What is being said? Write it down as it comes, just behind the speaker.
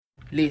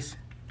Listen,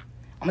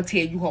 I'm gonna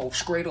tell you hoes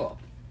straight up.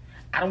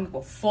 I don't give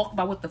a fuck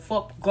about what the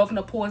fuck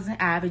Governor Poison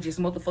Ivy just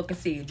motherfucking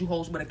said. You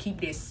hoes better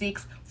keep that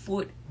 6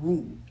 foot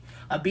rule.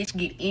 A bitch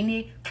get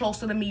any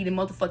closer to me than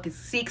motherfucking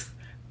 6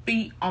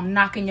 feet, I'm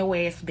knocking your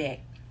ass back.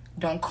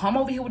 Don't come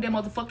over here with that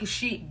motherfucking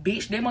shit,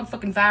 bitch. That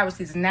motherfucking virus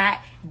is not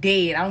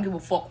dead. I don't give a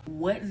fuck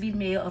what the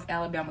mayor of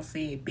Alabama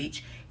said,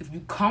 bitch. If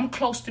you come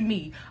close to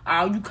me,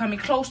 all you coming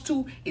close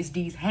to is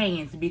these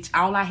hands, bitch.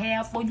 All I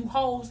have for you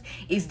hoes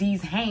is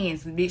these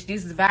hands, bitch.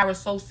 This is virus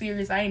so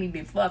serious, I ain't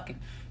even fucking.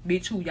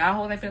 Bitch, who? Y'all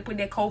hoes ain't finna put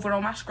that COVID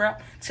on my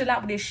scrap. Chill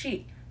out with this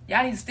shit.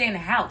 Y'all need to stay in the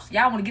house.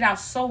 Y'all want to get out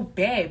so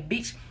bad,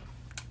 bitch.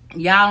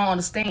 Y'all don't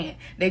understand.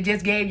 They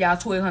just gave y'all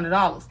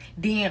 $1,200.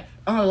 Then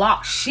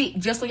unlock shit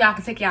just so y'all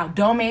can take y'all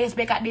dumb ass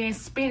back out there and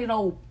spend it,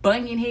 old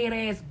bunion head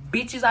ass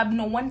bitches. I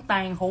know one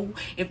thing, ho.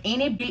 If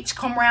any bitch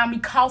come around me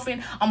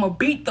coughing, I'ma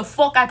beat the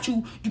fuck out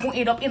you. You gonna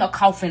end up in a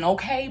coffin,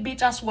 okay,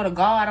 bitch? I swear to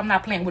God, I'm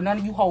not playing with none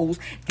of you hoes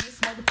this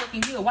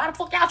motherfucking year. Why the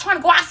fuck y'all trying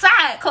to go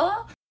outside,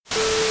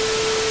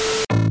 cuz?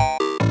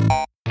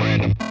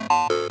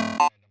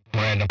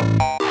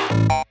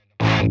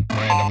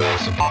 Random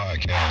Acts of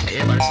Podcast.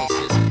 Everybody's so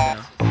sensitive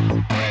now.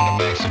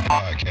 Random Acts of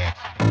Podcast.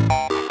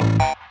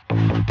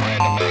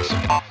 Random Acts of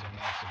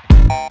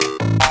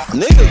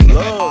Niggas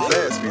love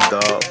ask me,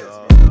 dog.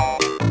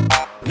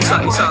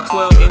 You saw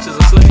 12 inches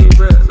of sleeve,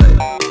 bro. Like,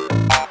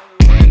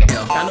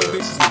 yeah, I know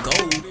bitches with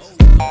gold.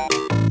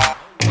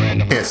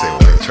 Can't say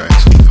white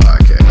trash on the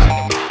podcast.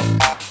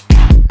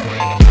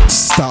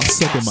 Stop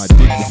sucking my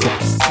dick before.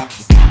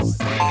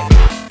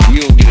 You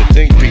don't get a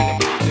think piece.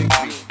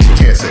 You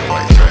can't say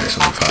white trash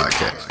on the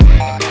podcast.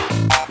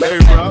 Hey,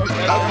 bro,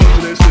 I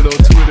posted that shit on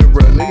Twitter,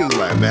 bro. Niggas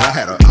like, man, I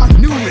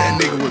knew that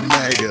nigga was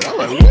mad. I'm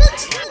like, what?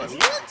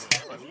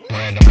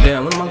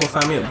 Damn, when am I gonna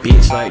find me a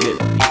bitch like that?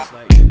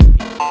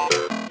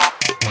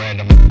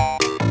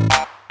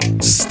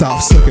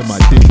 Stop sucking my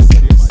dick.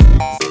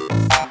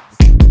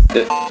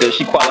 Does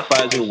she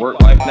qualify as your work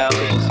wife now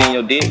since she's seen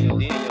your dick?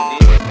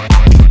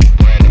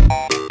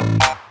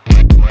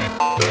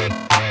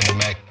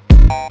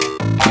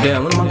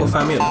 Damn, when am I gonna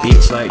find me a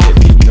bitch like that?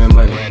 Give me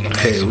money.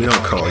 Hey, we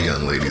don't call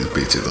young ladies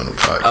bitches on the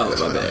podcast.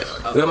 Oh, my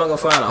bad. When am I gonna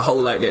find a hoe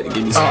like that to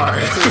give me some? All right.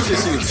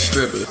 Just see the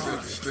strippers.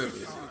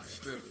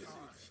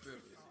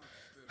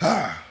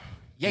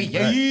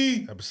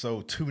 Yeah.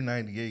 Episode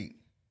 298.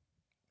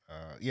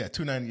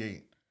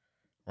 298.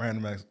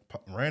 Random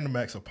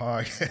Acts of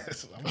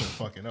Podcast. I'm just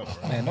fucking up,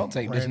 bro. Man, don't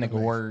take this nigga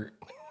word.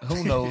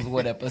 Who knows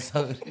what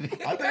episode it is?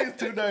 I think it's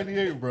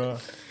 298, bro.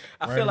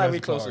 I feel like we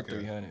close to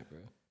 300, bro.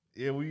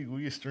 Yeah,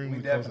 we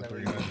extremely close to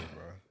 300, bro.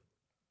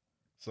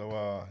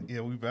 So,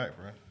 we back,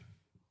 bro.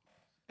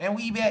 And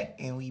we back.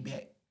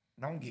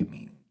 Don't get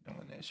me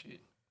doing that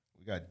shit.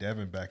 We got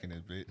Devin back in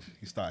this bitch.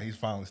 He's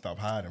finally stopped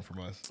hiding from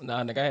us.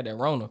 Nah, nigga, I had that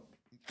Rona.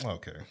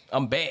 Okay.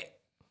 I'm back.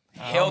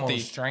 I Healthy.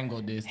 almost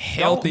strangled this.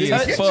 Healthy Don't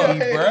as touch fuck,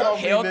 me, bro. bro.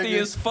 Healthy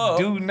as fuck.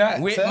 Do not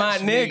with touch my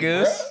me,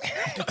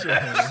 niggas. Get your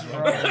hands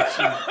wrong with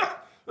you.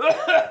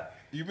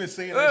 You've been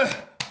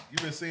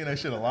seeing that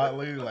shit a lot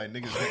lately. Like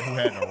niggas who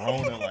had the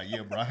Rona, like,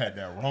 yeah, bro, I had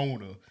that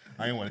Rona.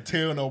 I ain't want to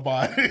tell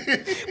nobody.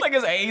 Like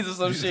it's AIDS or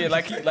some shit.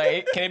 Like can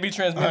it be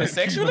transmitted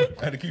sexually?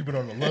 I had to keep it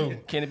on the low.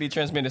 Can it be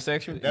transmitted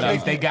sexually? That At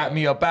least they got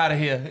me up out of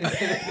here.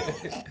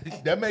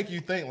 That make you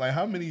think, like,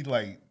 how many,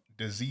 like,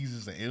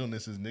 diseases and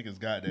illnesses niggas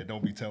got that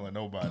don't be telling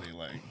nobody,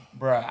 like.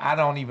 Bruh, I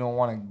don't even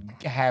want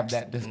to have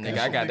that discussion. Nigga,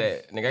 I got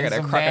that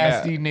some crocodile.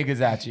 nasty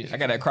niggas out here. I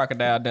got that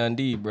crocodile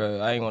Dundee, bro.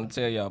 I ain't want to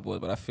tell y'all boys,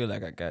 but I feel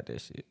like I got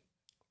that shit.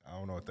 I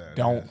don't know what that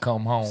Don't is.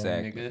 come home,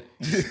 Exactly.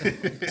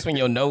 nigga. It's when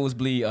your nose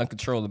bleed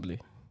uncontrollably.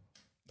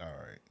 All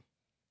right.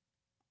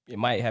 It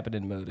might happen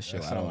in the middle of the show.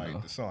 That I don't know.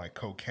 That sound like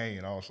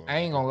cocaine also. I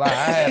ain't gonna lie, I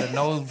had a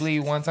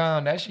nosebleed one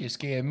time. That shit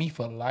scared me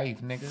for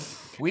life,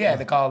 nigga. We had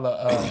to call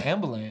a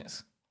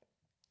ambulance.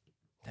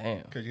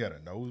 Damn. Because you had a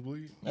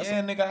nosebleed?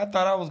 Yeah, nigga, I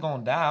thought I was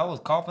gonna die. I was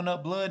coughing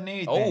up blood and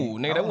everything. Oh,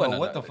 nigga, I that don't wasn't know a-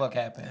 what the fuck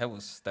happened. That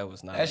was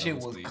not. That a shit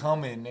was nosebleed.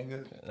 coming,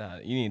 nigga. Nah,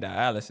 you need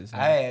dialysis.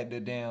 I had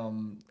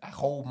to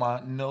hold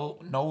my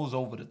nose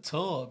over the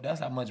tub. That's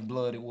how much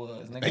blood it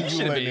was, nigga. And you should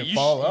have letting been. it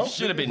fall out?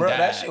 Should have been Bro, died.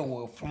 that shit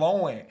was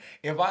flowing.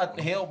 If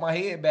I held my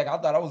head back, I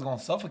thought I was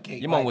gonna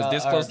suffocate. Your mom was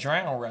this close.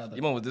 Drown, rather.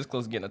 Your mom was this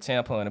close to getting a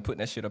tampon and putting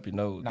that shit up your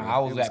nose. Nah, bro. I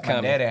was It at my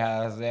coming. daddy's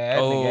house. That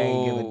nigga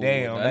ain't give a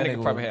damn. That nigga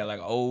was- probably had like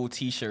an old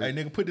T-shirt. Hey,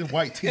 nigga, put this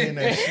white tea in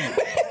that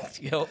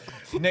shit. Yo,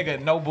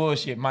 Nigga, no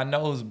bullshit. My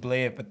nose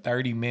bled for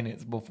 30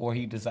 minutes before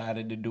he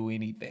decided to do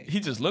anything. he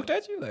just looked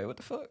at you like, what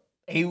the fuck?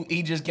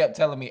 He just kept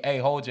telling me, "Hey,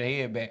 hold your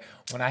head back."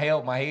 When I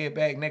held my head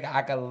back, nigga,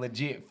 I could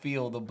legit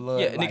feel the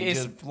blood, Yeah, like, nigga,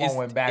 just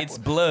flowing backwards.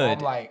 it's blood.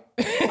 I'm like,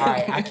 all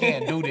right, I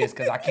can't do this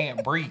because I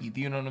can't breathe.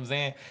 You know what I'm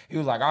saying? He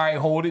was like, all right,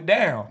 hold it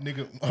down.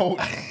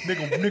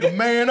 Nigga,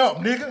 man up,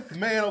 nigga.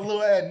 Man up,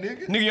 little ass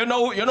nigga. Nigga, your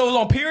nose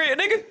on period,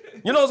 nigga?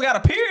 Your nose got a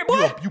period,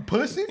 boy? You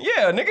pussy?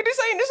 Yeah, nigga, this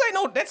ain't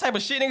no that type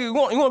of shit, nigga. You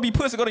want to be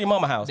pussy, go to your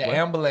mama house, The boy.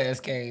 ambulance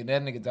came.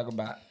 That nigga talking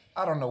about,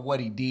 I don't know what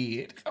he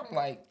did. I'm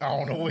like, I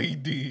don't know what he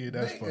did.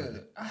 That's funny.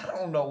 nigga, I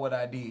don't know what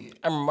I did.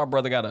 I remember my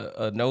brother got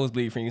a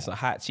nosebleed from eating some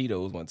hot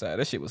Cheetos one time.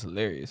 That shit was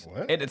hilarious.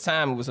 What? At the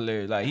time, it was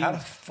hilarious. Like How the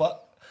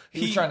fuck?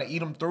 He was trying to eat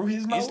them through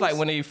his nose? It's like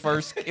when they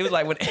first. It was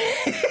like when.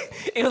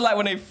 It was like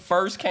when they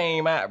first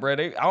came out, bro.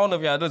 I don't know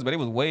if y'all do this, but it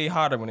was way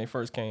harder when they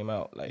first came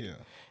out. Like, Yeah.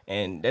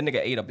 and that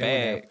nigga ate a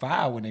bag.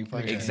 fire when they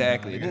first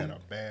Exactly. Nigga had a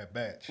bad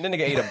batch. That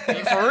nigga ate a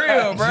for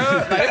real, bro.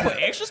 Like they put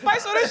extra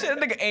spice on that shit.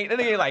 That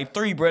nigga ate like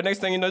 3, bro. Next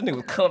thing you know, this nigga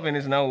was covering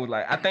his nose.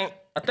 Like I think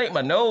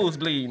my nose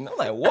bleeding. I'm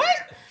like, what?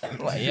 I'm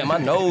like, yeah, my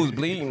nose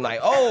bleeding. Like,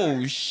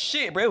 oh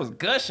shit, bro, it was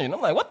gushing.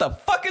 I'm like, what the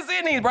fuck is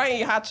in these, bro? I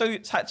ain't hot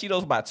Cheetos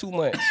for about 2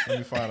 months. When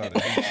you find out the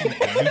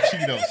new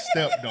Cheetos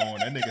stepped on,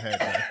 that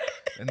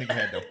nigga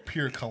had the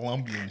pure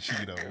Colombian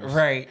Cheetos.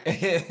 Right.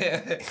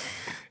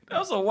 That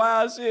was some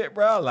wild shit,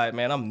 bro. Like,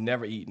 man, I'm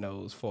never eating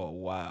those for a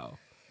while.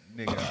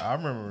 Nigga, I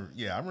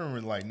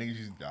remember like niggas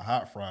used the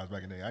hot fries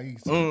back in the day. I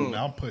used to, man,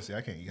 I'm pussy.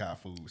 I can't eat hot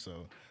food,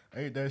 so I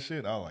ate that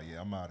shit. I was like,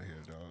 yeah, I'm out of here,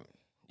 dog.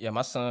 Yeah,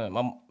 my son,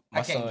 my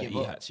I can't son give eat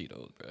up. hot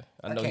Cheetos, bro.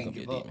 I know he's gonna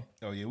be a demon.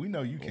 Oh yeah, we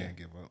know you can't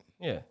give up.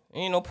 Yeah,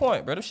 ain't no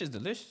point, bro. Them shit's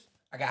delicious.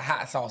 I got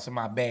hot sauce in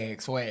my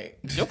bag, swag.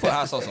 You'll put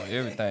hot sauce on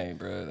everything,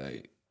 bro.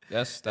 Like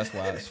that's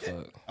wild as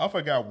fuck. I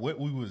forgot what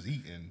we was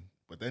eating,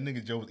 but that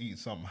nigga Joe was eating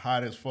something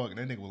hot as fuck, and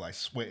that nigga was like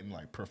sweating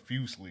like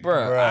profusely.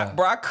 Bro, Bruh.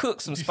 I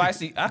cooked some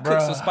spicy. I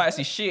cooked some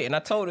spicy shit, and I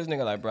told this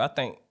nigga like, bro, I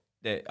think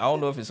that I don't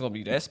know if it's gonna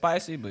be that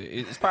spicy, but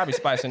it's probably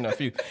spicy enough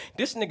for you.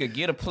 This nigga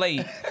get a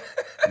plate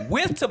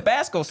with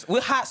Tabasco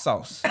with hot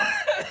sauce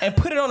and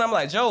put it on. I'm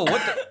like, Joe,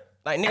 what the?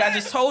 Like, nigga, I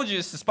just told you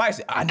it's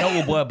spicy. I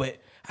know, boy,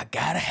 but I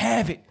gotta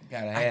have it.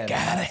 I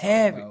gotta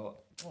have it.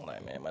 I'm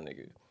like, man, my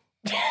nigga.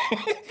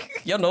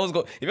 Your nose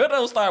go. If your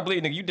nose start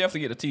bleeding, nigga, you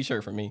definitely get a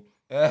t-shirt from me.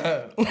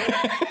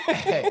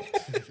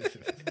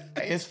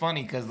 It's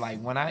funny because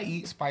like when I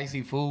eat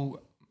spicy food,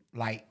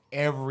 like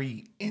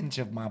every inch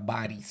of my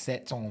body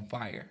sets on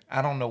fire.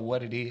 I don't know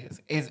what it is.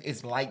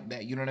 It's like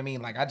that. You know what I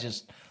mean? Like I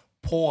just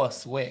pour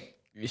sweat.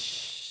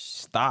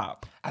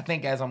 Stop. I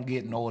think as I'm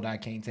getting older, I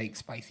can't take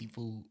spicy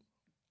food.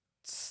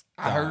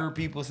 I heard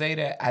people say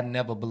that. I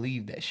never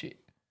believed that shit.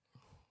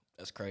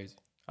 That's crazy.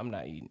 I'm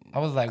not eating. I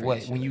was like,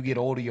 what? shit. When you get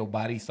older, your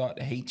body start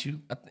to hate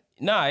you?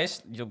 Nah,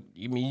 it's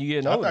you mean you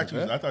getting older.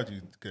 I thought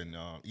you couldn't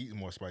eat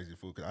more spicy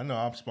food. Cause I know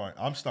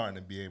I'm starting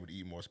to be able to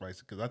eat more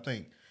spicy. Cause I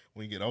think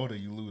when you get older,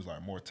 you lose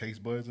like more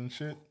taste buds and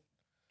shit.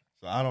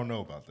 So I don't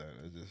know about that.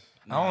 It's just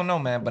I don't know,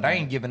 man, but I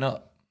ain't giving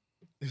up.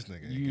 this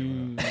nigga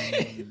ain't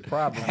giving up.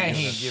 Probably. I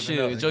ain't giving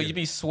Shit, up. Joe, you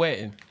be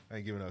sweating. I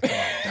ain't giving up.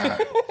 Time.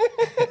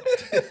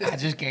 I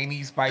just can't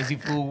eat spicy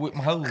food with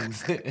my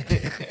hoes.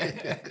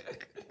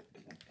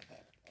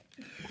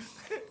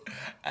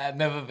 I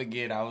never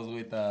forget. I was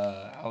with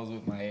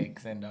my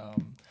ex and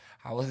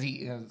I was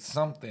eating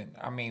something.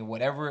 I mean,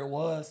 whatever it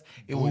was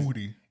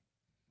Booty.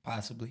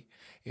 possibly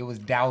it was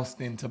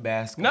doused in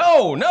Tabasco.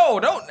 No,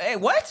 don't. Hey,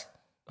 what?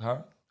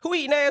 Huh? Who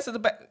eating ass at the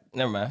back?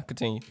 Never mind.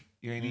 Continue.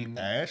 You ain't eating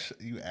that.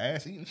 You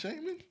ass eating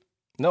shaming?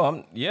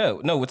 No,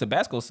 with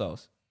Tabasco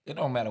sauce. It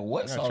don't matter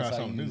what gotta sauce try I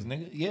something use, new.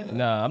 nigga. Yeah.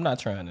 Nah, I'm not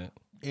trying that.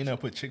 You know,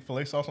 put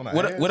Chick-fil-A sauce on the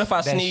What, ass? what if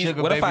I That sneeze?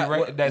 sugar What if baby I? Ray,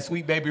 What, that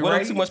sweet baby what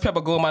Ray? if too much pepper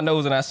go in my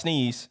nose and I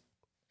sneeze?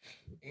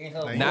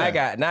 Like, Now I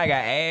yeah. got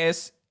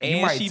ass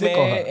and might she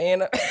tickle mad her.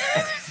 and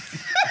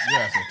You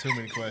asking too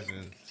many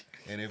questions.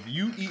 And if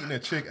you eating a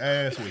chick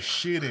ass with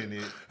shit in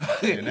it,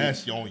 then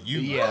that's on you.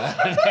 Yeah,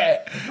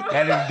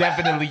 that is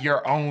definitely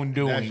your own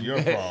doing. That's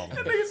your problem.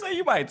 nigga say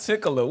you might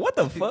tickle her. What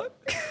the fuck?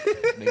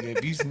 Nigga,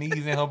 if you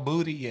sneeze in her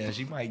booty, yeah,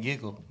 she might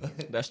giggle.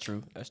 That's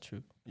true.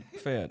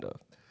 Fair enough.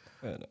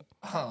 That's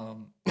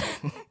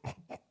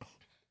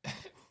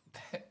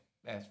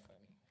funny.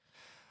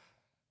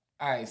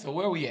 All right, so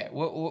where we at?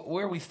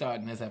 Where are we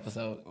starting this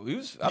episode?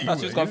 I thought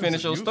you was gonna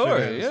finish your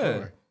story.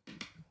 Yeah,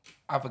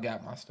 I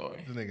forgot my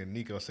story. This nigga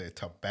Nico said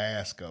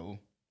Tabasco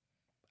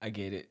I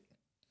get it.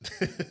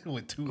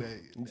 with 2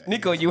 A's.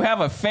 Nico, you have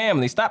a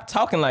family. Stop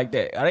talking like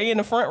that. Are they in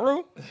the front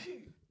room?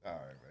 All right,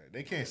 man.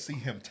 They can't see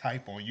him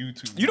type on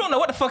YouTube. You don't know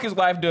what the fuck his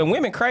wife doing.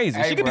 Women crazy.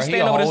 Hey, she could bro, be he a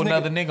standing over this whole nigga.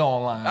 nother nigga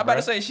online. I'm about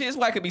to say, shit, his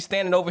wife could be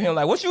standing over him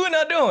like, what you in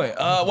there doing?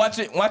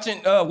 Watching,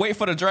 wait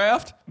for the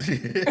draft.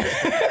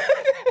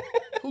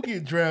 Who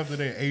get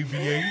drafted in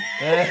ABA?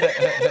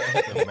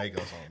 Don't make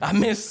us on I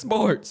miss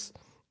sports.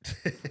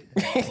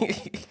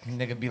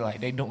 Nigga be like,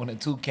 they doing a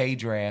 2K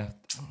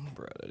draft.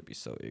 Bro, that'd be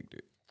so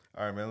ignorant.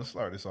 All right, man. Let's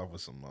start this off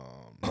with some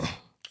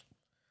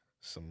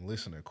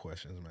listener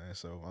questions, man.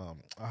 So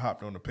I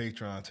hopped on the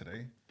Patreon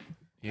today.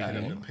 Yeah. I the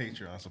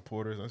Patreon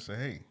supporters. I said,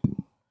 hey,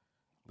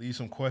 leave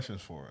some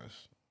questions for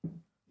us.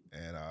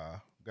 And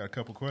got a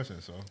couple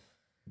questions, so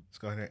let's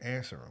go ahead and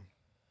answer them.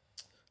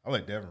 I'll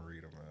let Devin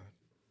read them, man.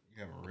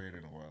 You haven't read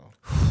in a while.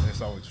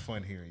 It's always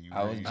fun hearing you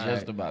I was read.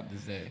 just about to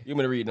say. You want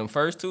me to read them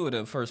first 2 or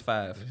the first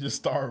 5? Just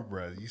start,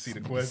 bro. You see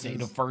the questions? Say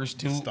the first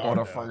 2 Start or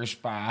the out. first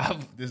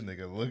 5. This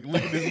nigga, look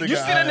at this nigga. You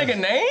see that eyes.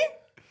 nigga name?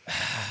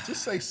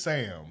 Just say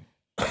Sam.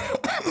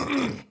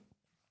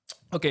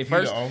 Okay, He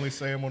first the only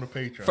Sam on the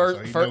Patreon, First-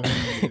 so he first- know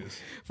who he is.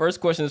 first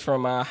question is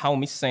from my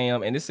homie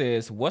Sam, and it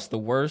says, "What's the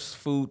worst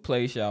food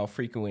place y'all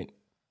frequent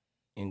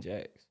in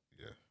Jax?"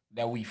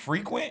 That we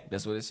frequent,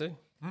 That's what it said.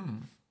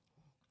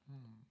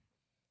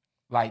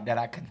 like that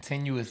I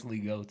continuously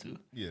go to.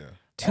 Yeah.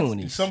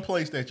 Toonies. Some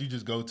place that you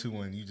just go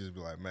to and you just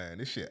be like, man,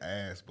 this shit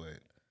ass, but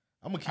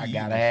I'm gonna keep I eating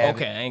gotta this. have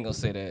Okay, I ain't gonna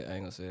say that. I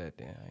ain't gonna say that.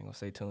 Then I ain't gonna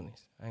say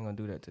Toonies. I ain't gonna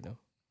do that to them.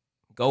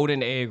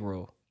 Golden egg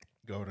roll.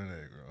 Golden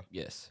egg roll.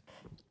 Yes.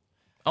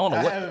 I don't know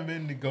I what. haven't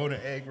been to golden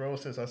egg roll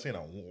since I seen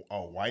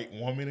a white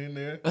woman in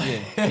there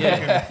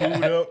Yeah, picking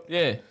food up.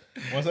 yeah,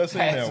 Once I seen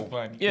That's that,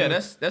 funny. yeah.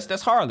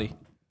 That's Harley.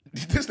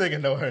 this nigga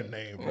know her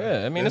name. Bro.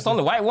 Yeah, I mean it's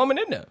only white woman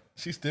in there.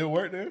 She still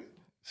worked there.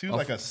 She was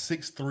like a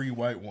 6'3"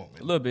 white A woman.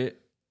 little bit.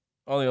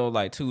 Only on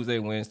like Tuesday,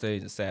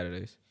 Wednesdays, and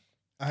Saturdays.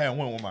 I had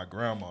one with my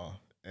grandma,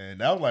 and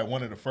that was like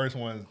one of the first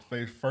ones,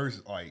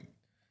 first like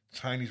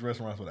Chinese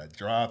restaurants with a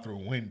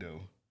drive-through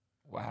window.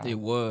 Wow. It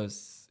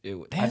was. It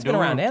I has been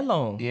do- around that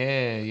long.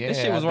 Yeah, yeah.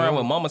 This shit was I around do.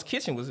 when Mama's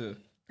Kitchen was here.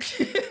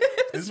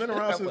 It's been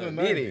around since the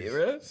Minute, 90s.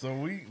 bro. So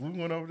we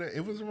went over there.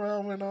 It was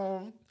around when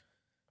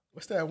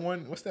what's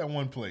that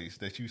one place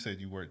that you said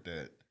you worked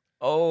at?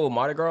 Oh,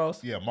 Mardi Gras.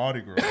 Yeah,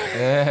 Mardi Gras.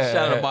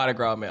 Shout out to Mardi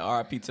Gras, man.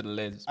 R.I.P. to the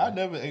legends. I Man.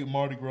 never ate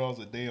Mardi Gras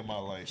a day in my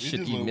life. It Shit,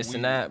 just you looked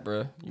missing weird. out,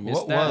 bro. You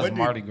missed What out. was did-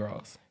 Mardi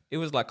Gras? It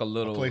was like a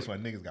little. A place where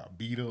niggas got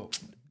beat up.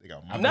 They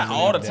got Not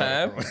all the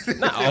time.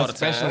 Not all the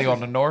time. Especially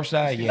on the north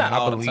side? Yeah, Not I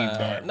all the believe time.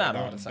 that. Not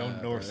all the time.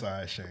 No north bro.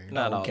 side shame.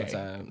 Not all Okay. the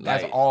time.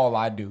 That's Like, all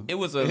I do. It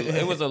was a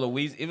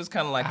Louise. It was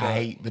kind of like I a.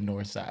 hate the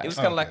north side. It was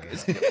kind of like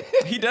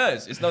he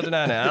does. It's no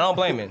denying that. I don't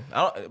blame him.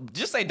 I don't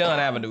just say Dunn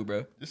Avenue,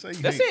 bro. Just say you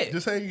That's hate, it.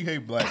 Just say you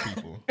hate black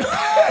people.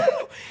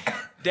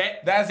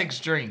 That's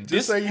extreme.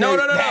 Just say you no, hate,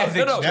 no, no, no, That's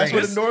no, no. extreme. That's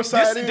what the north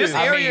side This is. I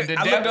mean, area, the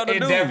I looked on the it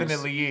news.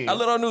 definitely is. I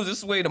looked on the news. This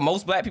is where the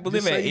most black people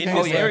live Just at say you in hate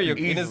this black area,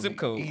 people. in the zip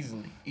code.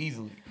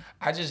 Easily.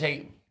 I just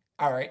hate.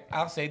 All right,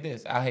 I'll say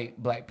this: I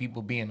hate black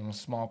people being in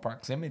small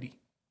proximity.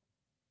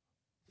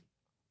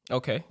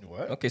 Okay.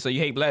 What? Okay, so you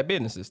hate black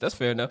businesses. That's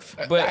fair enough.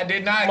 But I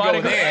did not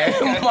go there.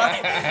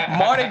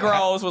 Mardi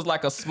Gras was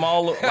like a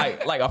small,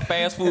 like a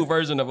fast food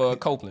version of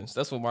Copeland's.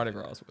 That's what Mardi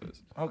Gras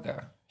was. Okay.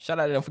 Shout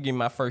out to them for giving me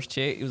my first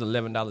check. It was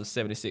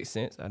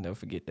 $11.76. I never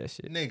forget that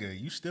shit. Nigga,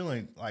 you still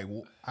ain't like.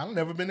 I've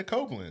never been to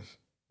Copeland's.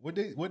 What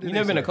did You they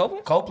never been to serve?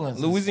 Copeland? Copeland's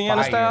is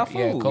Louisiana style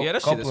fire. food. Yeah,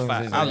 that shit is Copeland's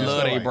fire. is I in-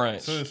 love So they like-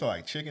 brunch. So it's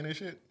like chicken and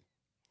shit.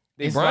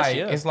 They It's brunch, like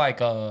yeah. it's like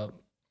a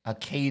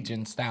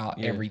Cajun style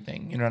Yeah.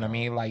 everything. You know what I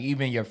mean? Like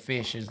even your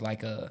fish is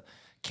like a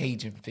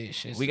Cajun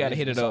fish. We gotta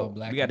hit it all up.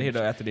 black We gotta hit it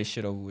and up after this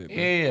shit over with. Bro.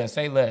 Yeah,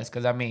 say less.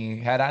 Cause I mean,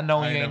 had I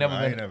known you ain't never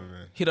I ain't been. never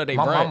been. Hit up they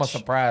My mama brunch.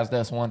 surprised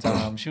us one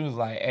time. She was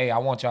like, "Hey, I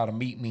want y'all to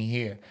meet me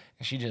here,"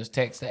 and she just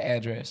texted the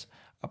address.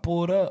 I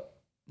pulled up.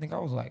 I think I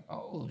was like,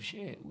 "Oh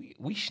shit,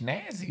 we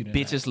snazzy tonight."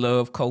 Bitches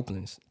love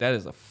Copeland's. That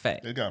is a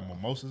fact. They got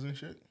mimosas and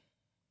shit.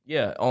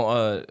 Yeah,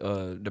 on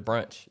the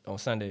brunch on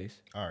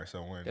Sundays. All right,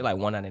 so when They're like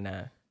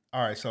 $1.99.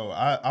 all right, so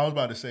I was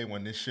about to say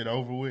when this shit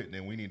over with,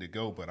 then we need to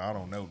go, but I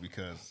don't know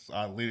because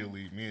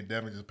me and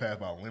Devin just passed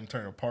by Lim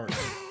Turner Park.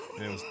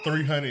 There was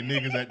 300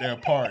 niggas at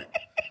that park,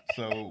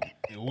 so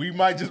we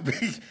might just be.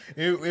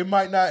 It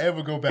might not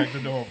ever go back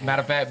to normal.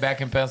 Matter of fact,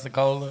 back in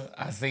Pensacola,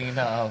 I seen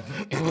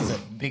it was a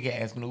big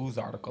ass news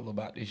article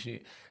about this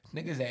shit.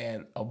 Niggas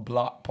had a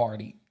block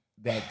party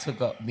that took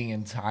up the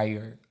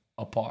entire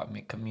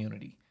apartment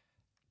community.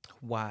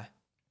 Why?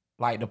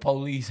 Like the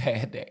police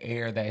had to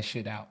air that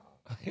shit out.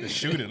 To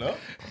shoot it up.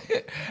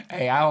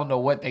 Hey, I don't know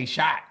what they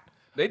shot.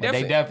 They but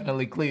they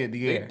definitely cleared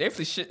the They air.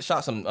 definitely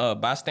shot some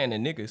bystander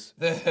niggas.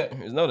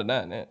 There's no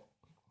denying that.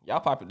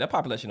 That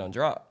population don't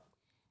drop.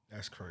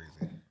 That's crazy.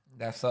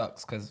 That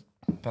sucks because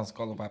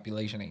Pensacola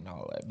population ain't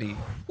all that big.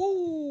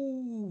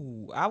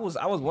 Woo! I was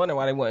wondering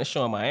why they wasn't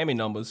showing Miami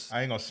numbers.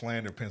 I ain't gonna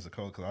slander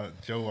Pensacola because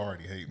Joe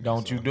already hate me.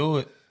 Don't so. you do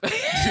it.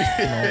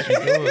 Don't you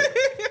do it.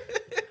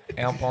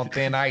 I'm on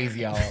thin ice,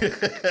 y'all. This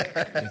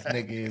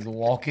nigga is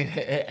walking.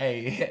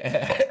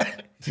 Hey.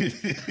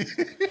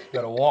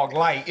 Better walk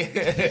light.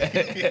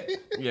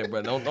 Yeah,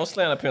 bro. Don't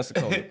slander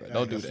Pensacola, bro.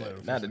 Don't do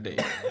that. Not today.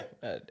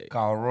 Not today.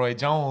 Call Roy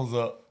Jones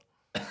up.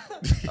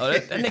 Oh,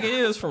 that nigga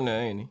is from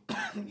there, ain't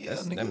he? Yeah,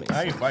 That makes I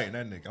sense. ain't fighting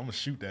that nigga. I'm gonna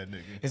shoot that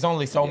nigga. There's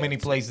only so many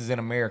places in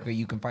America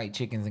you can fight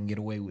chickens and get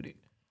away with it.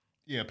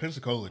 Yeah,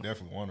 Pensacola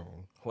definitely one of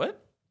them.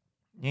 What?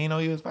 You ain't know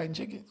he was fighting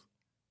chickens?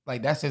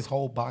 Like that's his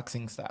whole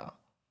boxing style.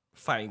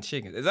 Fighting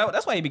chickens.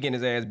 That's why he be getting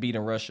his ass beat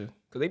in Russia.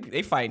 Because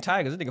they fighting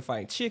tigers. This nigga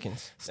fighting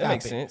chickens. Stop that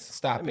makes it. sense.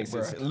 Stop that makes it,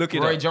 bro. sense. Look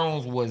it Roy up.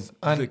 Jones was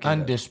Look it up.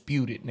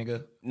 undisputed,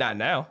 nigga. Not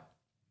now.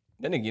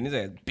 That nigga getting his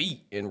ass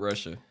beat in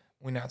Russia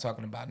We're not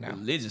talking about now.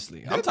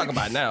 religiously. I'm talking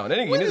about now. That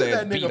nigga When getting is his ass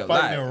that beat nigga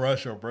fighting in alive.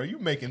 Russia, bro? You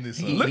making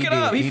this up? Look He it did-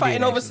 up. He he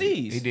fighting did overseas.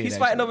 actually. He did He's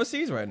fighting actually.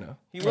 overseas right now.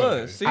 He Okay.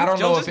 was. See, I don't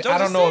Joe know just- if Joe I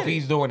don't just know said if it.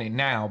 he's doing it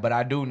now, but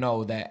I do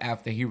know that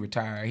after he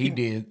retired,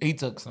 he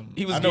took some.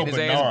 He was I know getting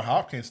his Bernard ass.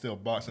 Hopkins still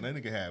boxing. That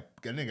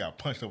nigga got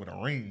punched over the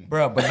ring.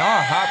 Bro, Bernard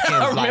I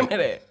Hopkins remember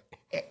like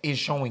that. is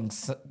showing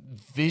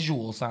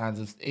visual signs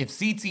of if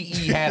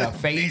CTE had a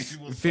face,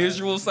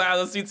 Visual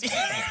signs of CT.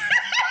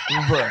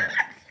 bro.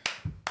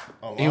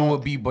 it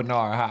would be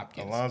Bernard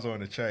Hopkins. Alonzo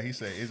in the chat, he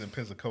said, "Isn't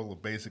Pensacola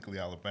basically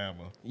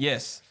Alabama?"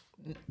 Yes.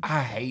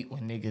 I hate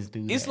when niggas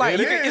do that. It's like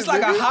It it's is,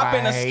 like a nigga. hop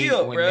and a I hate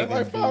skip, when bro. niggas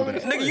Like, do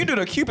that. nigga, you do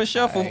the Cupid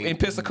shuffle hate in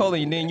Pensacola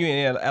and then you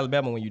in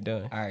Alabama when you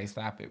done. All right,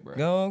 stop it, bro.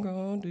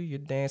 Go, do your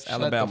dance, Shut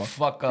Alabama. the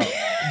fuck up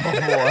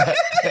before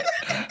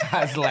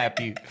I slap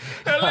you.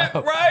 right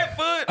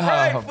foot,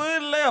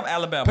 left,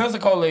 Alabama.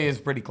 Pensacola is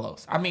pretty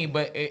close. I mean,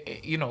 but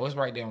it's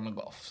right there on the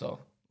Gulf, so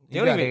They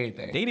you don't got even,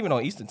 everything. they ain't even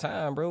on Eastern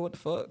time, bro. What the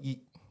fuck? That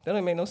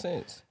don't make no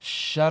sense.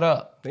 Shut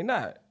up. They're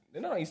not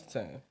on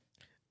Eastern time.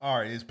 All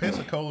right, is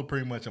Pensacola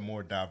pretty much a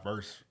more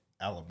diverse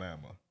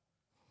Alabama?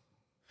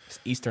 It's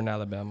Eastern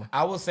Alabama.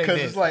 I would say Because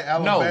this. it's like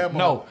Alabama,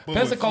 No. but with Florida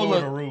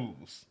Pensacola.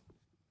 rules.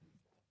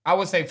 I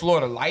would say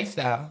Florida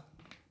lifestyle,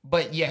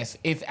 but yes,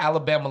 it's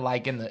Alabama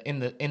like in the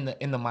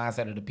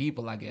mindset of the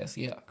people. I guess.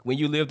 Yeah. When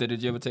you lived there,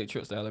 did you ever take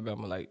trips to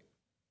Alabama? Like,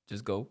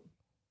 just go?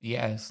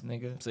 Yes,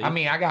 nigga. See? I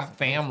mean, I got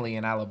family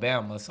in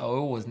Alabama,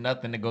 so it was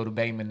nothing to go to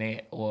Bay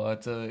Minette or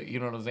to, you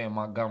know what I'm saying,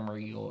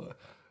 Montgomery or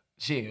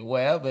shit,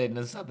 wherever in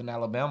the southern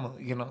Alabama,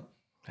 you know.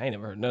 I ain't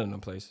never heard none of them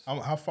places.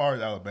 How far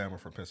is Alabama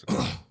from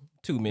Pensacola?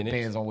 2 minutes,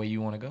 Depends on where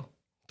you want to go.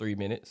 3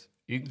 minutes.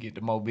 You can get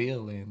to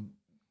Mobile in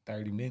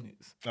 30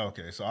 minutes.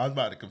 Okay, so I was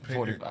about to compare.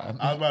 45.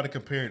 I was about to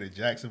compare it to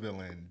Jacksonville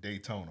and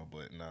Daytona,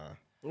 but nah.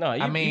 No,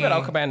 you, I mean, you better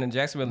all come back in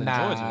Jacksonville and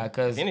nah, Georgia.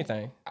 'cause-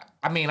 Anything.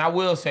 I mean, I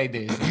will say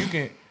this.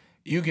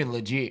 You can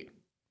legit,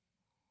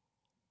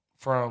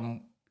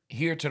 from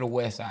here to the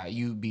west side,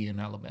 you be in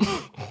Alabama.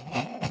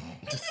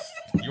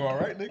 You all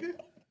right, nigga?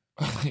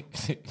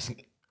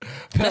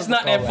 That's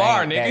not that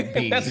far, Pensacola ain't nigga. that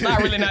big. That's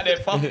not really not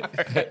that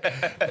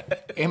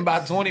far. In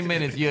about 20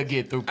 minutes, you'll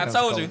get through I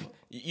Pensacola. told you.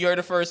 You heard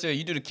the first here.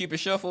 You do the Cupid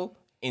shuffle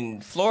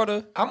in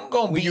Florida. I'm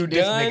going to When beat you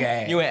this done, nigga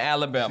ass. you in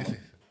Alabama.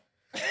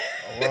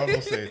 Alonzo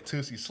said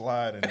Tootsie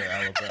Slide in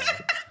Alabama.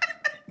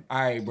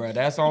 All right, bro.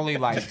 That's only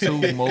like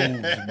 2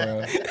 moves,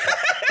 bro.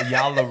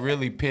 Y'all are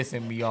really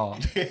pissing me off.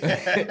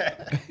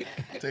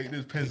 Take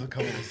this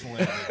Pensacola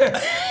slam.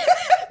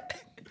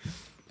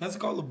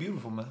 Pensacola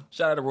beautiful, man.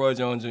 Shout out to Roy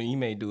Jones Jr. He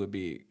may do it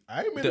big.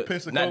 I ain't been The- to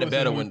Pensacola not the since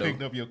better we one, though.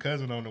 picked up your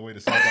cousin on the way to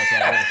South by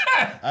Southwest.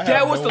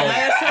 That was the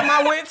last time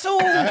I went to.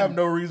 I have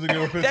no reason to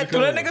go to Do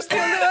Pensacola. that nigga still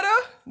live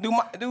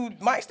there? Do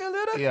Mike still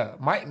live there? Yeah,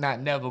 Mike not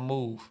never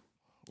move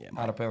Yeah,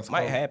 out of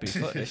Pensacola. Mike happy.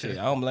 Fuck that shit.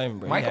 I don't blame him,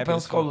 bro. He Mike a happy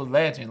as fuck. Pensacola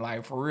legend,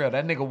 like for real.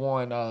 That nigga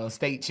won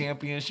state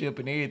championship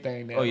and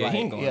everything. There. Oh, yeah, he like,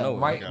 ain't going nowhere.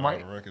 Mike, Got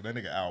Mike. on the record. That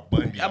nigga Al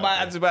Bundy.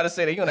 I was about to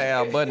say that you gonna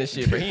Al Bundy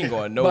shit, but he ain't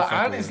going no. But fucking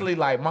honestly,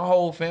 like my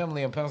whole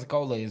family in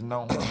Pensacola is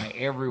known. Like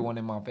everyone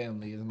in my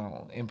family is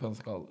known in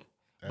Pensacola.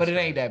 But it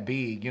ain't that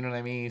big, you know what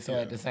I mean? So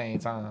at the same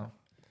time.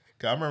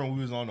 Cause I remember when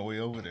we was on the way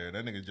over there.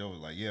 That nigga Joe was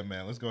like, "Yeah,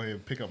 man, let's go ahead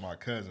and pick up my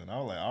cousin." I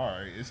was like, "All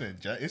right,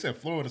 it's in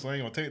Florida, so it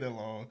ain't gonna take that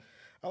long."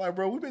 I'm like,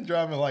 "Bro, we've been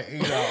driving like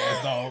 8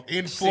 hours, dog,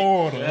 in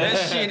Florida."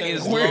 That shit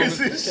is Where long. is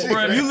this shit?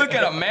 Bro, if you look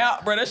at a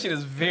map, bro, that shit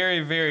is very,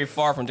 very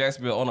far from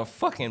Jacksonville on a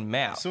fucking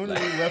map. As soon as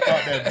we left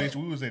out that bitch,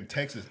 we was in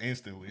Texas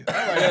instantly.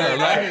 I'm like, "Bro,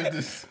 why is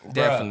this?"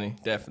 Definitely.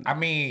 I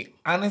mean,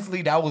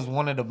 honestly, that was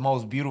one of the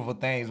most beautiful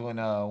things when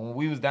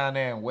we was down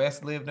there and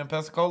West lived in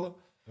Pensacola.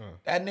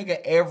 That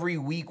nigga every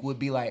week would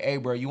be like, "Hey,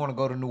 bro, you want to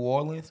go to New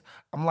Orleans?"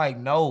 I'm like,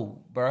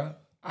 "No, bro,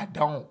 I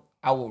don't.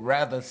 I would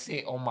rather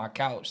sit on my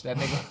couch." That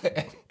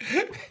nigga,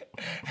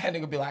 that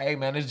nigga be like, "Hey,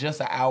 man, it's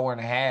just an hour and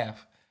a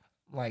half."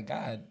 I'm like,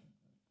 God,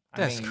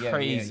 That's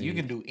crazy. you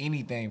can do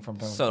anything from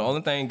Pensacola. So the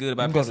only thing good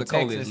about You can go to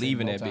Pensacola Texas is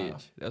leaving in that no time.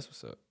 bitch. That's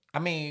what's up. I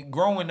mean,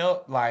 growing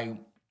up, like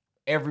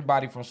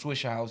everybody from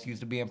Swisher House used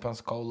to be in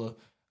Pensacola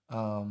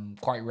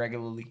quite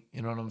regularly.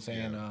 You know what I'm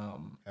saying?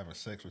 Having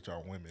sex with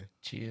y'all women.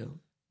 Chill.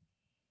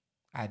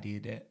 I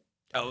did that.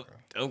 Oh,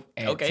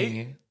 At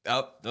okay.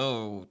 10.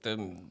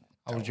 Them.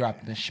 I was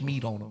dropping the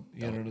schmeat on them.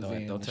 You know what I'm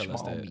saying? Don't The tell us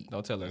small that. meat.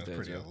 Don't tell us That's that,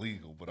 pretty Joe.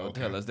 illegal, but Don't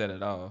okay. tell us that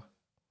at all.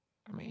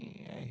 I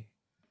mean, hey,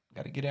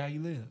 gotta get how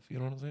you live. You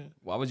know what I'm saying?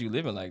 Why would you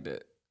living like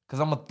that? Cause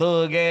I'm a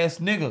thug ass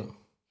nigga.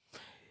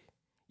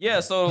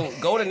 Yeah, so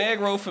Golden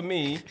Negro for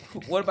me.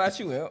 What about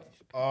you, Imp?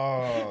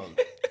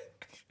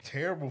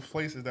 Terrible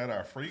places that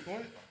I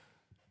frequent.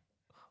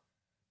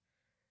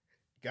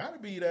 Gotta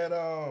be that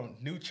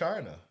New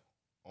China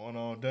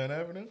on Dunn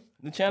Avenue.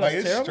 New China's Like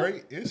it's terrible?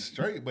 straight, it's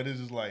straight, but it's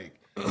just like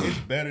it's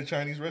better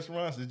Chinese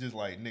restaurants. It's just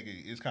like nigga,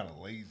 it's kind of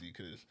lazy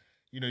because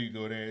you know you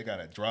go there, they got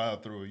a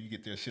drive through, you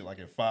get their shit like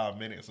in 5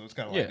 minutes, so it's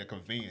kind of like Yeah. the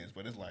convenience.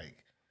 But it's like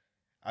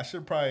I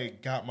should probably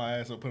got my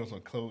ass up, put on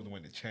some clothes, and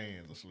went to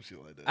Chan's or some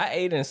shit like that. I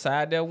ate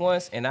inside there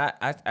once, and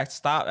I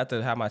stopped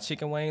after how my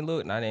chicken wing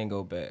looked, and I didn't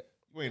go back.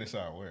 You ain't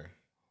inside where?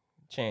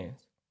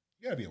 Chance.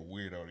 You gotta be a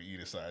weirdo to eat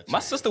inside. My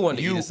Chan's. sister wanted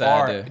to eat You inside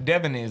are there.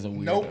 Devin is a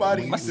weirdo.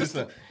 Nobody. My eats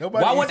sister. inside-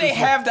 Nobody. Why would eats they inside-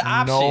 have the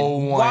option? No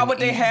Why one would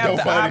they have the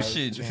Nobody.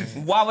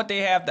 option? Why would they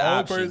have the The only,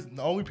 option?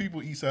 the only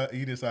people eat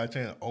inside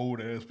Chan's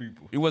old ass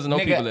people. It wasn't no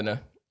Nigga, people in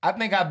there. I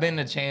think I've been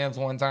to Champs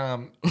one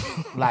time,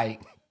 like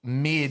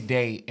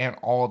midday, and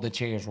all the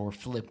chairs were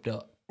flipped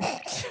up.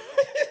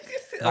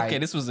 Okay,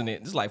 this wasn't it.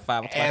 This is like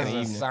 5 o'clock in as the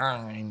a evening.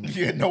 sign.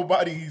 Yeah,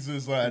 nobody eats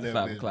inside that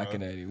 5 bitch, o'clock bro.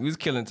 in the evening. We was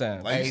killing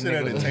time. Like, you Hey, sit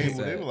at the nigga, table,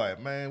 look. they were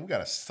like, man, we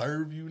gotta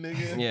serve you,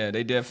 nigga. Yeah,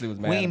 they definitely was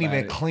mad. We ain't about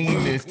even it.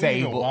 clean this We didn't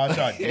even table. wash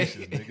our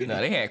dishes, nigga. Nah,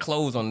 they had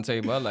clothes on the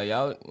table. I was like,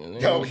 y'all,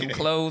 Yo, with them yeah.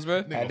 clothes,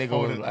 bro. That Nigga nigga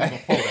folded, was like- nigga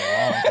folded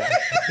laundry.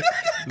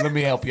 Let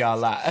me help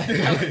y'all out.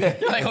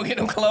 Like, go get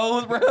them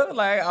clothes, bro.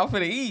 Like, I'm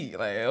finna eat.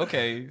 Like,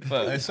 okay,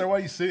 fuck. Hey, sir, why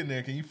you sitting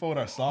there? Can you fold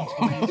our socks,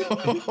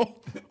 please?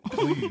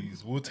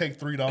 Please. We'll take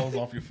 $3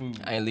 off your food.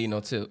 I ain't leave no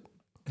tip.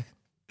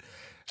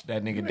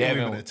 That nigga We ain't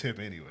leaving a Devin. tip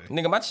anyway.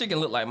 Nigga, my chicken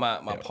look like my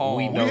palm.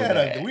 we We know had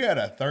that. we had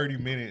a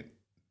 30-minute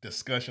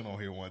discussion on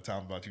here one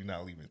time about you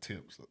not leaving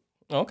tips.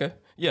 Okay,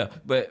 yeah,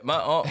 but my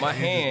You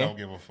hand, just don't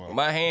give a fuck.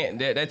 my hand,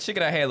 that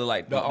chicken I had look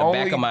like the only,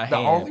 back of my the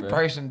hand. only bro.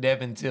 person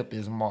Devin tip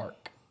is Mark.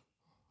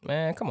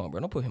 Man, come on, bro.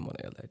 Don't put him on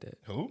the L like that.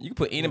 Who? You can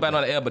put anybody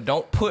on the L, but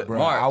don't put Bro,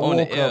 Mark I on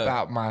woke the up L.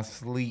 out my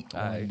sleep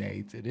one Aight.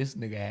 day to this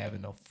nigga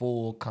having a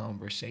full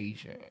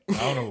conversation. I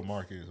don't know what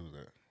Mark is. Who's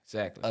that?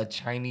 Exactly. A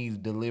Chinese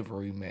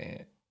delivery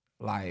man.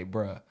 Like,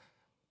 bruh,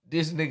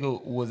 this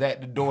nigga was at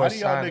the door How do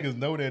y'all signing. niggas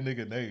know that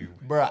nigga name?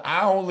 Bruh,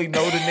 I only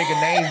know the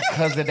nigga name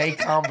because of their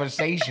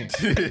conversation.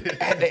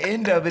 At the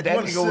end of it, that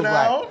wanna nigga sit was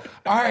down? like,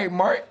 all right,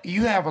 Mark,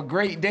 you have a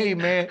great day,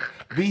 man.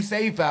 Be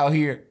safe out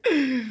here.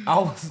 I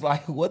was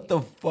like, what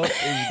the fuck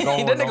is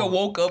going that on? nigga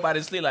woke up out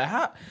of sleep like,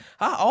 how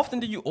often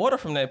do you order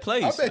from that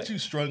place? I bet you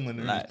struggling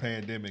during Like- this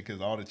pandemic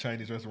because all the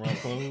Chinese restaurants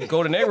closed.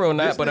 Go to Negro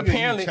night, This but nigga eat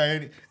apparently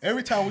Chinese.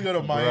 Every time we go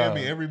to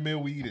Miami, every meal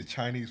we eat is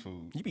Chinese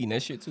food. you be eating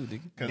that shit too,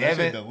 nigga. Because that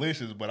shit Devin-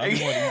 delicious, but I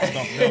just want to eat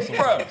something else.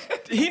 Bro,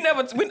 sometimes. he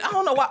never. I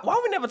don't know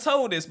why we never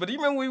told this, but do you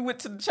remember we went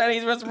to the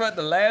Chinese restaurant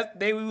the last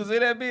day we was in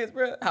that bitch,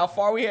 bro? How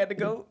far we had to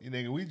go? You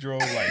nigga, we drove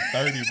like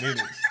 30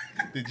 minutes.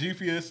 The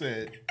GPS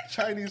said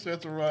Chinese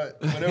restaurant,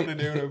 whatever the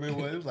name of it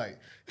was. It was like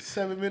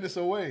 7 minutes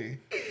away.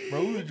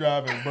 Bro, we was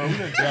driving, bro. We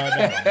done drive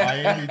down the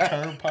Miami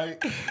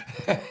Turnpike.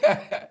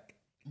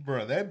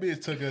 Bro, that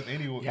bitch took us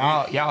anywhere.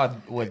 Y'all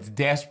was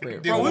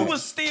desperate. Bro, we Dude,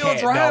 was still cat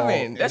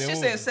driving. dog. That And shit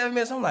it said was- 7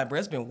 minutes. I'm like, bro,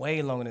 it's been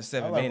way longer than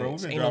 7 I'm like, bro,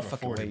 minutes. we've been Ain't no driving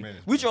fucking 40 way.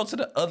 minutes. We drove to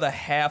the other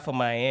half of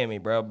Miami,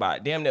 bro,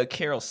 about damn near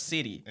Carroll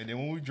City. And then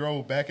when we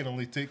drove back,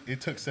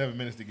 it took 7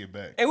 minutes to get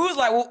back. And we was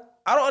like, well,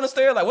 I don't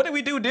understand. Like, what did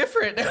we do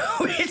different?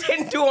 We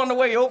didn't do on the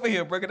way over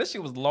here, bro. 'Cause that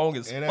shit was long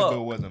as And that fuck.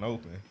 bill wasn't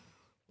open.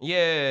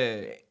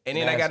 Yeah. And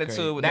then I got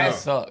into it with that the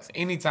sucks.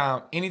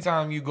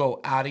 Anytime you go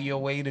out of your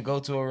way to go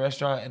to a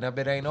restaurant and that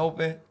bit ain't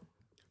open,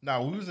 Nah,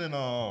 we was in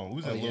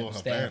Little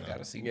staff Havana.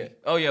 gotta see Yeah. me.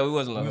 Oh yeah, we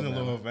wasn't We was long. in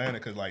Little Havana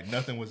because like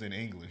nothing was in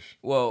English.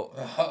 Well,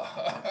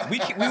 we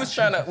was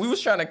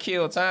trying to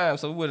kill time,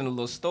 so we went in a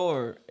little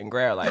store and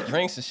grabbed like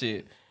drinks and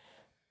shit.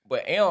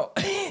 But Amp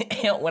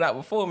went out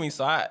before me,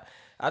 so I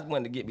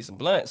wanted to get me some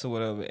blunts or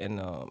whatever,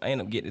 and I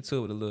ended up getting into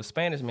it with a little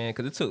Spanish man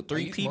because it took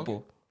 3 you people.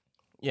 smoking?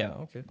 Yeah,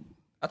 okay.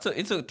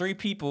 It took 3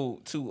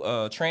 people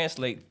to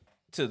translate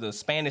to the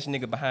Spanish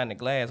nigga behind the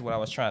glass what I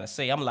was trying to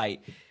say. I'm like,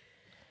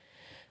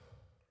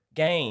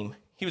 game.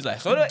 He was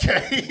like, so back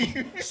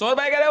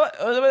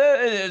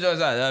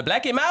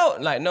black him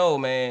out. Like, no,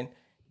 man.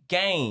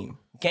 Game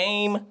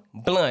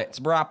blunts,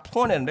 bro. I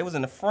pointed them. They was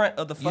in the front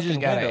of the You fucking just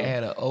gotta window.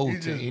 add an O He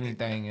to just-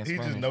 anything in He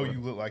Spanish. just know bro. you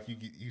look like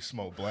you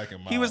smoke black and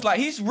mild. He was like,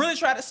 he's really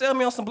tried to sell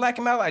me on some black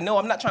and mild. Like, no,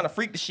 I'm not trying to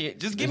freak the shit.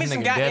 Just give This me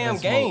some nigga goddamn Devin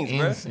smoke games,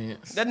 bro.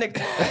 incense. That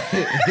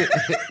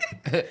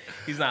nigga,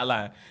 he's not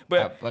lying. I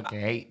But fucking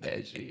hate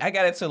that shit. I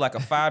got into like a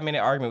 5-minute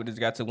argument with this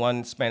guy. To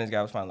one Spanish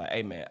guy was finally like,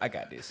 "Hey man, I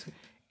got this.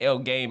 El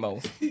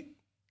Gamo."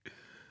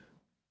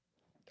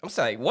 I'm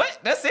saying, what?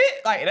 That's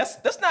it? Like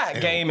that's not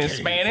game in Gamo.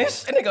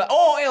 Spanish. And nigga like,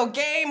 oh El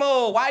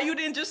Gamo. Why you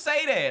didn't just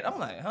say that? I'm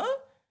like, huh?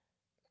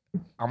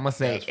 I'm gonna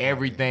say That's funny.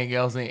 everything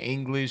else in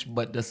English,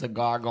 but the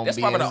cigar gonna That's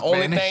be probably in the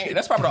only Spanish. thing.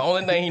 That's probably the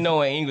only thing he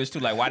know in English too.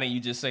 Like, why didn't you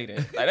just say that?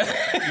 Like,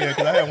 Yeah,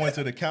 because I had went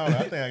to the counter.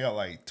 I think I got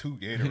like 2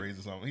 Gatorades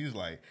or something. He was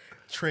like,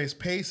 Tres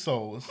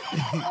pesos.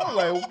 I was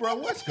like, bro,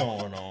 what's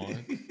going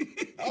on?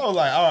 I was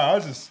like, all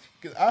right,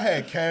 I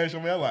had cash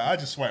on me. I was like, I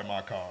just swiped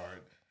my card.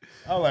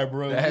 I was like,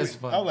 bro, That's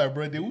funny. I was like,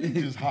 bro, did we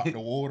just hop the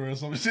water or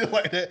some shit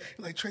like that?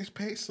 He's like, Tres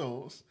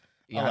pesos.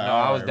 Yeah, like, I know. I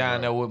all was right, down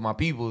bro. there with my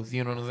peoples.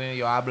 You know what I'm saying?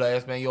 Yo habla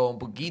español un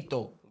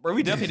poquito. bro,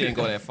 we definitely didn't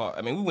go that far.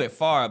 I mean, we went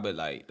far, but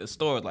like the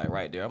store was like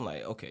right there. I'm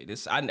like, okay,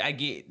 this I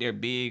get they're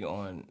big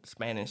on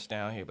Spanish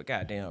down here, but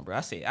goddamn, bro,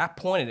 I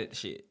pointed at the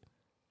shit.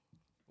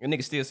 Your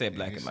nigga still said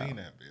black You and seen mild.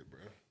 that bit, bro.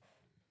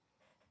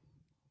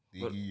 Did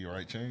he give you your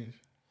right change?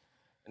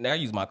 Now I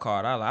use my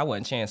card. I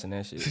wasn't chancing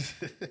that shit.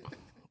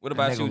 What That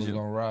about nigga you, was Jill?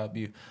 gonna rob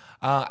you.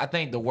 I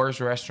think the worst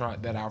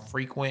restaurant that I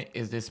frequent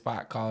is this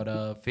spot called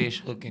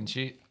Fish Hook and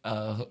Chip.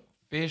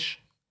 Fish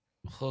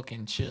Hook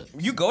and Chip.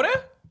 You go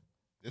there?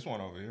 This one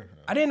over here.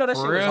 I didn't know that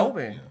For shit was real?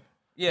 open.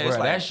 Yeah, it's Bruh,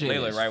 like that shit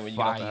literally is right when you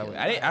get off the fire.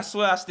 highway. I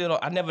swear I still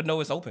don't. I never know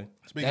it's open.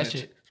 Speaking that of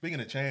shit- speaking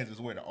of chains, is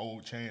where the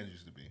old chains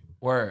used to be.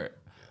 Word.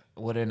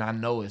 Well, then I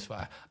know it's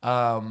fire.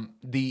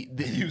 They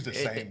use the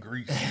same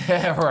grease.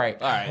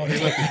 Right. All right.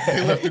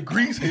 They left the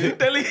grease here.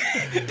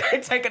 they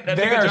take it.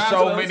 There are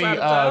so many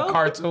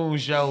cartoon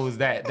shows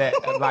that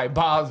like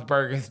Bob's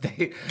Burgers,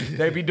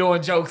 they be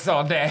doing jokes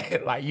on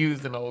that, like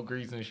using old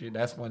grease and shit.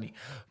 That's funny.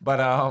 But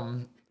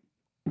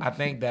I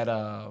think that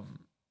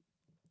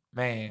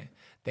man,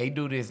 they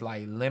do this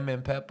like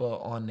lemon pepper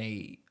on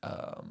they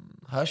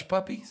hush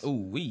puppies. Ooh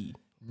wee,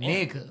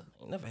 Nigga.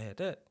 I never had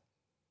that.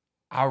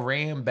 I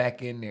ran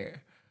back in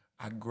there.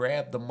 I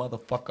grabbed the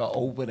motherfucker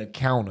over the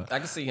counter. I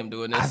can see him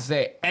doing this. I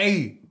said,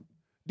 "Hey,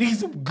 these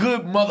some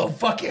good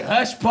motherfucking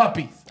hush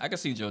puppies." I can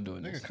see Joe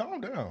doing this. Nigga,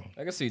 calm down.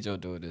 I can see Joe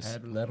doing I this.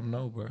 had to let him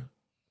know, bro.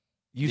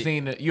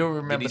 You'll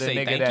remember the say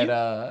nigga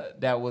thank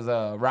that was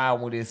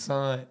riding with his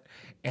son,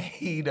 and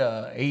he'd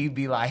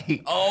be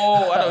like,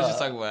 Oh, I know what you're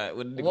talking about.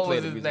 When the nigga what play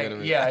was the his music, name?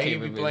 I Yeah, can't he'd be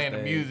remember his playing the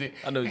name. music.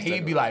 I know what And you're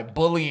he'd be talking like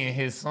bullying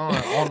his son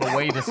on the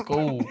way to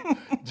school,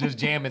 just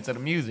jamming to the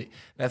music.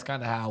 That's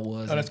kind of how it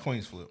was. Oh, that's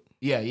Queen's Flip.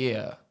 Yeah.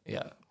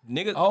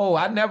 Nigga, Oh,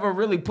 I never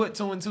really put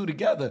two and two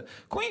together.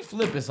 Queen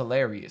Flip is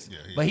hilarious, he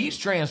but he's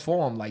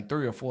transformed like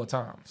 3 or 4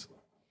 times.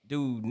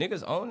 dude,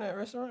 niggas own that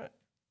restaurant?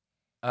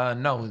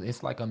 No,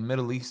 it's like a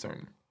Middle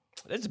Eastern.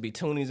 They just be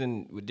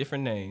Toonies with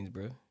different names,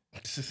 bro.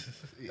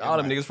 All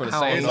them niggas from the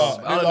I same, don't all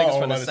know. them It's niggas all from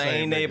the owned by the same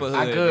same niggas. neighborhood.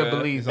 I could bro.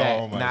 believe It's all that.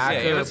 owned by Nah, the I Yeah,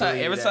 could every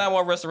believe time that.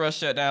 one restaurant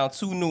shut down,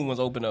 2 new ones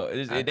open up. could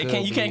You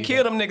believe can't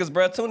kill them niggas,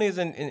 bro. Toonies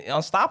and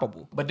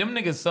unstoppable. But them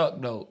niggas suck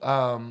though.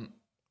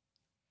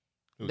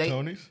 They-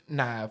 Tony's?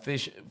 Nah,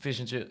 fish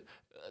and chip.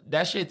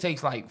 That shit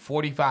takes like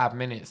 45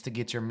 minutes to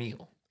get your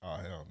meal. Oh,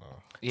 hell no.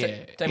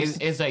 Yeah, tell me-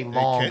 it's a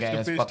long catch the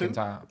ass fish fucking too?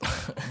 time,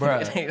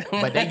 bruh.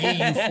 But they give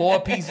you 4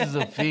 pieces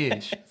of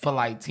fish for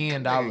like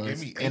 $10 Nigga, give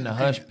me in the 8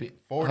 hush pieces. pit.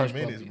 40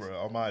 minutes, bro.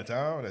 On my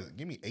time,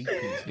 give me 8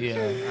 pieces.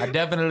 Yeah, I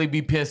definitely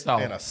be pissed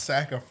off. And a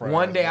sack of fries.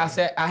 One day I bro.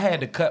 said I had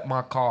to cut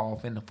my car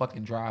off in the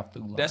fucking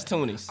drive-through line. That's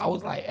Toonies. I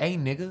was like, "Hey,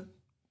 nigga,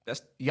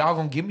 That's y'all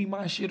gonna give me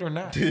my shit or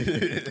not?"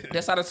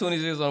 that's how the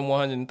Toonies is on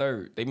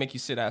 103rd. They make you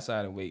sit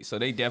outside and wait. So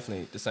they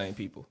definitely the same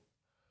people.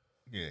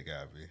 Yeah, it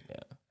gotta be. Yeah.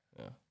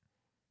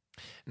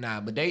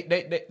 Nah, but they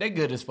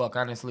good as fuck,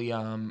 honestly.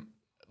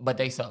 But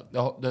they suck.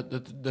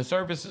 The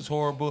service is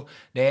horrible.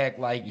 They act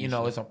like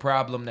it's a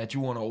problem that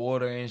you want to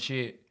order and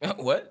shit.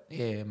 What?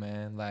 Yeah,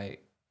 man.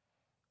 Like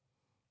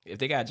If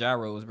they got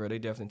gyros, bro, they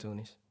definitely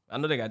Toonies. I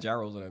know they got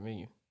gyros on their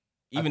menu.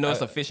 Even though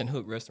it's a fish and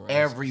hook restaurant.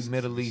 every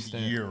Middle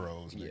Eastern.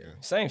 Euros, Yeah.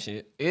 nigga. Same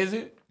shit. Is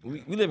it?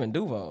 We live in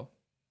Duval.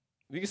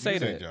 We can say You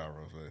that.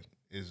 gyros, but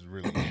it's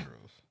really euros.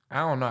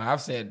 I don't know.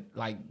 I've said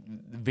like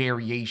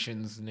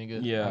variations, nigga.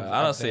 Yeah, I've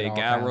I don't said say all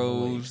kinds of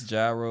gyros, ways.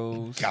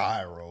 gyros.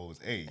 Gyros.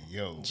 Hey,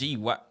 yo. Gee,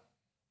 what?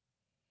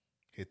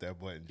 Hit that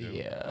button, Joe.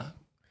 Yeah.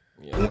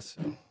 Yeah, that's,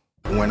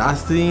 When I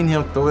seen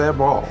him throw that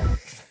ball,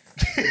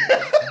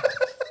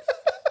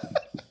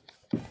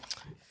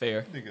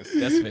 fair. Niggas.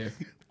 That's fair.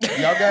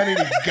 Y'all got any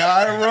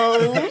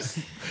gyros?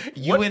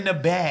 You in the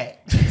bag.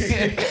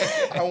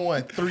 I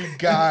want 3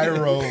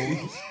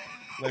 gyros.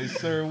 Like,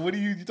 sir, what are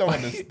you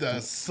talking about? The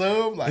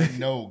sub? Like,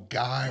 no,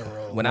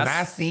 gyros. When When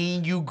I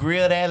seen you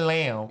grill that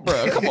lamb,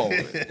 bro, come on.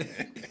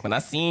 When I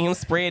seen him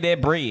spread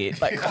that bread,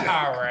 like,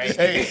 all right.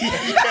 Hey,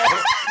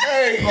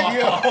 hey,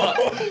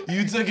 yo.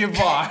 You took it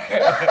far.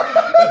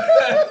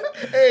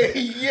 Hey,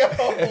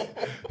 yo.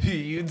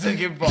 You took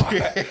it far.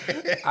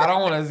 I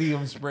don't want to see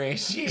him spread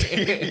shit.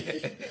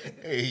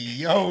 Hey,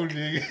 yo,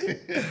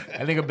 nigga.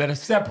 That nigga better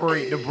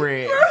separate the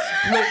bread,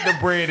 split the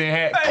bread in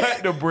half,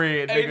 cut the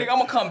bread. hey, Nigga. nigga, I'm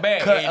gonna come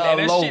back. Cut Hey, a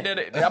that loaf. shit,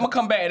 I'm gonna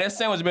come back. And that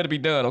sandwich better be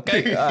done,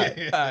 okay? All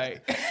right.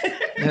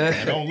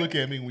 Don't look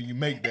at me when you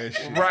make that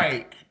shit.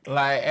 Right.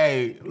 Like,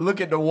 hey,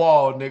 look at the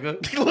wall,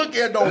 nigga. Look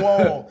at the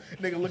wall.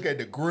 Nigga, look at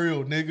the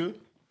grill, nigga.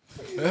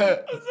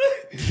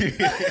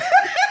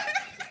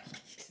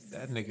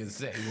 That nigga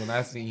say when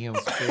I see him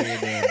spread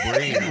that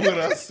bread, When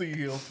I see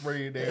him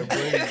spraying that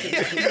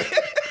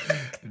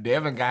bread.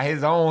 Devin got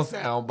his own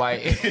sound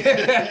bite.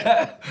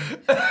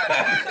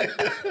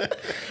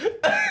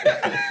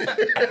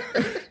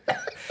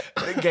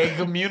 The gay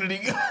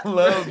community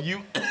love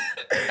you.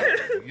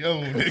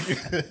 Yo,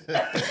 nigga.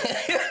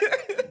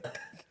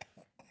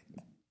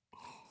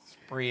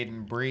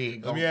 Spreading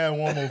bread. Let me add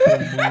one more before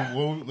we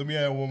move. Let me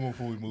add one more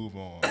before we move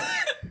on.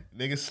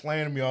 Niggas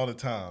slandering me all the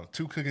time.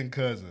 2 cooking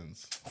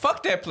cousins.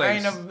 Fuck that I place.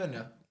 ain't never been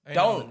there.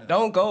 Don't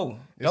go.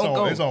 Don't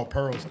go. It's on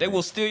Pearl Street. They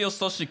will steal your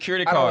social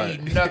security I card.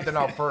 don't eat nothing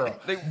off Pearl.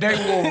 They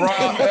will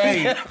rob.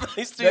 Hey,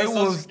 they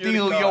will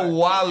steal your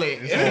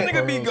wallet. This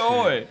nigga be Pearl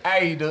going.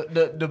 Hey,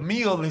 the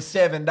meal is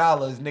 $7,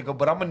 nigga,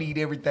 but I'm gonna need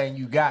everything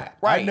you got.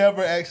 I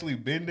never actually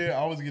been there.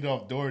 I was getting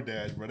off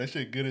DoorDash, bro. That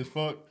shit good as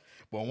fuck.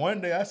 But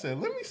one day I said,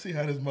 let me see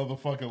how this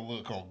motherfucker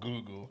look on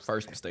Google.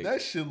 First mistake.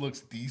 That shit looks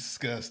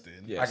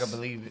disgusting. Yeah. I can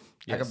believe it.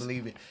 I Yes. can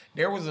believe it.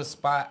 There was a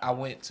spot I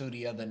went to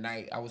the other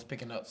night. I was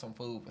picking up some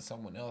food for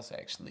someone else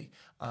actually,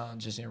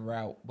 just en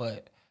route.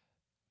 But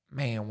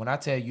man, when I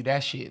tell you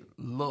that shit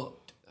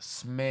looked,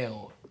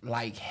 smelled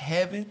like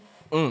heaven,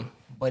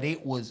 but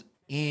it was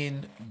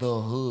in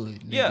the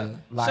hood. Nigga. Yeah.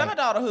 Like, Shout out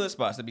to all the hood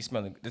spots that be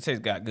smelling. That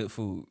taste got good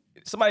food.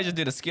 Somebody just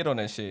did a skit on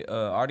that shit.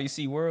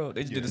 RDC World.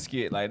 They just did a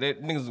skit. Like, they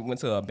niggas went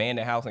to an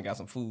abandoned house and got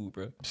some food,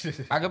 bro.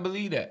 I can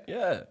believe that.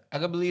 Yeah. I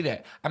can believe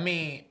that. I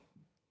mean,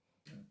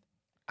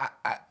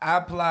 I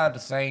apply the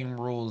same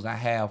rules I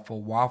have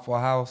for Waffle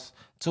House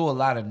to a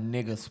lot of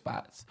nigga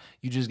spots.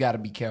 You just got to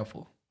be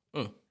careful.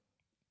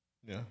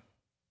 Yeah.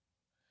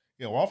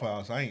 Yeah, Waffle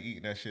House, I ain't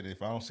eating that shit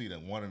if I don't see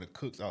that one of the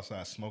cooks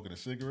outside smoking a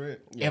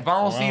cigarette. If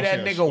I don't see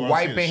that nigga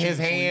wiping his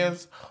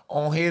hands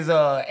on his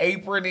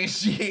apron and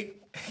shit.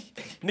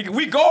 Nigga,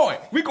 we going.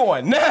 We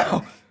going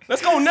now.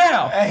 Let's go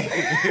now.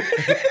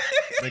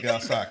 Nigga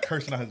outside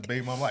cursing out his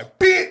baby mom like,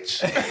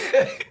 bitch!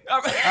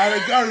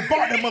 I already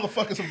bought that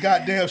motherfucker some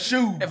goddamn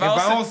shoes. If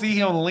I don't see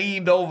him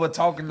leaned over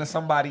talking to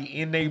somebody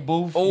in their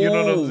booth, you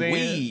know what I'm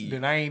saying?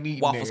 Then I ain't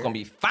eating Waffles there. gonna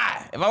be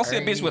fire. If I don't see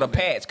a bitch with a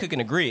patch cooking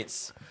the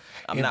grits,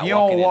 I'm if not you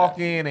walking don't in walk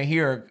there. in and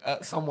hear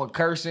someone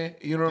cursing,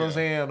 you know what I'm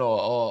saying,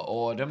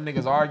 or them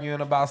niggas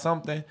arguing about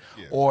something,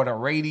 or the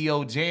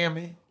radio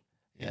jamming,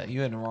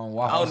 you in the wrong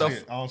Waffle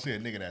House. I don't see a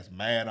nigga that's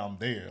mad I'm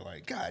there.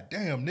 Like, god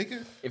damn,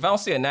 nigga. If I don't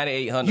see a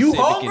 98 Honda You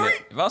Civic hungry?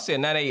 if I don't see a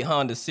 98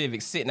 Honda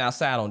Civic sitting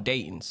outside on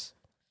Dayton's,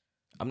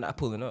 I'm not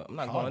pulling up. I'm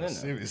not going in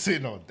there.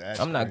 Sitting on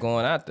that. I'm not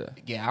going out there.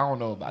 Yeah, I don't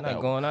know about I'm that.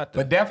 not going out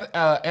there.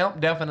 But Amp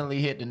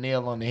definitely hit the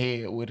nail on the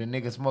head with a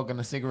nigga smoking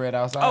a cigarette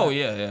outside. Oh,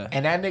 yeah.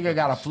 And that nigga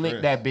gotta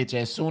flick that bitch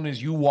as soon as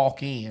you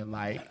walk in,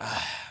 like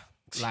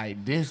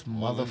this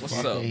motherfucker.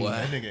 What's up, boy?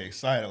 That nigga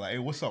excited. Like, hey,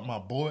 what's up, my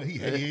boy?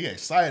 He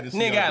excited. To see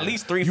Nigga got y'all at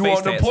least 3 You face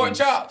want the pork tattoos.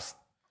 chops?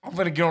 I'm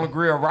finna get on the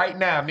grill right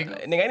now,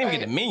 nigga. Nigga, I ain't even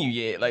get the menu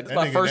yet. Like, this is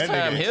my nigga- first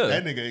that time nigga, here.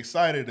 That nigga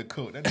excited to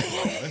cook. That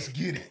nigga, like, let's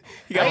get it.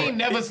 I ain't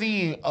never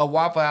seen a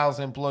Waffle House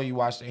employee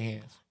wash their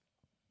hands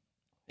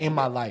in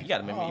my life. You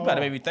gotta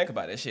make me think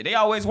about that shit. They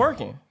always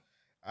working.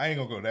 I ain't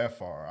gonna go that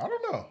far. I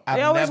don't know. I've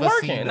They always never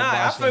seen working. them Nah,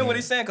 I wash feel their what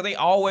he's hands. saying because they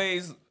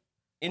always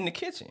in the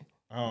kitchen.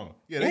 Yeah,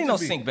 There ain't no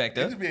sink back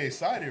there. They just be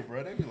excited,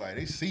 bro. They be like,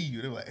 they see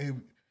you. They be like, hey,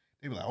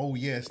 they be like, oh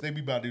yes. They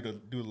be about to do a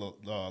Them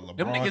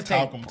LeBron niggas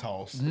talcum take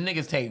toss.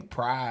 niggas take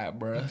pride,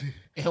 bro.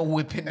 And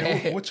whipping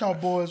Hey, that. what y'all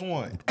boys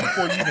want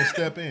before you even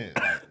step in?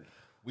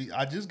 Like,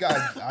 I just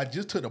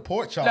took the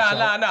pork chops.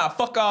 Nah.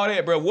 Fuck all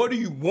that, bro. What do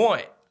you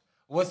want?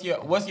 What's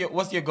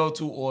your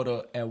go-to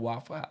order at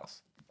Waffle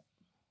House?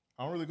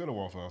 I don't really go to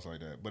Waffle House like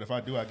that, but if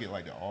I do, I get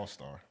like the All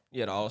Star.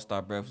 Yeah, the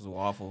All-Star breakfast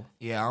waffle.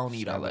 Yeah, I don't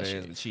eat all that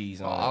Strawberries shit. with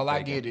cheese on All it, I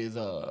bacon. get is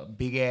a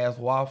big ass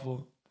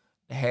waffle,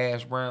 the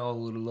hash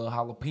brown with a little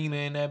jalapeno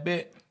in that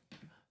bit.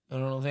 You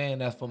know what I'm saying?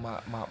 That's for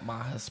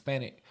my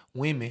Hispanic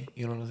women.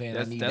 You know what I'm saying?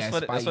 I need that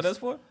spice. That's what that's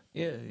for?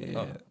 Yeah. Oh. You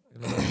know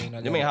what I mean?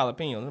 Them ain't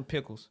jalapenos, them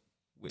pickles.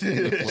 With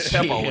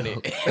pepper on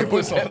it. They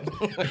put some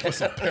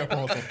pepper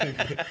on some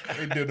pickles.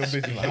 They did them bitches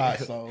with hot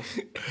sauce.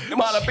 Them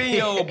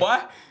jalapenos, boy.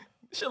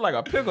 Shit like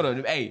a pickle to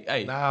them.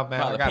 Hey. Nah,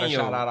 man, I gotta jalapeno.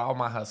 shout out all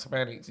my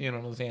Hispanics. You know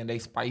what I'm saying? They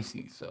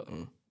spicy, so.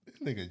 This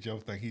nigga Joe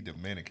think he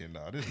Dominican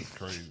now. This is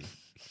crazy.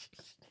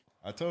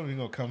 I told him he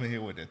gonna come in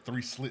here with the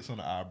 3 slits on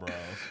the eyebrows.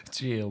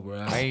 Chill, bro.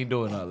 I ain't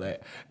doing all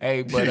that.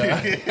 Hey, but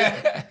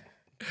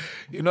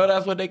you know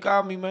that's what they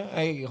call me, man.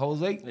 Hey,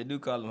 Jose. They do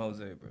call him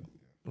Jose, bro.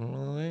 You know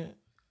what I'm saying?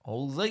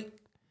 Jose.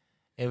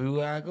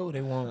 Everywhere I go,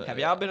 they want. Have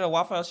y'all been in a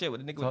Waffle House shit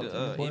with the nigga Talk with to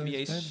the the boys,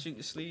 NBA man.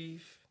 shoot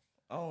sleeve?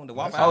 Oh, the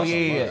Waffle Oh, House.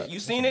 yeah. You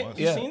seen it?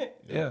 You Yeah. seen it?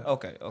 Yeah.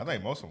 Okay. I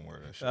think most of them wear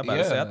that shit. I about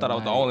to say, I thought I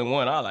was the only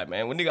one. I was like,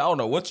 man, well, nigga, I don't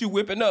know what you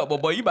whipping up, but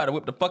boy, you about to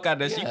whip the fuck out of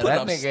that shit. You putting that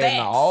up nigga stats. in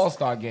the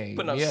All-Star game.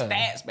 Putting up yeah.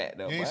 stats back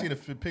there. You ain't boy. seen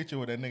the picture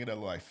with that nigga that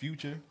look like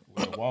Future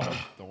with the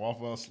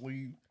Waffle House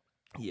sleeve?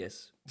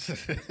 Yes.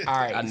 All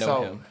right, I know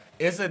so him.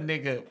 It's a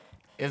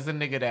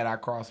nigga that I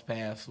cross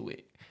paths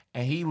with,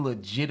 and he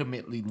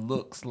legitimately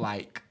looks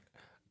like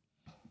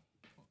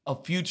a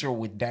Future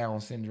with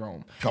Down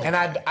syndrome. Okay. And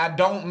I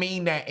don't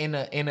mean that in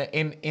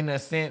a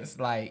sense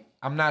like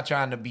I'm not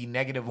trying to be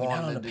negative not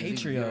on on the the disease,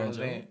 Patreon, you know what I'm Joe.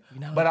 saying? We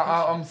not on But the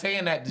I'm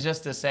saying that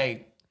just to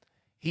say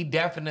he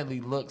definitely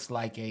looks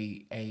like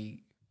a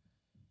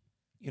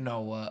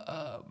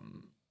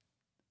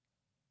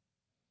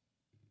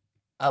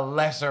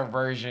lesser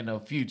version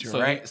of Future, So,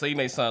 right? so you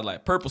may sound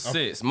like Purple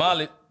Six,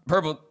 Molly,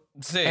 Purple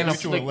Six. And a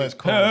Future with flick- less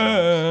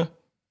chromosomes,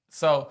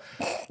 So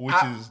which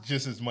is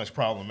just as much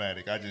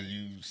problematic. I just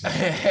use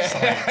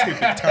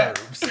scientific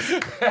terms.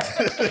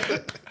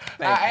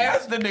 I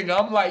asked the nigga,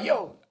 I'm like,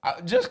 yo,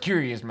 just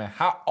curious, man,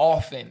 how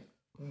often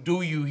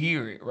do you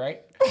hear it,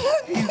 right?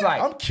 He's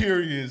like, I'm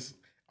curious.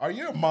 Are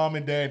your mom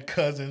and dad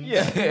cousins?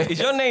 Yeah. Is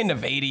your name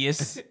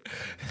Nevadius?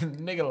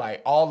 nigga,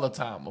 like all the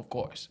time, of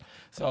course.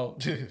 So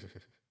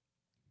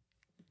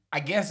I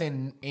guess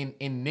in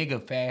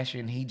nigga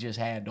fashion, he just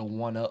had to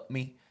one up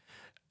me.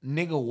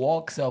 Nigga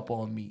walks up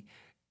on me,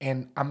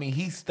 and I mean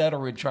he's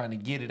stuttering trying to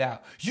get it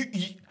out.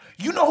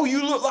 You know who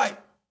you look like?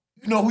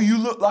 You know who you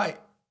look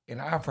like? And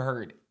I've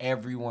heard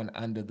everyone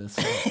under the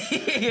sun,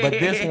 but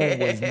this one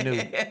was new.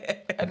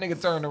 That nigga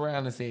turned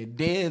around and said,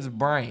 "Dez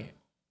Bryant."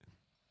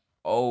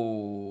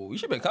 Oh, you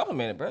should be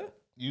complimented, bro.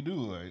 You do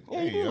like. Yeah,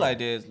 hey, you do yo, like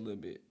this a little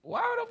bit.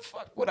 Why the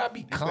fuck would I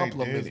be you think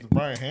complimented? Dez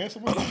Bryant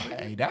handsome?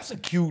 Hey, that's a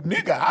cute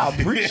nigga. I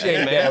appreciate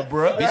Hey, man. that,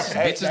 bro.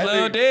 Bitches That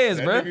love nigga- Dez,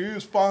 that bro. nigga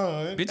is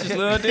fine. Bitches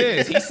love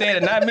Dez. He said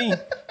it, not me.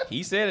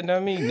 He said it,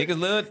 not me. Niggas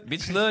love,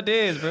 bitches love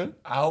Dez, bro.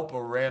 I hope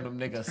a random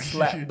nigga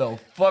slap the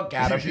fuck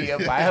out of me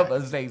if I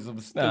ever say some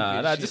stupid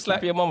Nah, shit. just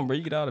slap your mama, bro.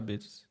 You get all the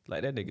bitches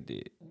like that nigga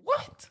did.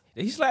 What?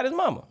 He slapped his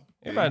mama.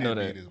 Everybody know He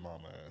that. beat his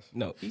mama ass.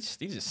 No, he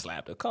just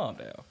slapped her. Calm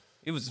down.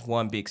 It was just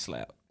one big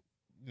slap.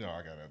 You know,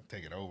 I gotta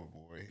take it over,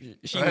 boy.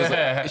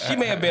 She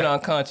may have been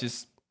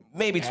unconscious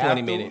maybe 20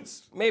 Afterwards?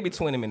 minutes. Maybe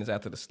 20 minutes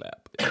after the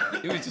slap.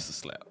 It was just a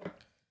slap.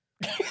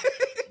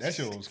 That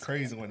shit was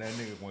crazy when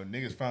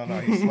niggas found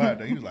out he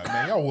slapped her. He was like,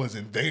 man, y'all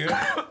wasn't there.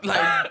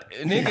 Like,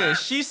 nigga,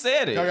 she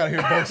said it. Y'all gotta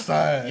hear both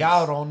sides.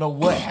 Y'all don't know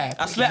what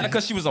happened. I slapped her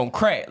because she was on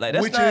crack. Like,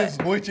 that's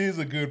which is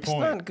a good It's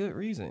not a point. good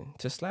reason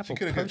to slap She a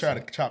could have person.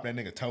 tried to chop that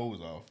nigga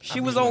toes off. She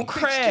was on Bitch,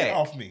 crack. Get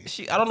off me.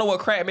 I don't know what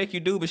crack make you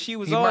do, but she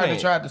was He on might it.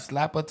 have tried to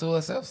slap her to her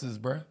sepsis,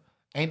 bro.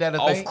 Ain't that a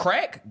Off thing?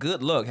 crack?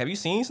 Good luck. Have you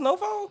seen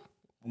Snowfall?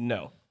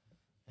 No.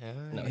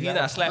 No, he's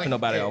not slapping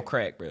nobody off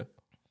crack, bro.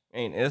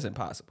 It's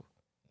impossible.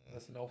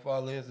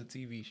 Snowfall is a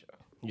TV show.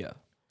 Yeah.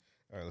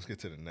 All right, let's get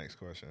to the next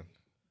question.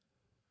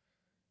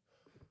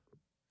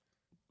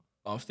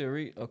 I'm still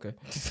reading. Okay.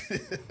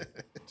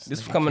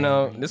 This coming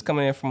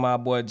in from my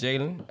boy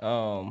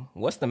Jalen.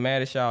 What's the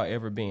maddest y'all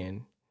ever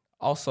been?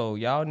 Also,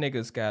 y'all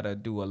niggas gotta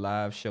do a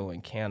live show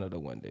in Canada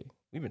one day.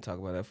 We've been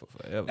talking about that for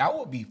forever. That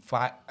would be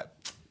fine.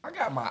 I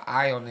got my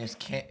eye on this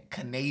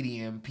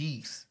Canadian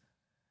piece.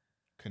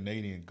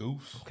 Canadian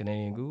Goose.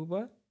 Canadian Goo,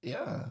 boy.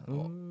 Yeah.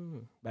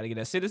 About to get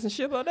that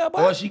citizenship out there,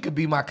 boy. Or she could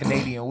be my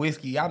Canadian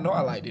whiskey. Y'all know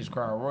I like this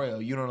Crown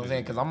Royal. You know what I'm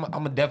saying? Because I'm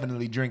going to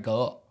definitely drink her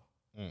up.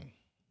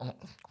 I'm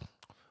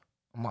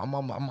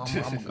going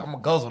to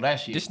guzzle that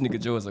shit. This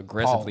nigga Joe is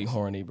aggressively Pause.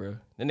 horny, bro.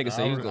 That nigga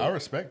say he's I going.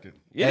 respect it.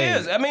 It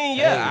is. I mean,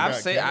 yeah, I've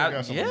said, Canada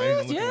got some amazing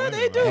looking yeah, women,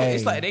 they do. man.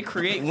 It's like they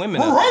create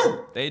women.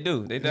 up. They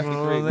do. They You know definitely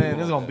what create I'm women. saying?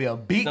 There's going to be a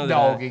big No,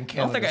 dog I in don't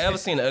Canada. think I ever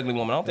seen an ugly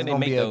woman. I don't think There's they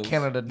going to make be a those.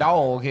 Canada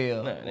dog here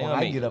Nah, they when don't I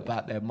make get those. up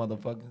out that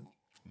motherfucker.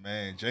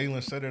 Man,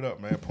 Jalen set it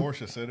up, man.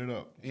 Portia set it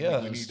up.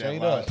 Yeah, we need straight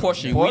that live up. show.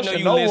 Portia, we Portia know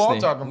you know what I'm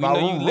listening. talking We about.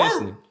 know you Woo!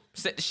 listening.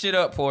 Set the shit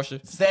up,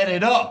 Portia. Set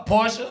it up,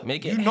 Portia.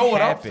 Make it You know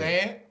what happen. I'm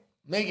saying.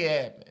 Make it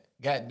happen.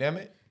 God damn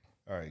it.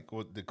 All right,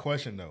 well, the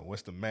question though,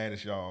 what's the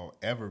maddest y'all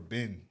ever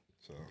been?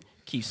 So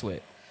Keep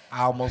sweat.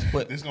 I almost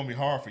put. this is gonna be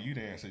hard for you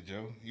to answer,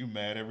 Joe. You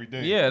mad every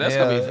day. Yeah, that's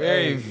gonna be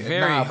very, hey,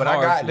 very nah, but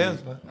hard. I got for you.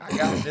 this one. I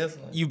got this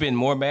one. You've been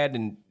more mad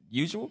than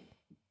usual.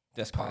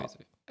 That's crazy.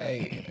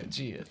 Hey,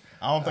 cheers.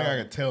 I don't think I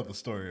can tell the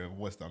story of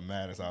what's the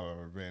maddest I've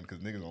ever been because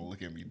niggas gonna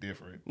look at me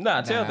different.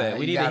 Nah, tell that.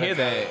 We you need to gotta- hear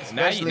that.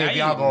 Especially now if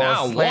y'all now I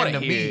gonna want slander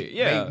to hear me. it.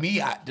 Yeah. Make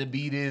me out to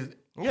be this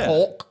Yeah.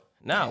 Hulk.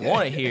 Now I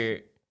want to hear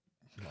it.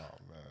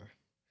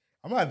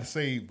 I'm gonna have to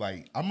say,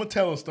 like, I'm gonna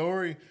tell a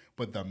story,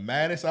 but the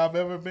maddest I've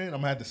ever been, I'm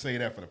gonna have to say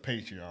that for the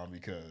Patreon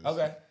because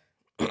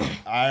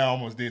I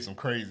almost did some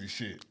crazy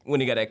shit. When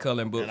he got that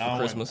coloring book And for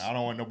Christmas. I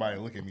don't want nobody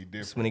to look at me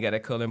different. When he got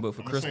that coloring book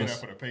for I'm gonna say Christmas.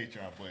 that for the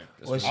Patreon,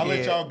 but Well, I'll let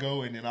shit. y'all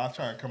go and then I'll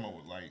try and come up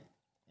with like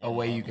A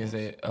way you can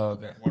say it. Oh,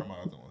 okay. one of my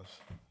other ones.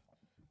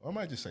 Or I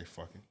might just say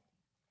fucking.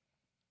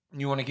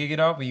 You want to kick it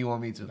off or you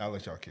want me to? I'll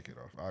let y'all kick it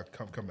off.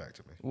 I'll come back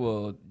to me.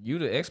 Well, you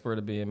the expert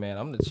of being man.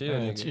 I'm the chill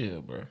Man, nigga.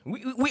 chill, bro.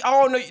 We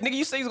all know, nigga.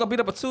 You say he's gonna beat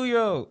up a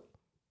 2-year-old.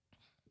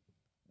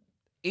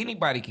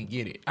 Anybody can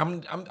get it.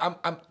 I'm He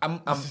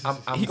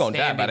gonna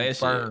die by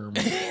standing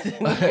that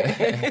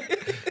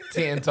firm.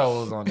 10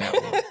 toes on that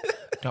one.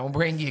 Don't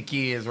bring your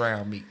kids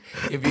around me.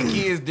 If your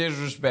kids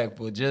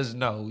disrespectful, just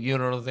know, you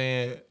know what I'm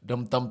saying?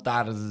 Them thumb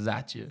thotters is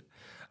at you.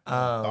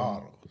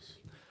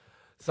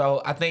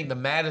 So I think the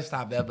maddest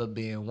I've ever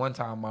been, one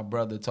time my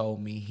brother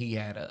told me he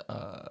had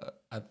a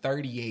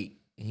 38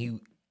 and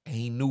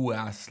he knew where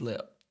I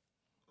slept.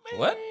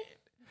 What?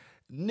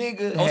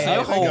 Nigga, Oh, so had-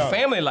 your whole y'all-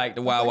 family like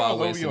the Wild I Wild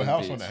was West. over your in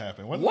house this when bitch. that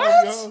happened. Wasn't What? it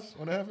over your house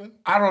when that happened?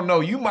 I don't know.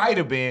 You might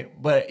have been,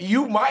 but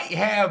you might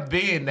have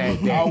been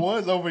that day. I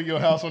was over your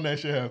house when that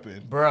shit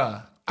happened.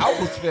 Bruh, I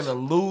was finna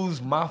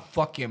lose my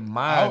fucking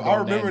mind. I on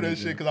remember that nigga.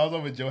 shit because I was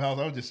over at your house.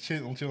 I was just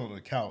chilling on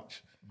the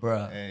couch.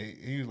 Bruh. And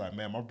he was like,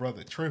 man, my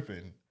brother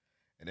tripping.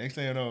 And next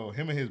thing you know,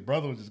 him and his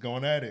brother was just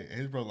going at it. And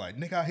his brother like,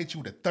 nigga, I hit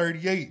you with a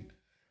 38.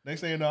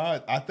 Next thing you know,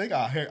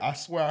 I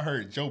swear I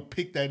heard Joe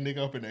pick that nigga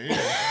up in the air.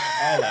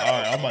 I was like, all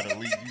right, I'm about to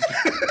leave you.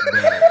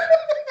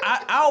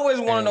 I always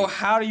want to know,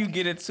 how do you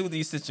get into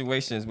these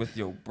situations with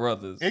your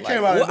brothers? It Like,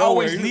 came out of what nowhere.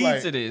 always He was leads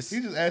like- to this? He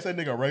just asked that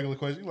nigga a regular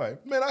question. He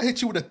like, man, I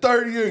hit you with a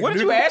 38. What did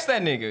nigga." you ask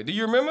that nigga? Do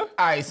you remember? All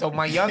right, so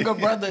my younger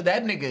brother,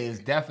 that nigga is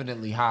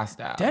definitely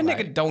hostile. That Like,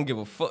 nigga don't give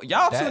a fuck.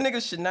 Y'all two That-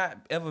 niggas should not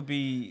ever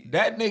be.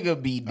 That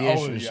nigga be I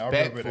remember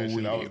disrespectful that shit.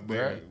 with I was it,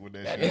 there bro. with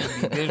that That shit.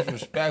 nigga be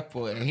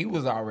disrespectful, and he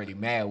was already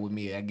mad with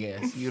me, I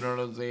guess. You know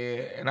what I'm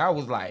saying? And I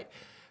was like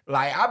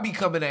I be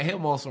coming at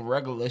him on some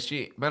regular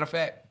shit. Matter of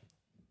fact,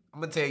 I'm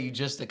gonna tell you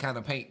just to kind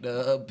of paint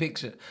the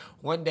picture.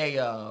 One day,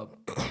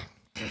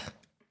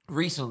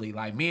 recently,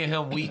 like me and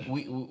him,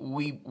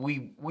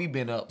 we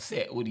been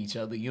upset with each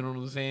other. You know what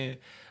I'm saying?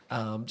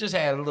 Just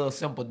had a little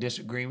simple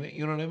disagreement.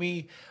 You know what I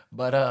mean?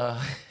 But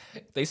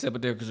They said,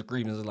 but their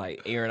disagreements is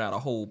like airing out a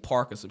whole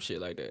park or some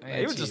shit like that. Like,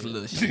 it was just a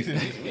little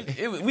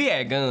shit. We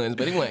had guns,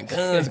 but it wasn't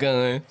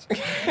guns.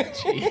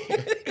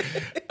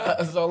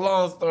 So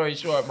long story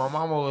short, my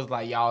mama was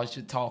like, y'all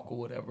should talk or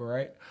whatever,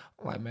 right?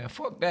 I'm like, man,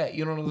 fuck that.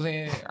 You know what I'm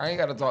saying? I ain't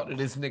got to talk to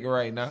this nigga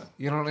right now.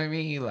 You know what I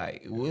mean?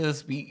 Like, we'll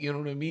speak, you know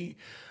what I mean?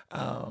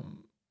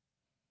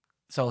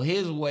 So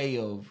his way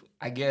of,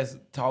 I guess,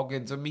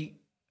 talking to me,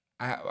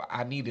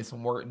 I needed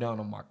some work done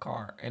on my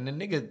car. And the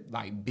nigga,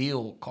 like,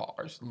 build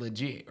cars,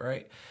 legit,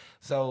 right?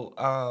 So,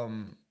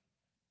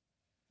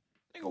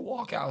 nigga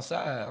walk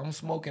outside. I'm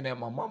smoking at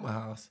my mama's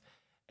house.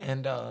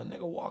 And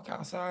nigga walk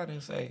outside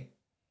and say,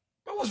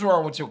 man, what's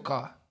wrong with your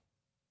car?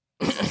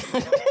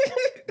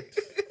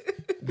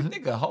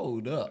 Nigga,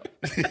 hold up.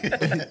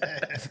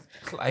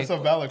 That's a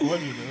valid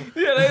question,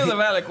 though. Yeah, that is a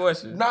valid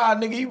question. Nah,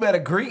 nigga, you better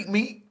greet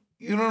me.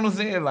 You know what I'm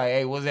saying? Like,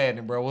 hey, what's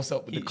happening, bro? What's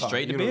up with the car?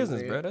 Straight to You know what I'm business,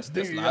 saying? bro. That's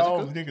Y'all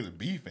logical. niggas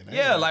beefing.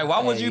 Yeah, like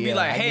why would you be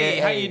like, I hey,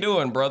 get- how you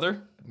doing,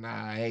 brother?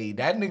 Nah, hey,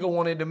 that nigga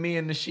wanted to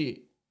mend the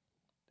shit.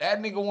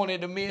 That nigga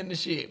wanted to mend the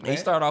shit, man. He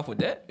start off with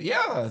that.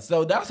 Yeah,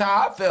 so that's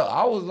how I felt.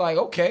 I was like,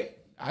 okay,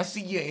 I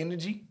see your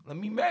energy. Let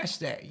me match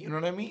that. You know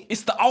what I mean?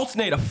 It's the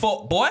alternator,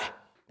 fuck boy.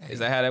 Is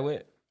that how that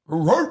went?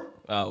 Right.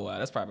 Oh wow,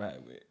 that's probably how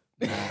it went.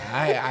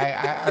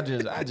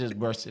 I just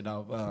brushed it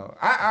off.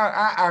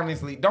 I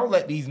honestly don't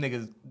let these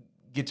niggas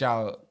get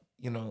y'all,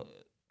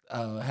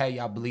 have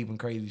y'all believing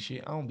crazy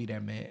shit. I don't be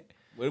that mad.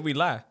 What did we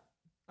lie?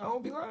 I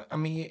don't be lying. I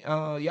mean,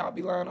 y'all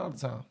be lying all the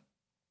time.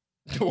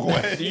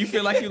 What? Do you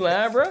feel like you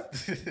lying, bro?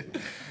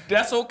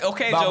 That's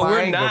okay, About Joe. my We're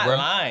anger, not bro.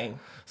 lying.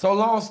 So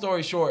long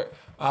story short,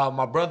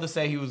 my brother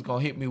said he was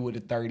gonna hit me with a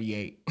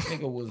 38.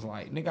 Nigga was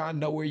like, nigga, I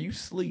know where you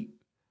sleep.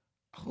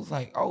 I was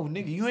like, oh,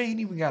 nigga, you ain't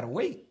even gotta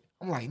wait.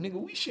 I'm like, nigga,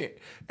 we shit.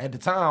 At the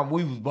time,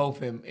 we was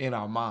both in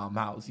our mom's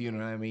house, you know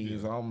what I mean?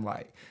 Yeah. So I'm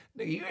like,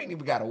 nigga, you ain't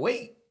even gotta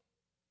wait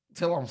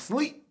till I'm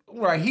asleep. I'm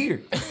right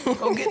here.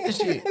 Go get the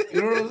shit.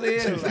 You know what I'm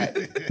saying? Like,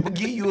 I'm gonna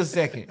give you a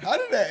second. How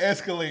did that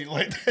escalate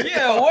like that?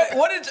 Yeah,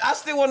 what did I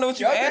still want to know what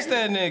you Y'all asked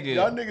that nigga?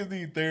 Y'all niggas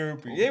need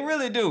therapy. They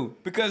really do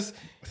because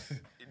I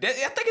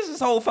think it's his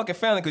whole fucking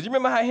family. Because you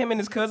remember how him and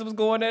his cousin was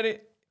going at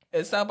it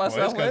at South by His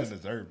Southwest? cousin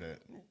deserved that.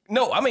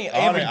 No, I mean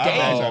every I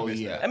day.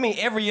 missed yeah. that. I mean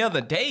every other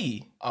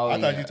day. Oh, I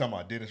yeah. thought you were talking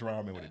about Dennis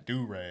Rodman with a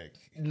do-rag.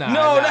 Nah,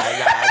 No,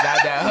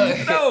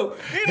 nah. No,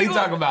 He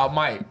talking about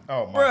Mike.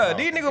 Oh, my Bruh, God.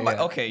 these niggas about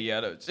okay,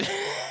 yeah.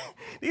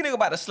 These niggas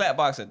about to slap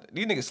box at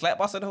these niggas slap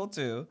box at the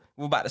hotel.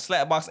 We're about to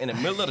slap box in the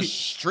middle of the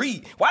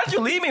street. Why did you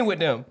leave me with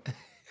them?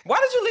 Why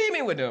did you leave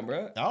me with them,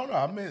 bro? I don't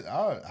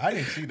know. I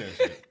didn't see that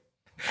shit.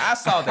 I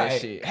saw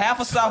that shit. Half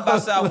of South by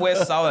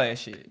Southwest saw that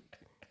shit.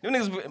 Them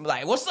niggas be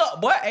like, what's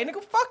up, boy? Hey,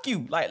 nigga, fuck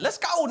you. Like, let's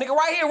go, nigga,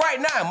 right here, right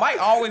now. Mike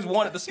always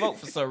wanted to smoke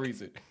for some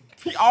reason.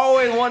 He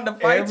always wanted to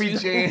fight Every you.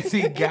 chance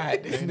he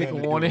got, this nigga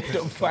wanted to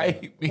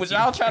fight me. Was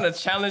y'all trying to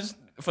challenge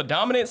for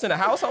dominance in the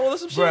household or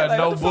some shit? Bruh, Like,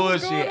 no what the fuck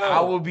is bullshit. going on? I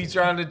would be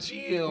trying to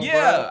chill,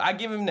 Yeah, bruh. I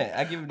give him that.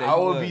 I I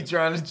would be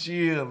trying to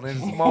chill and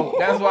smoke.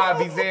 That's why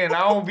I be saying I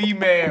don't be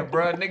mad,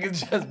 bro.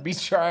 Niggas just be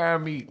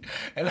trying me,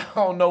 and I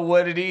don't know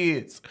what it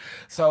is.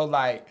 So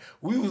like,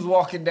 we was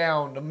walking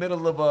down the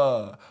middle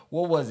of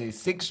what was it,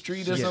 6th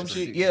Street or some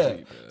shit? 6th Yeah.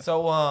 Street, bruh.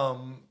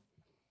 So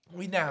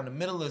we down the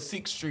middle of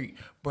 6th Street,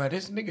 bro.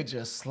 This nigga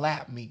just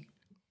slapped me.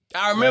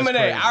 I remember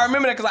That's that. crazy. I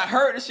remember that because I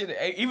heard the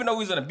shit. Even though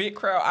we was in a big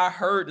crowd, I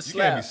heard the You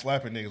can't be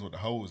slap. slapping niggas with the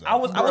hose out. I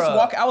was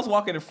Bruh.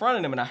 walking in front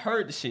of them and I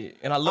heard the shit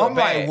and I looked I'm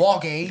back. like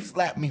walking, he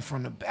slapped me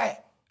from the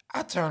back.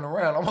 I turn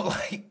around, I'm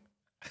like,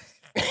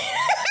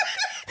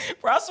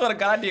 Bro, I swear to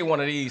God, I did one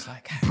of these.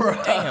 Like,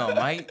 Bruh. damn,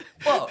 Mike.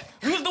 Fuck.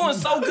 We was doing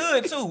so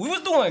good too. We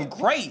was doing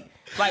great.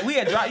 Like, we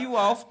had dropped you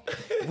off.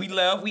 We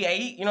left. We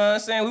ate. You know what I'm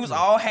saying? We was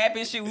all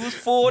happy and shit. We was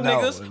full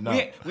niggas. No.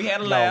 We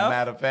had a No, laugh.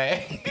 matter of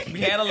fact. We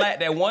had a laugh.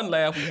 That one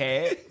laugh we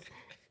had.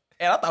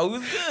 And I thought we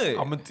was good.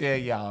 I'm gonna tell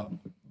y'all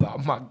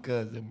about my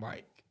cousin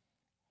Mike.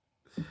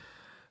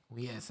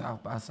 We at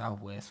South by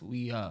Southwest.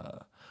 We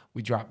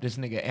dropped this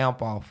nigga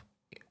Amp off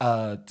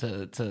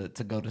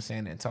to go to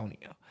San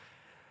Antonio.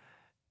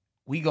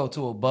 We go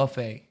to a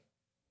buffet,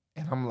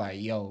 and I'm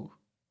like, yo,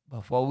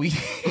 before we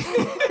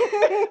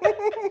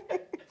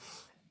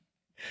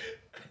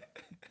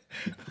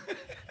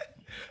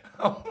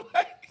I'm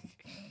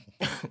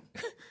like,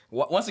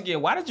 Once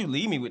again, why did you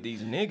leave me with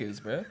these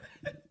niggas, bro?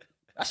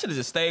 I should have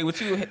just stayed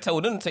with you and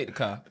told them to take the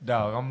car.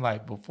 dog, I'm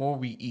like, before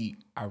we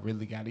eat, I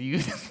really gotta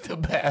use the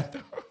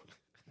bathroom.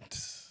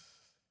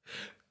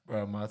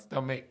 Bro, my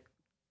stomach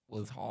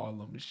was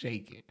Harlem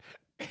shaking.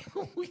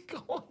 We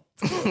going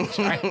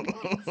to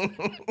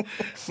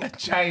a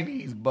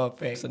Chinese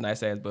buffet. It's a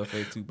nice ass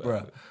buffet too,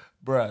 bro.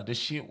 Bruh, the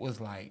shit was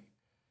like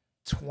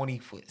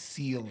 20-foot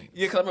ceiling.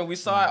 Yeah, cause I mean, we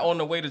saw it on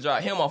the way to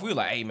drop him off. We were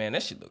like, "Hey, man,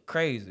 that shit look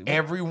crazy."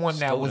 Everyone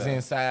that Slow was down.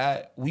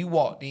 inside, we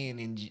walked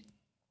in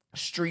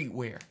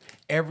streetwear.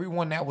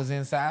 Everyone that was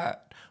inside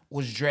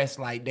was dressed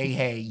like they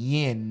had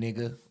yen,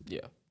 nigga.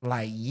 Yeah.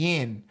 Like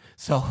yen.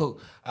 So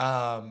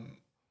I'm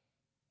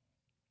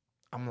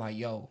like,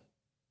 yo,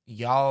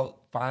 y'all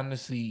find the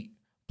seat,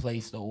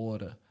 place the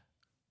order.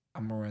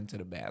 I'm gonna run to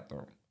the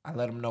bathroom. I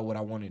let them know what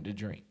I wanted to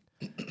drink.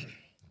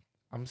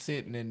 I'm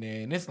sitting in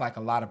there, and it's like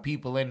a lot of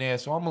people in there,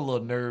 so I'm a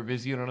little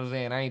nervous, you know what I'm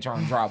saying? I ain't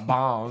trying to drop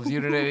bombs, you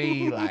know what I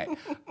mean? Like,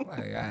 all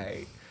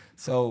right.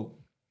 So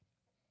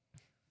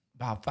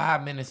About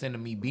 5 minutes into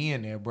me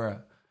being there,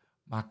 bruh,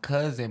 my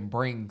cousin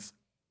brings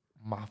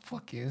my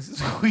fucking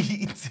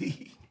sweet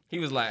tea. He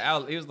was like,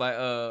 what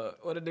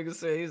the nigga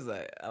say? He's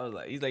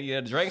like, yeah,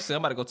 drink. So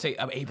I'm about to go take.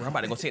 Hey, bro, I'm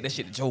about to go take that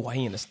shit to Joe while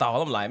he in the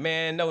stall. I'm like,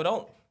 man, no,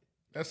 don't.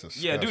 That's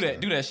disgusting. Yeah,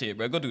 do that shit,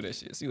 bro. Go do that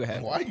shit. See what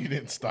happens. Why you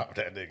didn't stop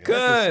that nigga?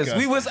 Cause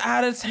we was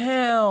out of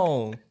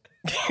town.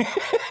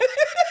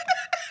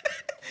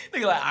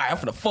 Nigga like, all right, I'm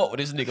finna fuck with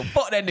this nigga.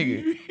 Fuck that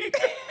nigga.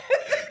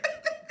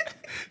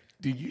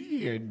 Do you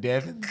hear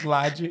Devin's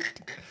logic?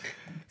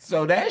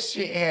 So that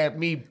shit had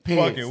me pissed.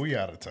 Fuck it, we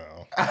out of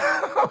town.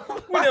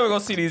 We never gonna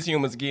see these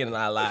humans again in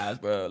our lives,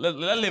 bro. Let's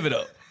live it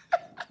up.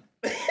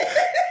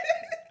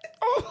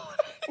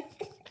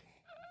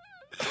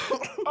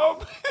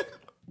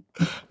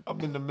 I'm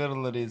in the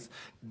middle of this,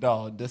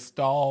 dog. The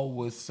stall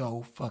was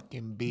so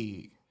fucking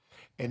big.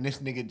 And this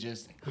nigga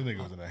just This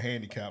nigga was in a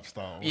handicap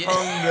stall.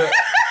 Yeah.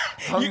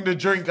 hung the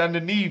drink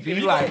underneath. He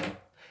like,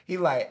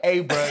 hey,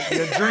 bro,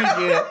 your drink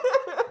here.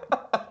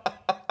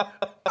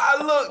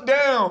 I look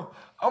down.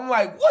 I'm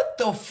like, what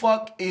the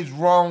fuck is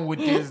wrong with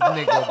this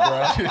nigga,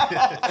 bro?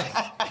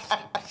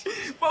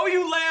 Bro,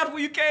 you laughed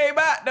when you came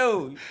out,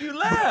 though. You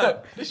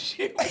laughed. The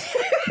shit.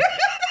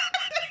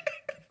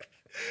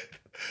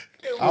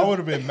 I would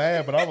have been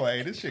mad, but I was like,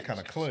 hey, this shit kind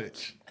of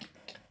clutch.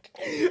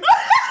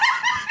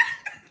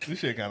 This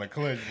shit kind of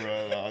clutch,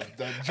 bro.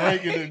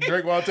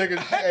 Drink while taking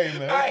shit. Hey,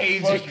 man. I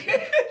hate Fuck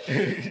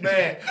you.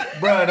 Man,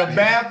 bro, the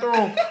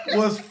bathroom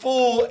was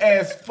full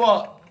as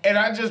fuck. And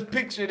I just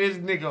picture this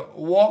nigga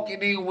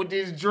walking in with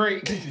this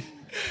drink,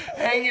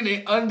 hanging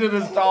it under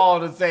the stall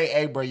to say,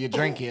 hey, bro, your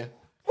drink here.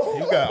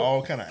 You got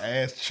all kind of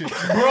ass chip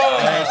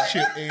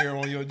air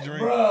on your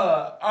drink.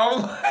 Bruh,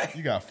 I'm like,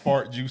 You got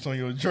fart juice on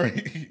your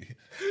drink.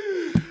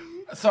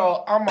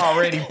 so I'm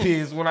already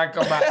pissed when I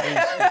come out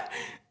this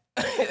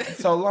shit.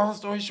 So long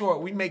story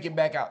short, we make it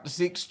back out to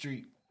 6th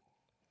Street.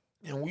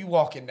 And we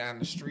walking down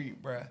the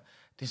street, bruh.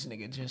 This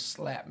nigga just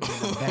slapped me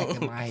in the back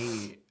of my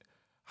head.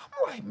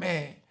 I'm like,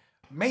 man,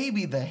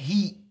 maybe the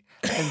heat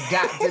has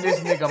got to this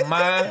nigga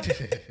mind.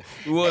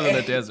 We was in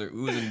the desert.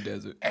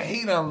 And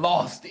he done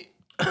lost it.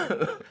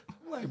 I'm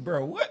like,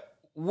 bro, what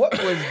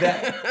was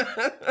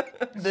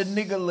that? The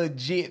nigga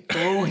legit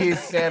threw his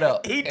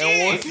setup. He and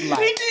did. was like,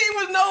 He did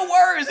with no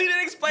words. He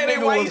didn't explain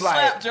Nigga why he was like,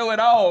 slapped Joe at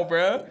all,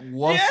 bro.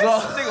 What's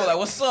up? Nigga was like,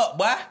 what's up,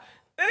 boy?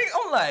 And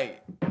I'm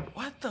like,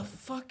 what the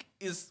fuck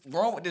is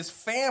wrong with this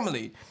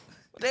family?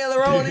 What the hell is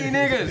wrong with these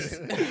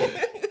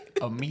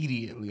niggas?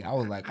 Immediately, I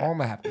was like, oh, I'm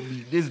gonna have to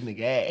beat this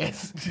nigga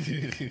ass.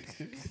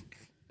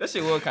 That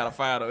shit was kind of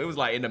fire though. It was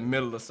like in the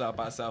middle of South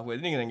by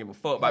Southwest. Niggas didn't give a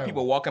fuck about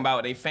people walking by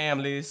with their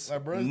families.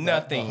 Like, bro, it's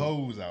nothing. The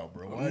hose out,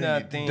 bro. Why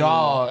Nothing.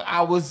 Dog,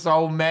 I was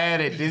so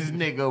mad at this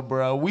nigga,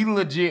 bro. We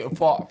legit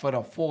fought for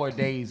the 4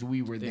 days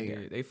we were They there.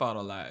 did. They fought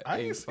a lot. I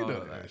They didn't see fought a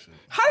none of lot. that shit.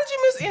 How did you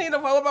miss any of the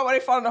what about why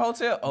they fought in the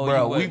hotel? Oh,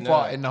 Bro, you we wasn't,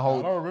 fought in the I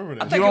whole. don't remember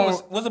that. I think You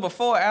it was it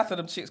before or after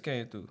them chicks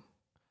came through?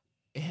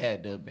 It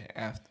had to have been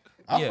after.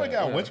 I Yeah,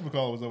 forgot yeah.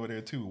 whatchamacallit was over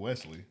there too.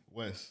 Wesley.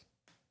 Wes.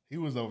 He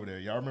was over there.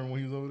 Y'all remember when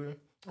he was over there?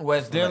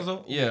 West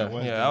Denzel? Yeah,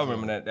 Wes yeah, I Denzel.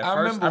 remember that. I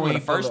remember when the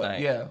he first pulled up,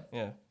 night. yeah.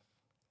 yeah.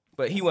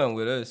 But he wasn't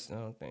with us. I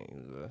don't think he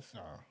was with us.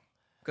 Nah.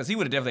 Because he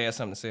would have definitely had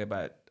something to say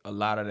about a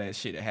lot of that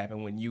shit that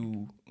happened when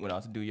you went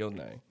out to do your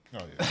thing. Oh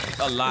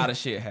yeah. A lot of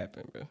shit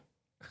happened, bro.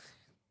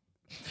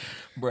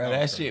 Bro,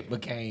 that shit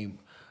became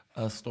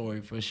a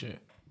story for sure.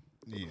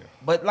 Yeah.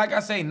 But like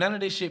I say, none of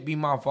this shit be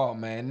my fault,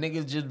 man.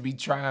 Niggas just be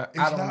trying. It's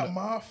I don't not know.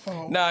 my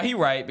fault. Nah, he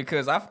right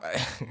because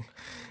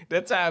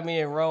that time me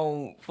and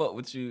Rome fucked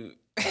with you.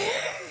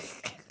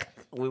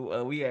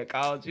 We had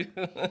called you.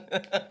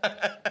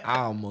 I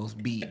almost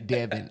beat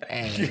Devin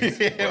ass.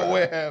 Yeah,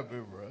 what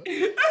happened, bro?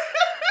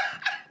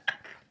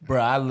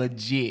 Bro, I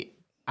legit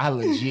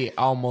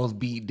almost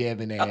beat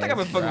Devin ass. I think I've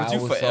been fucking bro. with I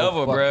you was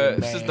so bro.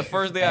 fucking Since mad. the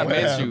first day I What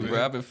met you, happened?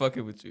 bro. I've been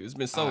fucking with you. It's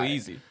been so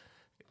easy.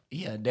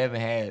 Yeah, Devin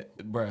had,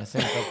 bro,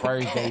 since the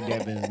first day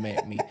Devin's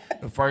met me.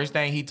 The first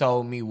thing he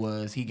told me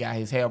was he got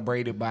his hair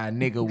braided by a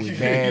nigga with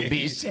bad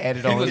bitch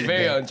tatted He on was his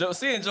very back.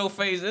 seeing Joe's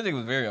face. That nigga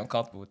was very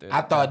uncomfortable with that.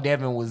 I thought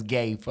Devin was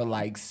gay for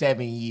like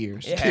 7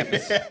 years. it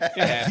happens. It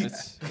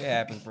happens. It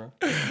happens, bro.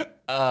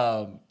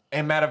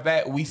 And matter of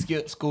fact, we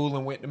skipped school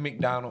and went to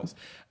McDonald's.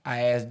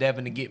 I asked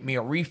Devin to get me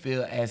a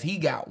refill as he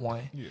got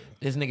one. Yeah.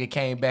 This nigga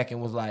came back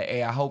and was like,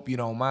 hey, I hope you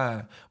don't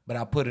mind, but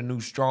I put a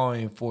new straw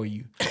in for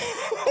you.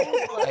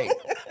 I was like,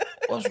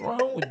 what's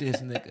wrong with this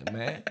nigga,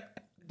 man?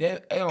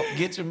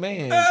 Get your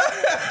man.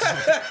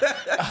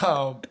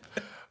 All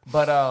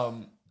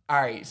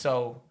right,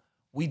 so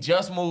we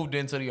just moved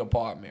into the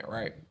apartment,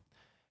 right?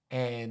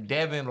 And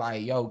Devin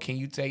like, yo, can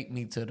you take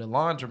me to the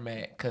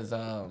laundromat? Because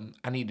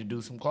I need to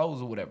do some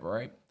clothes or whatever,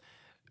 right?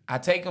 I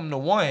take him to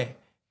one,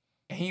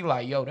 and he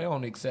like, yo, they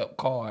don't accept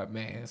card,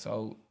 man.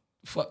 So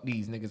fuck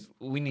these niggas.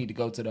 We need to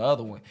go to the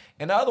other one.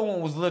 And the other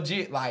one was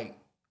legit, like,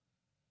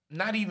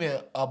 not even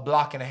a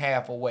block and a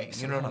half away.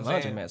 You know what I'm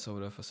saying? Laundromat's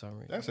over there for some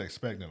reason. That's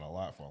expecting a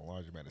lot for a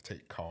laundromat to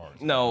take cars.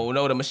 No,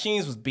 the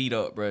machines was beat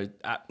up, bro.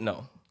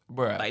 No.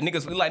 Bruh. Like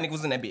niggas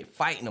was in that bit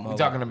fighting them. We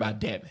talking about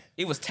Devin.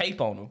 It was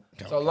tape on them.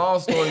 So long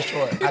story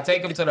short, I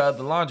take him to the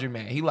other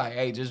laundromat. He like,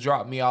 hey, just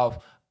drop me off.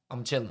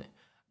 I'm chilling.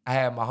 I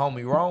had my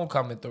homie Rome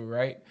coming through,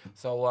 right?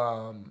 So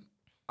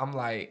I'm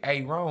like,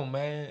 hey Rome,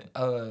 man,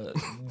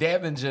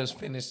 Devin just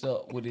finished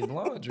up with his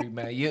laundry,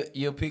 man.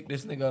 You'll pick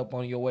this nigga up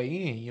on your way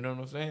in. You know what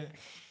I'm saying?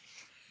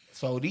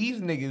 So these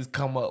niggas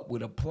come up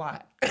with a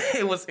plot.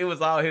 It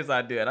was all his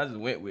idea, and I just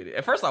went with it.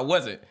 At first I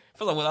wasn't.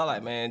 I was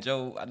like, man,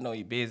 Joe, I know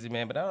you busy,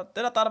 man, but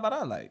then I thought about it. I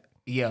was like,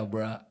 Yeah,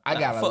 bro. I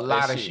got a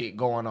lot of shit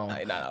going on.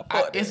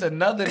 Fuck It's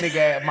another nigga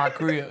at my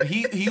crib.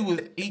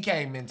 He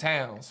came in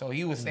town, so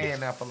he was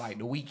staying there for like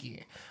the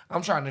weekend.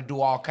 I'm trying to do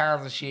all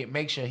kinds of shit,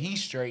 make sure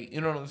he's straight.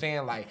 You know what I'm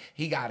saying? Like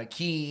he got a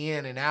key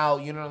in and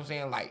out. You know what I'm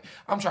saying? Like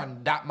I'm trying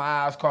to dot my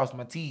I's, cross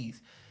my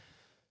T's.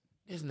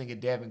 This nigga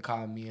Devin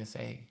called me and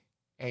say,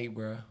 "Hey,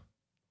 bro,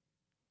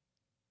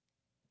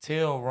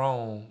 tell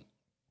Rome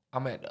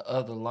I'm at the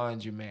other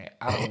laundromat.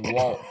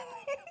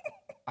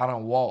 I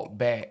don't walk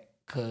back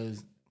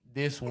because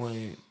this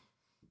one,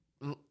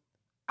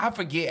 I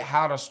forget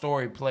how the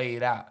story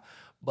played out,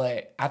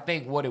 but I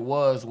think what it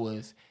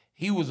was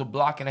he was a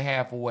block and a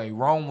half away.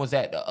 Rome was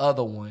at the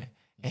other one,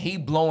 and he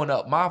blowing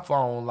up my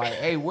phone like,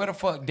 hey, where the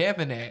fuck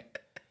Devin at?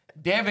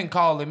 Devin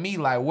calling me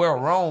like, where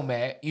Rome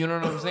at? You know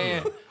what I'm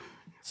saying?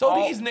 So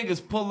these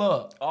niggas pull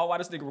up. oh, why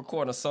this nigga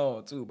recording a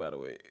song too, by the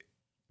way?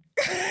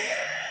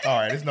 All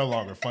right, it's no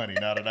longer funny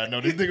now that I know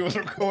this nigga was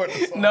recording.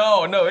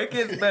 No, it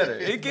gets better.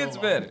 It gets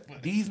better.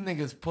 These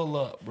niggas pull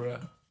up,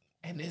 bruh.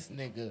 And this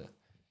nigga,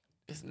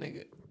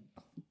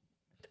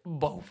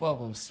 both of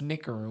them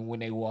snickering when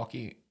they walk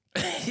in.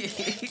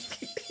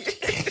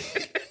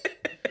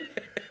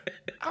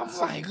 I'm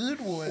like,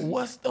 good one.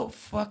 What's the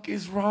fuck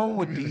is wrong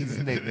with these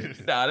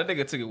niggas? Nah, that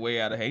nigga took it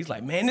way out of hand. He's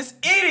like, man, this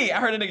idiot. I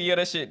heard a nigga yell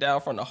that shit down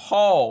from the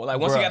hall. Like,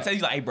 once he got to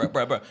he's like, hey,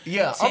 bro.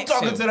 Yeah, I'm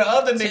talking to the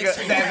other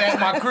nigga that's at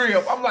my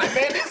crib. I'm like,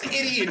 man, this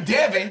idiot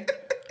Devin,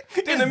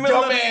 this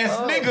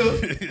dumbass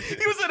nigga.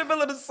 He was in the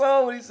middle of the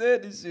song when he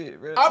said this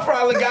shit, bro. I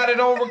probably got it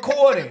on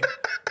recording.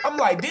 I'm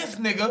like, this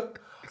nigga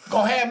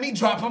gonna have me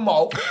drop him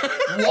off,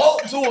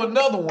 walk to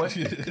another one,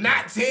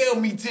 not tell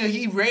me till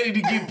he ready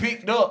to get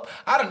picked up.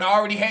 I done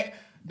already had...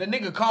 The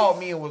nigga called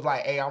me and was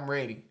like, hey, I'm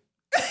ready.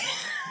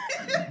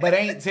 But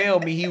ain't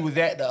tell me he was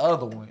at the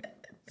other one.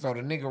 So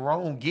the nigga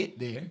Rome get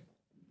there.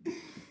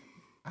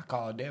 I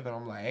called Devin.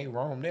 I'm like, hey,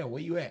 Rome there,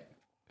 where you at?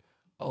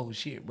 Oh,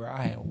 shit, bro.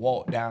 I had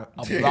walked down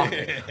a block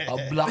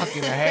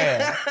and a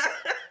half.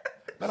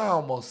 But I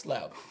almost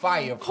slapped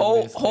fire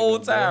from this whole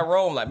nigga, time, bro.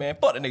 Rome like, man,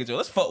 fuck that nigga Joe.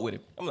 Let's fuck with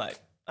him. I'm like,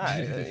 all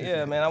right,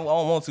 yeah, man, I don't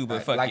want to,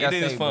 but fuck Like it. I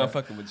It is say, fun bro,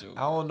 fucking with you.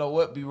 I don't know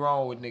what be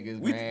wrong with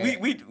niggas,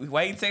 man.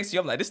 Why he text you?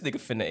 I'm like, this nigga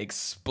finna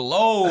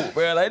explode,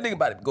 bro. Like, that nigga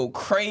about to go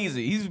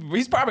crazy.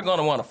 He's probably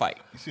gonna want to fight.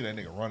 You see that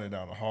nigga running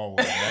down the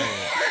hallway, man.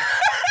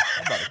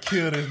 I'm about to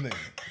kill this nigga.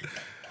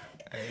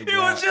 Hey, It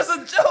bro, was just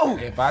a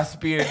joke. if I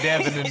spear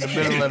Devin in the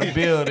middle of the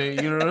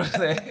building, you know what I'm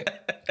saying?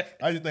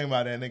 I just think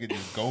about that nigga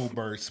just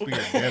Goldberg spear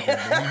Devin,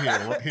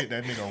 and he hit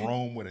that nigga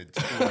Rome with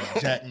a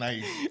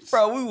jackknife.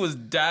 Bro, we was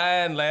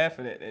dying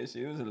laughing at that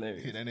shit. It was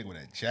hilarious. Hit that nigga with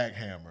a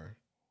jackhammer.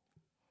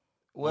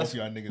 What's Most of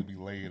y'all niggas be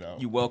laid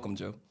out. You welcome,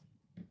 Joe.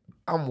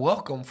 I'm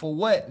welcome for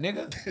what,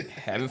 nigga?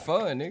 Having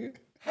fun, nigga.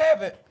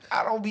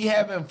 I don't be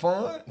having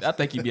fun. I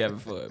think you be having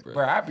fun, bro.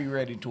 Bro, I be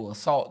ready to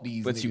assault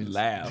these But niggas. you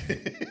laugh.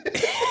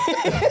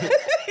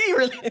 He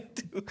really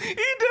do. He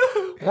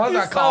do. Once He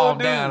I so calm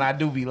do. down, I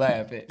do be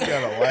laughing. You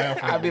gotta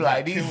laugh. I be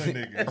like, these killing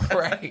niggas.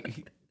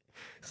 right.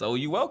 So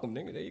you welcome,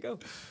 nigga. There you go.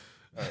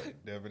 All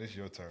right, Devin, it's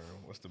your turn.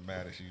 What's the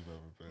maddest you've ever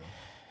been?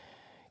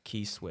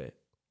 Key Sweat.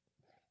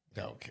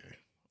 Okay.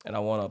 And I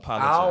want to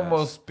apologize. I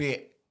almost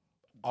spit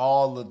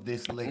all of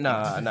this liquor.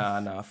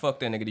 Nah.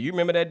 Fuck that nigga. Do you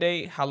remember that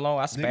day? How long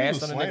I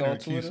spazzed on the nigga on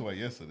Twitter? Sweat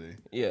yesterday.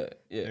 Yeah.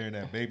 During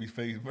that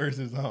Babyface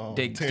versus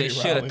They Teddy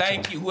should have. Riley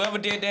Thank show. you. Whoever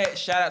did that,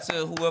 shout out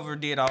to whoever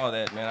did all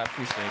that, man. I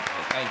appreciate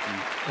that.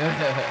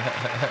 Thank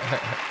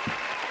you.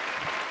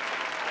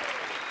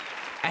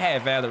 I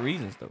had valid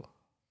reasons, though.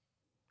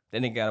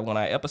 Then they got one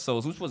of our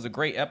episodes, which was a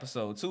great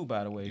episode, too,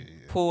 by the way. Yeah.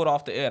 Pulled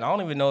off the air. And I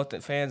don't even know if the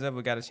fans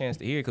ever got a chance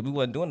to hear it because we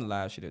wasn't doing the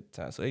live shit at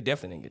the time. So they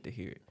definitely didn't get to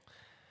hear it.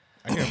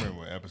 I can't remember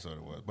what episode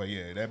it was, but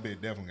yeah, that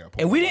bit definitely got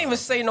pulled. And we didn't even live.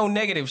 say no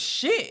negative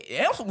shit.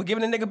 Else we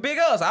giving the nigga big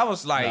ups. I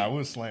was like, Nah, I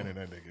was slandering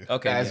that nigga.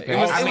 okay, That's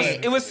yeah. crazy.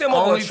 It was similar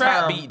to only a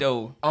trap time- beat,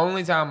 though.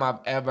 Only time I've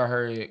ever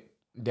heard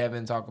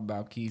Devin talk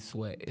about Keith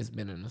Sweat has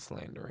been in the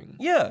slandering.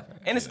 Yeah,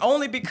 and it's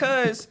only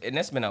because, and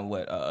that's been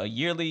a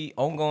yearly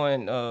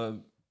ongoing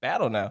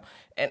battle now,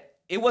 and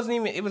it wasn't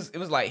even. It was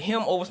like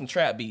him over some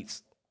trap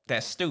beats.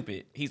 That's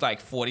stupid. He's like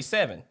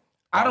 47.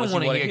 I don't unless you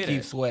want to wanna hear hear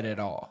Keith that. Sweat at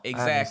all.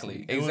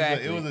 Exactly.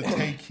 honestly. It was a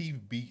Tay Keith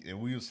beat, and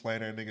we was slaying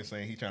that nigga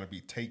saying he trying to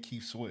be Tay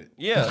Keith Sweat.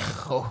 Yeah.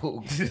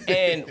 Oh,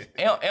 And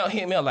L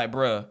hit me up like,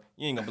 bruh,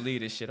 you ain't gonna believe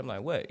this shit. I'm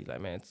like, what? He's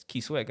like, man,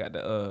 Keith Sweat got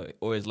the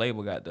or his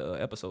label got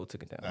the episode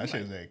taken down. That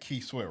shit was at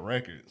Keith Sweat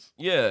Records.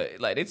 Yeah,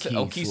 like they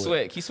took Keith Sweat.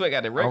 Sweat. Keith Sweat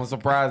got the I'm record.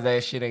 surprised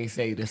that shit ain't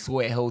say the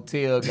Sweat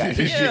Hotel got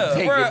this Yeah, shit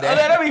taken bruh, down.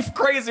 that'd be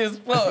crazy as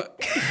fuck.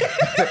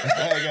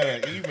 I got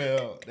an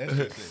email. That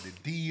shit said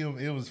the DM.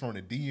 It was from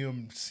the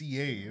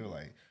DMCA. It was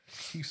like,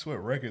 Keith Sweat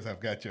Records have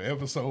got your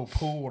episode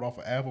pulled off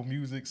of Apple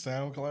Music,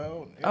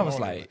 SoundCloud. I was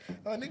like,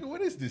 nigga,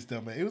 what is this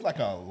dumb? It was like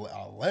a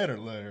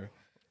letter.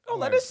 I was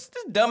like, this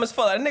dumb as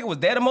fuck. Like, that nigga was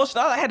dead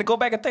emotional. I had to go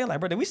back and think, like,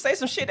 bro, did we say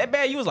some shit that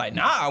bad? You was like,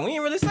 nah, we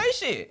ain't really say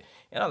shit.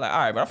 And I was like, all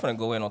right, but I'm finna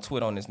go in on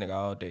Twitter on this nigga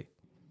all day.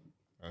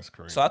 That's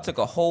crazy. So I took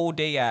a whole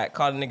day out,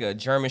 called a nigga a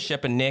German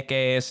Shepherd neck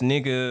ass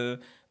nigga,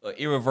 a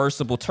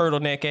irreversible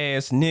turtleneck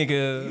ass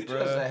nigga. You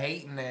bruh. just a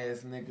hating ass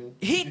nigga.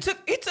 He took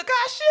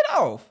our shit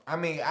off. I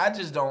mean, I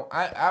just don't.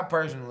 I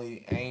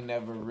personally ain't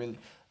never really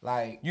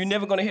like. You're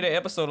never gonna hear that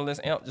episode unless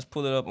Amp just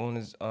pull it up on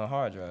his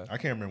hard drive. I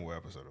can't remember what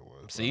episode it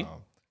was. See?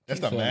 That's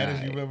Keith the Sweat, maddest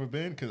alright. you've ever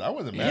been? Because I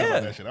wasn't mad Yeah.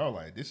 about that shit. I was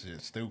like, this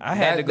shit's stupid. I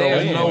had to go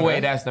There's in. no bro. way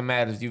that's the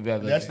maddest you've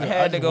ever That's been. the- I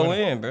had to just go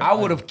wanted- in, bro. I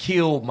would have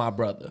killed my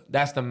brother.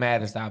 That's the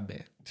maddest I've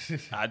been.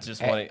 I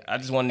just want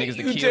niggas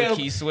to You kill tell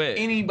Keith Sweat.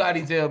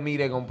 Anybody tell me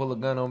they're gonna pull a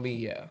gun on me?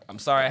 Yeah. I'm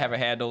sorry I haven't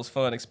had those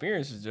fun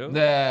experiences, Joe.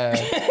 Nah.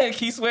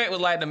 Keith Sweat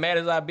was like the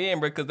maddest I've been,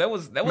 bro, because that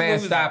was Man, what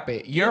was- stop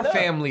it. Your Yeah.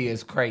 family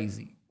is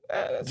crazy.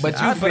 But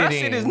you I fit see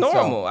it in, as so-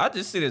 normal. I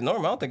just see it as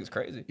normal. I don't think it's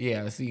crazy.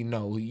 Yeah, see,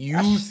 no, you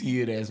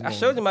see it as I normal.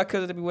 showed you my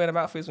cousin to be wearing them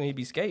outfits when he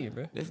be skating,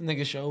 bro. This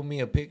nigga showed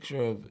me a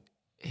picture of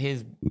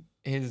his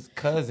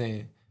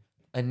cousin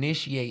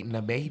initiating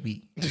a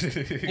baby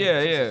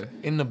Yeah.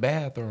 in the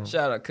bathroom.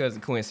 Shout out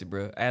cousin Quincy,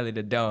 bro. Allie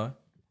the Don,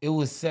 It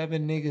was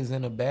 7 niggas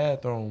in a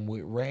bathroom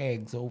with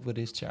rags over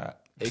this child.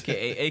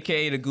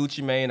 aka the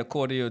Gucci Mane of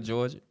Cordell,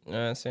 Georgia. You know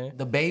what I'm saying?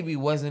 The baby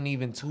wasn't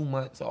even 2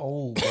 months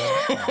old, bro.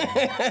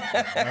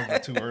 Never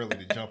too early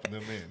to jump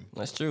them in.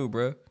 That's true,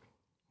 bro.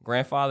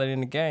 Grandfather in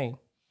the game.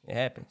 It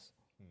happens.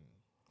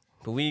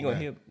 But we ain't gonna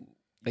hear.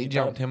 They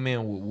jumped him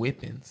in with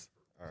whippings.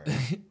 All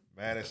right.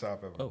 Maddest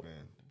I've ever been.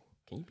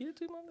 Can you beat it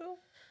to my goal?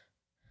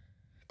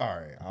 All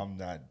right. I'm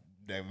not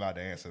about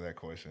to answer that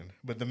question.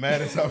 But the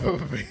maddest I've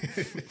ever been.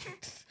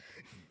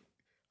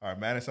 All right.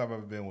 Maddest I've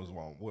ever been was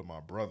with my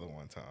brother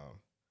one time.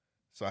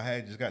 So I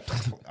had just got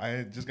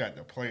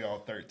to play all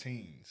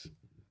 13s.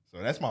 So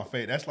that's my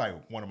favorite. That's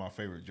like one of my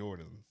favorite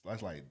Jordans.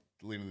 That's like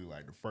literally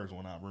like the first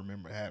one I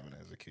remember having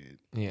as a kid.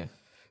 Yeah.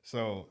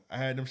 So I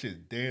had them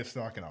shit dead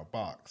stock in our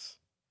box.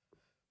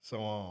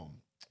 So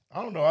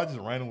I don't know. I just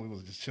randomly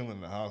was just chilling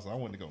in the house. I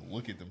wanted to go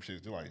look at them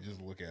shit,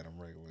 just look at them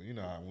regular. You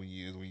know how when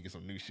you get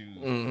some new shoes,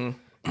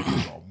 they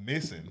all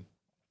missing.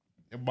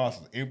 That box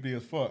is empty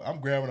as fuck. I'm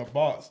grabbing a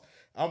box.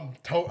 I'm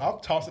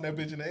tossing that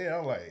bitch in the air.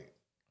 I'm like,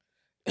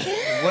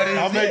 What is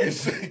I'm making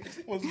this?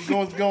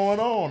 what's going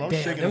on? I'm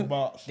shaking the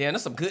box. Damn,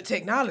 that's some good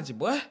technology,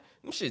 boy.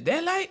 Them shit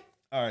that light.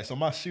 All right, so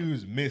my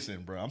shoes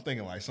missing, bro. I'm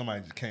thinking like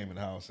somebody just came in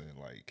the house and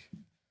like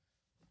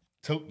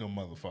took them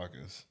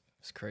motherfuckers.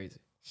 It's crazy.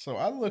 So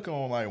I look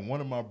on like one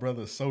of my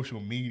brother's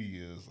social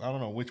medias. I don't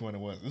know which one it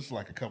was. This is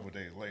like a couple of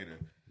days later.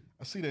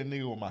 I see that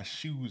nigga with my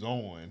shoes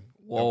on.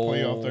 Whoa.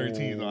 Playoff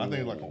 13s on. I think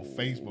it was like on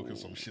Facebook or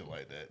some shit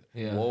like that.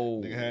 Yeah.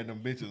 Whoa. Nigga had them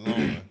bitches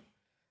on.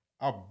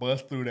 I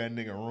bust through that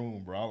nigga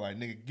room, bro. I was like,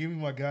 nigga, give me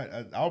my guy.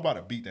 I was about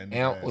to beat that nigga.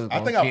 Amp was ass. I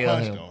think gonna I kill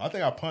punched him. him. I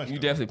think I punched You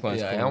him. definitely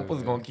punched Yeah, him. Amp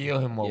was gonna kill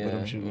him over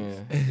them shoes.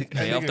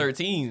 Playoff nigga-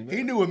 13.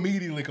 He knew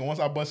immediately because once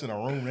I busted in a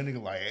room, that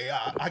nigga like, hey,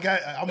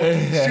 I'm gonna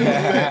get shoes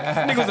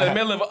back. Niggas in the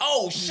middle of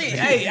oh shit,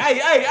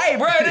 hey,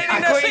 bro, they need I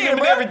that cleaned shit, him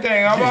bro. and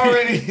everything. I'm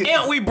already.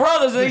 Amp, we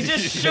brothers, they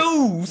just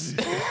shoes.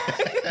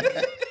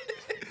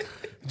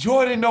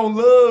 Jordan don't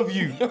love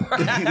you.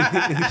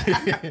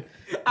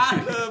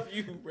 I love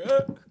you,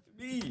 bro.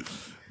 Me.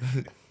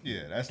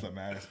 Yeah, that's the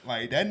maddest.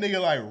 Like that nigga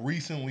like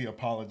recently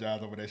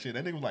apologized over that shit.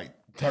 That nigga was like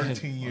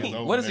 13 years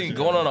old. What is when he that shit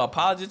going on happened. an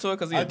apology tour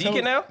because he a I told-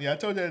 deacon now? Yeah, I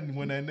told you that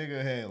when that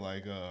nigga had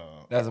like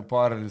That's a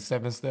part of the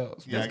 7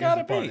 steps. yeah, I It's guess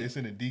gotta it's part- be. it's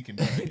in the deacon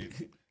bracket.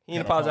 He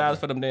ain't apologize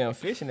for them damn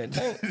fish in that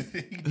tank.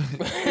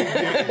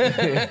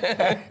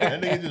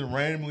 That nigga just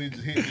randomly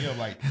just hit me up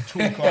like 2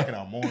 o'clock in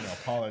the morning.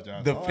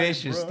 Apologized. The I'm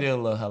fish like, is bruh,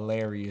 still a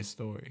hilarious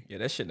story. Yeah,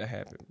 that shouldn't have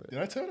happened. But Did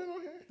I tell that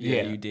on here? yeah,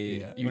 Yeah, you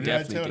did. yeah. You Or did I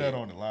definitely tell did. that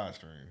on the live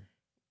stream?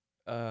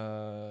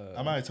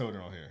 I might have told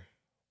it on here.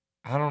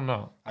 I don't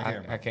know. I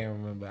can't I can't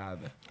remember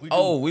either. We do-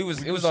 Oh, we it was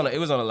do on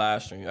a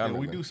live stream. I Yeah, we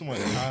remember. do some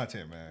other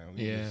content, man.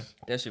 We Yeah. just-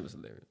 That shit was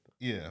hilarious.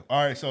 Yeah.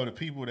 All right. So the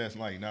people that's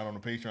like not on the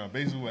Patreon,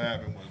 basically what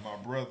happened was my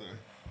brother,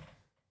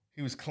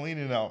 he was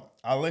cleaning out.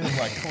 I let him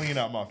like clean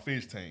out my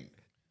fish tank,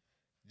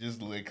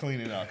 just like clean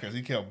it out because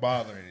he kept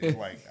bothering it.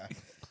 Like,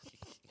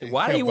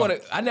 Why do kept you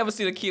want to? I never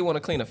seen a kid want to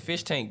clean a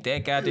fish tank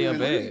that goddamn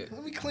bad.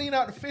 Let me clean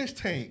out the fish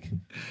tank.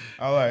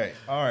 All right,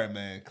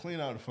 man. Clean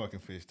out the fucking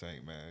fish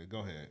tank, man. Go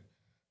ahead.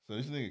 So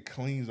this nigga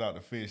cleans out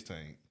the fish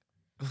tank,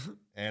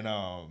 and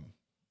I'm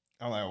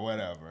like,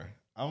 whatever.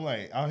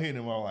 I'm hitting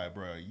him. I'm like,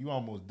 bro, you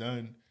almost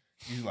done?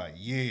 He's like,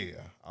 yeah,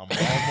 I'm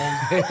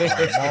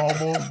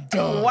almost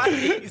done. Why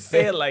did he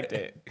say it like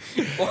that?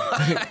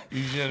 Why?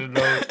 You should have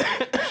known.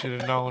 Should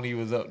have known he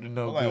was up to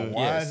no I'm like, good.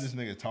 why is this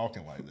nigga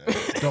talking like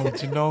that?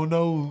 Don't you know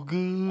no good?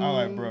 I'm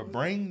like, bro,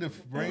 bring the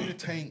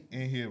tank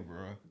in here,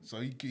 bro. So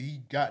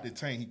he got the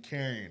tank, he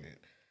carrying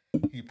it.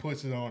 He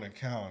puts it on the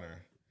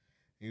counter.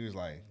 He was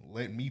like,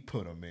 let me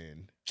put him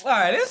in. All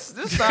right, this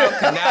sounds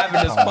conniving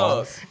as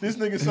fuck. This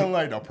nigga sound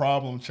like the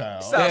problem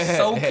child. Sounds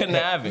so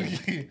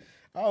conniving.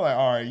 I'm like,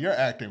 all right, you're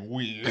acting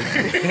weird.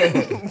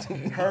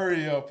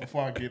 Hurry up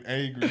before I get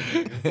angry.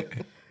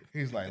 Nigga.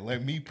 He's like,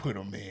 let me put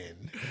him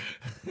in.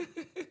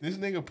 This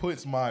nigga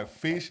puts my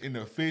fish in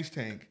the fish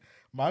tank.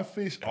 My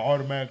fish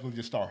automatically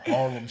just start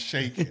Harlem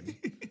shaking.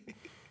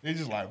 They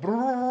just like,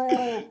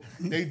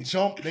 they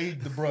jump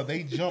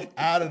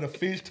out of the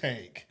fish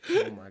tank.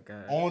 Oh my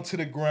god. Onto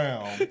the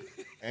ground,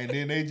 and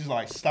then they just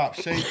like stop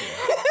shaking.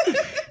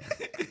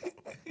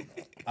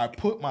 I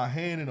put my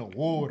hand in the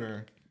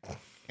water,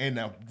 and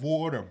the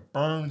water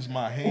burns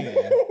my hand.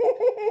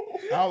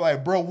 I was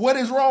like, bro, what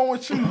is wrong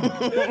with you?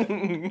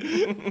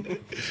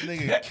 This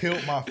nigga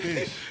killed my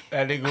fish.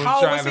 That nigga was How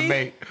old trying was to he?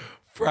 make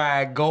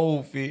fried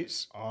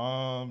goldfish.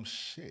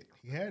 Shit.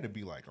 He had to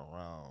be like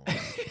around.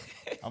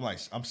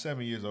 I'm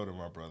 7 years older than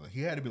my brother.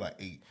 He had to be like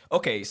 8.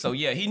 Okay, so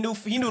yeah, he knew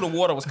the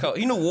water was cold.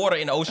 He knew water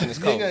in the ocean is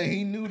cold. Nigga,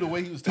 he knew the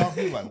way he was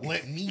talking. He was like,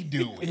 let me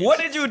do it. What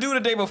did you do the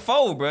day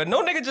before, bro?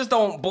 No nigga just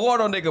don't boil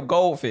no nigga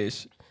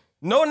goldfish.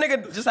 No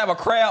nigga just have a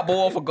crab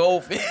boil for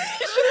goldfish.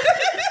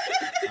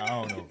 I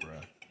don't know, bro.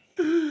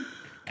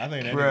 I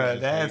think that Bruh, nigga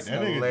just that's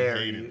that nigga just hilarious.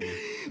 hated me.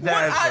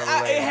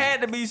 That's It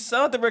had to be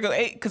something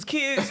because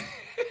kids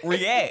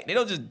react. They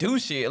don't just do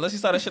shit unless you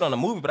saw that shit on a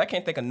movie. But I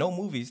can't think of no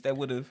movies that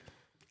would have.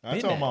 I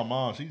told my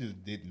mom, she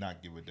just did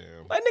not give a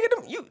damn. Like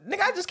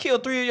nigga, I just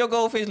killed 3 of your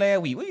goldfish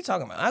last week. What you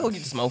talking about? I go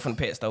get the smoke from the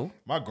pet store.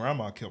 My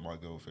grandma killed my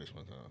goldfish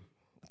one time.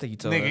 I think you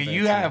told her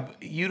Nigga,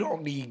 that, you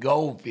don't need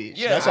goldfish.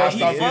 Yeah, That's why I he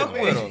stopped fuck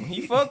getting with them. him.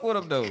 He fuck with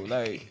him though.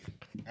 Like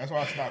That's why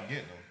I stopped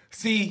getting them.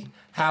 See,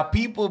 how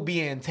people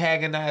be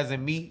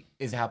antagonizing me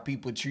is how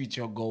people treat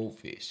your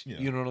goldfish. Yeah.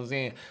 You know what I'm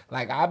saying?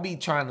 Like, I be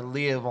trying to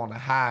live on a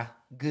high,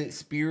 good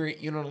spirit,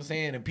 you know what I'm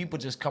saying? And people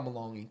just come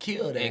along and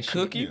kill that and shit.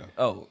 cook you. Yeah.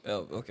 Oh,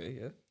 okay,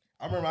 yeah.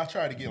 I remember I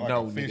tried to get like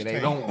No, a fish nigga, they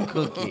tank. don't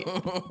cook it.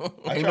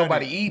 I Ain't tried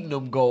nobody to- eating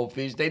them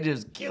goldfish. They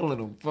just killing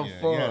them for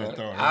Yeah, you had to fun.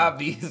 throw it in.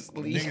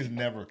 Obviously. Niggas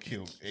never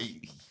killed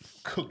 8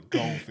 cooked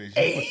goldfish.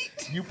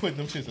 You put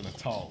them shits in a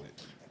toilet.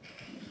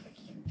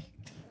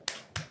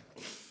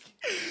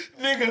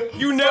 Nigga,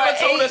 You never for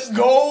told 8 us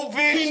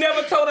goldfish. He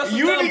never told us the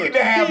You number. need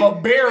to have a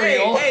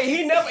burial. Hey,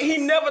 he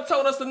never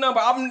told us the number.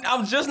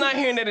 I'm just not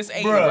hearing that it's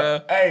 8, Bruh,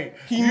 bruh. hey,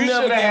 He you never should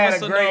have gave had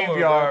us a a number,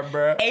 graveyard,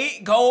 bruh.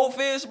 8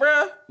 goldfish,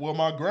 bruh. Well,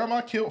 my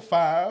grandma killed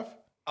 5.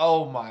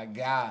 Oh my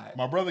God.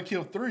 My brother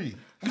killed 3.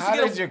 How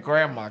did your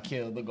grandma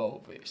kill the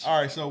goldfish?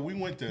 All right, so we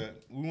went to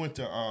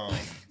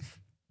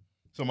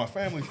so my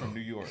family's from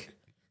New York.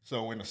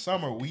 So in the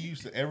summer,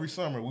 every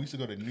summer we used to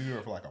go to New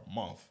York for like a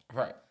month.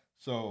 Right.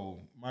 So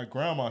my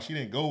grandma, she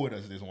didn't go with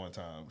us this one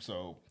time.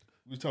 So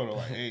we told her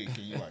like, hey,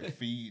 can you like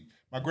feed?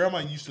 My grandma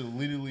used to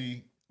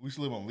we used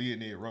to live on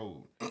Leonid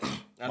Road.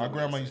 My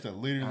grandma used to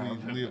literally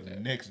live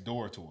next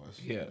door to us.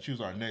 Yeah. She was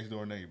our next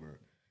door neighbor.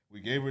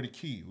 We gave her the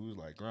key. We was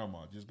like, Grandma,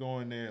 just go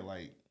in there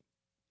like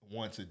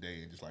once a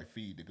day and just like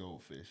feed the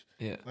goldfish.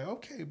 Yeah. Like,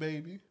 okay,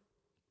 baby.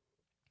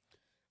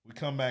 We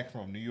come back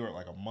from New York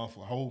like a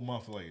whole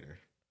month later.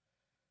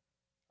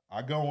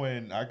 I go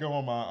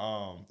on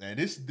my and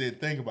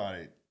think about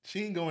it.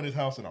 She ain't go in this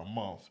house in a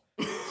month.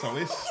 So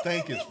it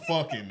stank as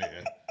fuck in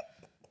there.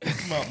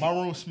 My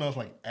room smells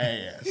like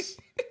ass.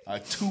 A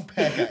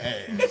 2-pack of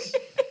ass.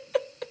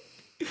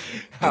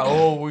 How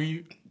old were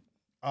you?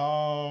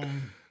 I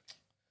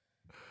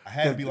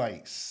had to be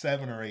like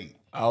 7 or 8.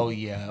 Oh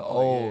yeah.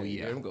 Oh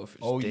yeah. Them goldfish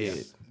Oh dead.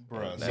 yeah.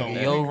 Bruh. So So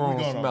your we room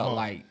go on a smelled month.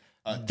 like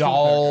A 2-pack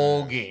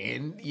dog of ass.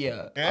 and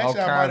yeah. And all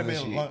actually,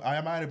 kinds of shit.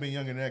 I might have been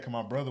younger than that because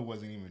my brother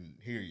wasn't even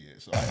here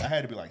yet. So I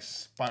had to be like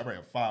 5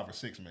 or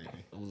 6 maybe.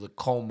 It was a So it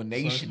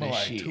culmination smelled of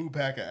like shit.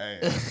 2-pack of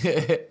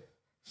ass.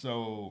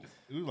 So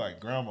it was like,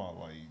 Grandma,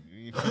 like,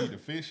 you feed the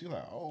fish? She's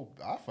like, oh,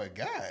 I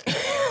forgot.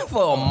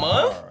 For a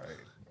month? All right.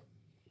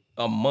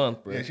 A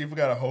month, bro. Yeah, she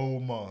forgot a whole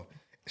month.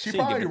 She She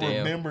didn't probably give a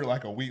damn. remembered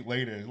like a week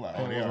later. It's like,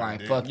 oh, they was already like,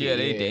 dead. fuck Yeah,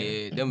 they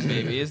Yeah. dead. Them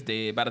baby is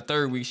dead. By the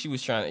 3rd week, she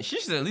should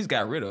at least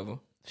got rid of them.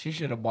 She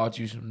should have bought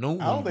you some new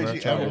ones. I don't think bro.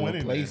 she Try ever to went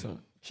in replace there.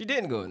 them. She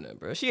didn't go in there,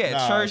 bro. She had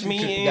Nah, church she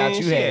meetings. Forgot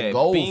you she had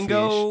goldfish.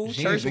 bingo.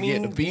 She Church used to get to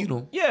meetings. feed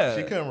them. Yeah.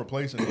 She couldn't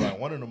replace them. Like,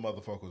 one of them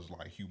motherfuckers was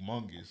like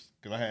humongous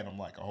because I had them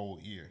like a whole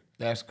year.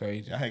 That's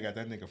crazy. I had got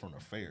that nigga from the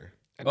fair.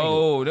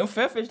 Oh, them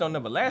fair fish don't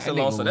never last so that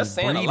long, nigga so that's was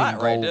saying a breeding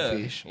lot right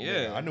goldfish.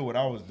 there. Yeah. I knew what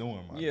I was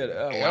doing, man. Yeah,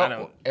 well, I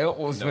don't. Elk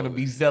was gonna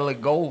be selling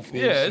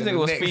goldfish. Yeah, this in the nigga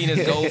was next- feeding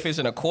his goldfish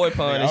in a koi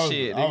pond Yeah, and I was-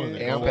 shit. I was nigga.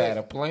 a Elk had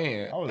a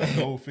plan. I was a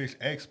goldfish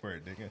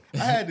expert, nigga.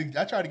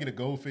 I tried to get a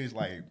goldfish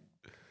like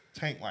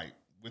tank like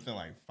within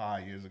like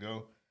 5 years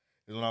ago.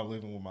 Is when I was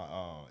living with my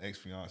ex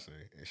fiance,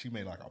 and she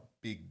made like a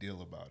big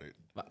deal about it.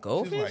 Like She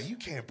goldfish? was like, "You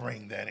can't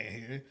bring that in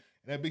here."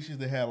 And that bitch used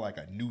to have like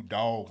a new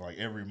dog like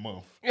every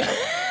month.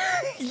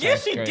 Yeah,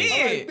 she crazy.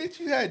 did. Like, bitch,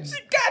 you had.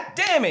 God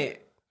damn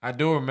it. I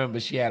do remember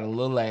she had a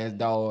little ass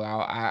dog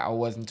I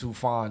wasn't too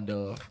fond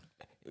of.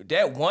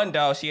 That one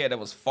dog she had that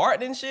was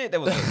farting and shit.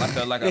 That was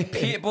like a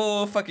pit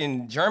bull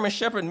fucking German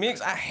Shepherd mix.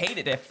 I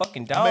hated that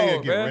fucking I made her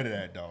dog, get bro. rid of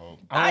that dog.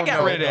 I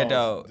got rid of that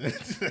dog.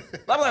 dogs.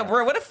 I'm like,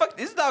 bro, what the fuck?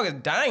 This dog is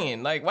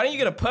dying. Like, why didn't you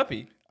get a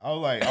puppy? I was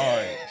like, all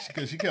right,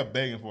 because she kept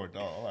begging for a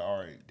dog. I'm like, all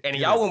right. And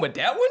get y'all a- went with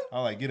that one? I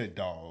was like, get a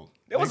dog.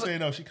 There was Next thing you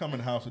know, she come in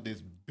the house with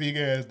this big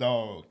ass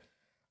dog.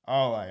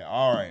 I was like,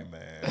 all right,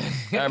 man.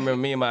 I remember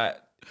me and my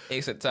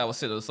ex at the time was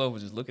sitting on the sofa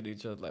just looking at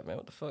each other like, man,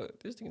 what the fuck?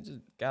 This thing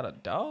just got a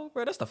dog,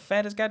 bro? That's the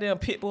fattest goddamn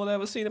pit bull I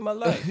ever seen in my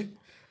life.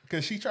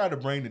 Because she tried to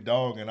bring the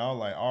dog, and I was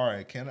like, all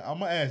right, I'm going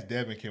to ask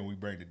Devin, can we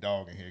bring the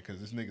dog in here? Because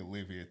this nigga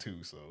live here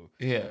too. So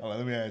Yeah. I was like,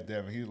 let me ask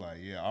Devin. He was like,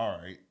 yeah, all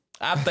right.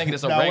 I'm thinking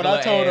it's a Now, when regular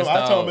I told him, ass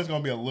I told him dog. it's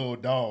going to be a little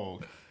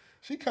dog.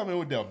 She come in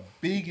with the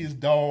biggest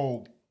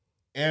dog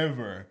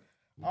ever.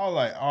 I was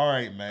like, all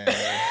right, man.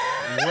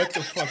 What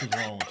the fuck is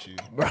wrong with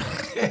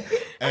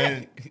you?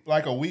 And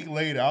like a week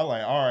later, I was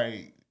like, all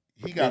right,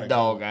 he got This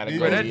dog gotta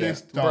go, yeah.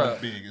 This dog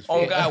Bruh. big as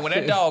Oh fuck. God, when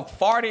that dog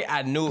farted,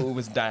 I knew it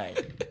was dying.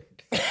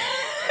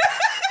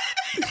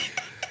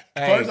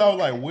 First, I was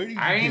like, where do you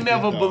I get ain't this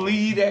never dog?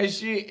 believed that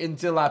shit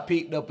until I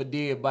picked up a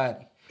dead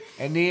body.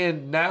 And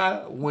then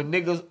now when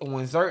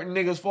certain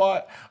niggas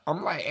fought,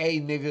 I'm like, hey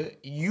nigga,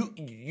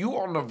 you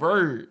on the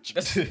verge.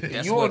 That's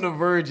You what- on the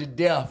verge of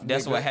death.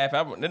 That's nigga. what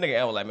happened. That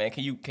nigga was like, man,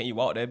 can you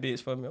walk that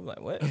bitch for me? I'm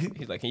like, what?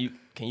 He's like,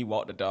 can you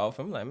walk the dog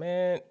for me? I'm like,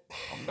 man,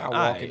 I'm not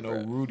Aight, walking no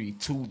bro. Rudy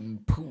tootin'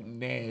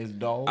 pootin' ass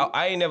dog.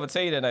 I ain't never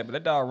tell you that night, but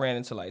that dog ran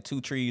into like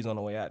 2 trees on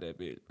the way out that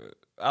bitch, bro.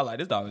 I like,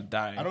 this dog is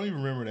dying. I don't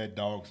even remember that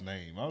dog's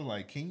name. I was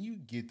like, can you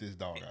get this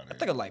dog out of I here?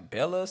 think it was like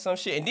Bella or some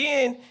shit.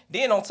 And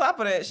then on top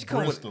of that, she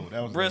come Bristol, that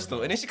was with the Bristol.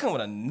 dog. And then she come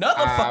with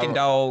another fucking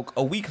dog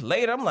a week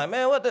later. I'm like,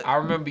 man, what the? I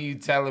remember you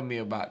telling me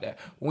about that.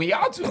 When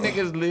y'all two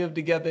niggas lived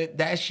together,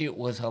 that shit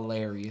was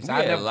hilarious. We I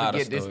had a never lot of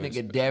forget this stories,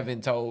 nigga man.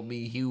 Devin told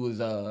me he was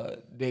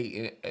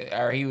dating,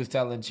 or he was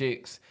telling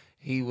chicks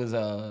he was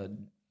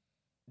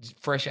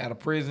fresh out of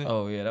prison.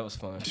 Oh yeah, that was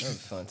fun. That was a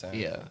fun time.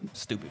 Yeah.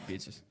 Stupid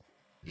bitches.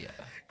 Yeah.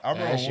 I That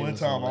remember shit one was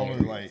time I was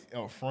hilarious. like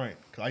up front,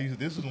 cause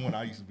this is when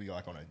I used to be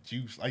like on a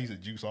juice. I used to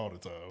juice all the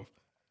time.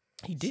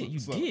 He did. You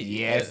So- did.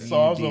 Yes, So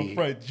I was you up did.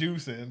 front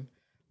juicing.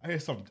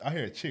 I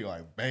hear a chick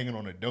like banging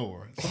on the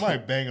door. Somebody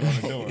banging on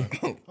the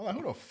door. I'm like,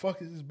 who the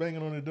fuck is this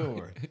banging on the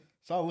door?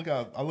 So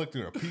I look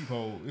through the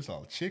peephole. It's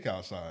a chick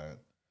outside.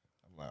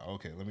 I'm like,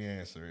 okay, let me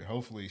answer it.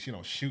 Hopefully she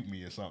don't shoot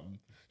me or something.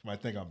 She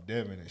might think I'm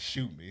Devin and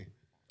shoot me.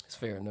 It's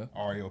fair enough.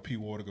 REOP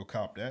Water go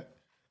cop that.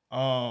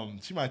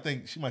 She might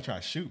try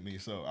to shoot me.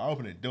 So I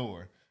open the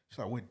door. She's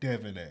like, where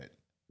Devin at?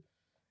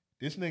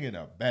 This nigga in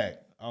the back.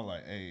 I'm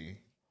like, hey.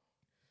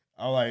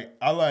 I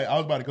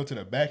was about to go to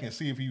the back and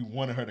see if he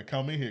wanted her to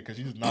come in here because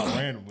she's not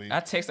randomly. I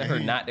texted her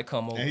not to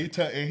come over. And he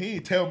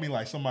didn't tell me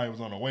like somebody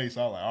was on the way.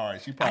 So I was like, all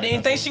right, she I probably.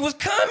 didn't think she was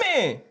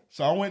coming.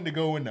 So I went to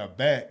go in the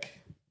back.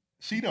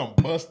 She done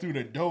bust through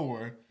the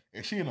door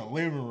and she in the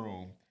living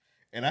room.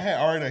 And I had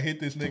already hit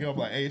this nigga up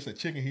like, hey, it's a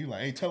chicken. He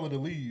like, hey, tell her to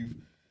leave.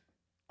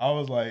 I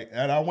was like,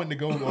 and I went to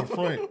go up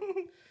front.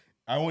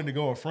 I went to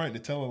go up front to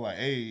tell her like,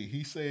 hey,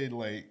 he said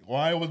like, well,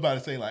 I was about to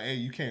say like, hey,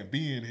 you can't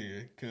be in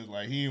here because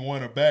like he didn't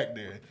want her back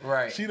there.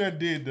 Right. She done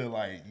did the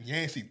like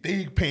Yancey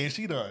Thig Pan.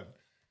 She done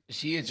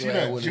She done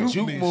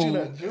juked me. She done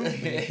move.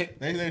 juked me.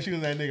 They said she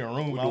was in that nigga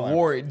room. The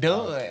war it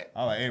done.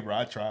 I like, hey, bro,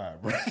 I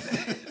tried, bro.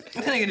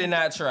 That nigga did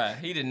not try.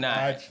 He did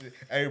not.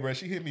 Hey, bro,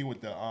 she hit me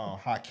with the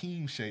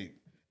Hakeem shake,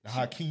 the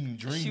Hakeem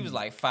dream. She was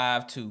like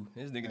 5'2".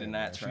 This nigga did man,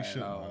 not she try at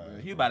shouldn't all, have, bro.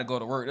 bro. He was about to go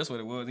to work. That's what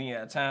it was. He ain't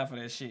had time for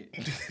that shit.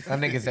 That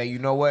nigga say, you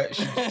know what?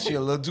 She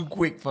a little too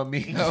quick for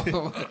me. She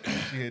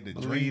had the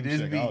dream Leave this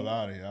shake. be. I was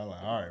out of here. I was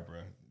like, all right, bro,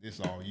 this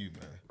all you,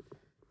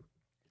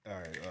 man. All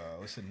right,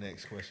 what's the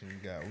next question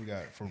we got? We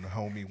got from the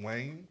homie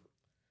Wayne.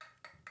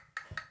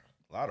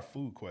 A lot of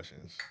food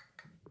questions.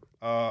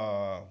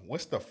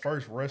 What's the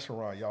first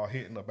restaurant y'all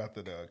hitting up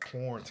after the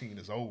quarantine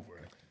is over?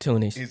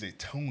 Tunis. Is it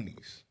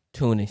Toonies?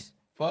 Tunis.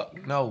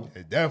 Fuck no.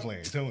 It definitely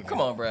ain't Toonies. Come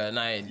on, bro.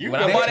 Nah, You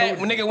when I go bought to that,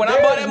 Tunis. nigga, when I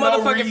bought that There's no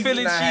motherfucking reason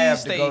Philly I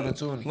have to go to cheesesteak,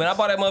 Tunis. when I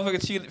bought that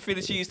motherfucking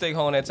Philly cheesesteak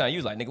home that time, you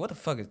was like, nigga, what the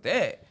fuck is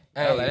that?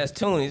 I was Hey. like, that's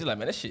Tunis. He's like,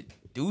 man, that shit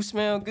do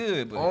smell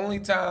good, but Only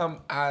time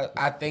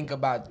I think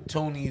about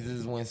Toonies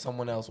is when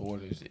someone else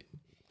orders it.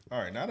 All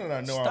right, now that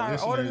I know our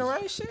start ordering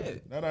listeners, the right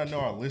shit. now that I know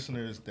our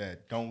listeners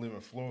that don't live in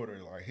Florida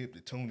are hip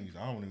to Toonies,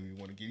 I don't even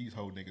want to give these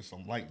whole niggas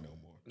some light no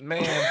more.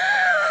 Man,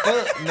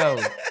 fuck no.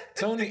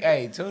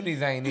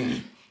 Toonies ain't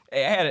it.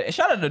 Hey, I had a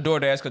shout out to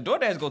DoorDash because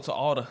DoorDash go to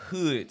all the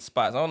hood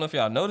spots. I don't know if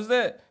y'all noticed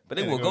that, but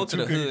they Yeah, will they go go to to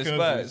the Cookie hood Cousins.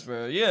 spots,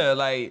 bro. Yeah,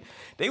 like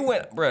they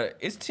went, bro.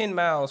 It's 10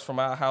 miles from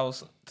our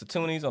house to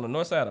Toonies on the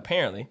north side.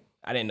 Apparently,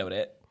 I didn't know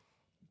that.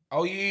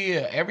 Oh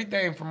yeah.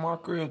 Everything from our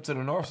crib to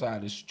the north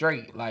side is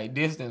straight, like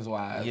distance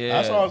wise. Yeah,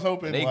 That's what I was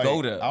hoping. They like,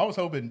 go there. I was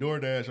hoping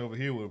DoorDash over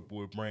here would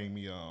bring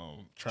me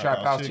Trap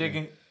house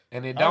chicken.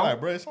 And it I'm don't. like,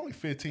 bro, it's only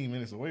 15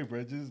 minutes away,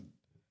 bro. Just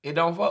It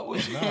don't fuck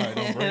with you. Nah, it don't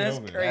bring it That's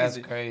over there.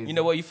 crazy. That's crazy. You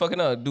know what? You fucking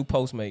up. Do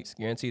Postmates.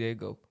 Guarantee they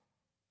go.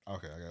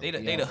 Okay, I got They it. the,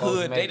 they Yeah, the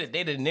hood. They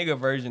Postmates. the nigga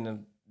version of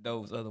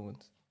those other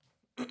ones.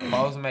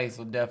 Postmates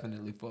will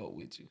definitely fuck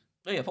with you.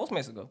 Oh yeah,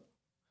 Postmates will go.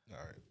 All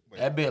right. Wait.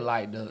 That bit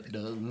like the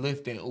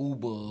Lyft and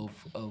Uber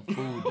of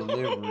food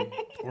delivery.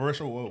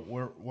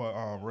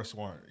 What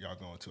restaurant y'all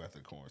going to after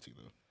the quarantine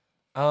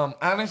though?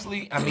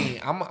 Honestly, I mean,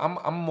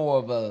 I'm more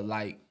of a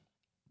like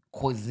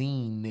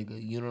cuisine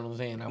nigga. You know what I'm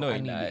saying? No, I you're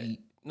need not. to eat.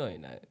 No, you're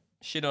not.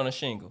 Shit on a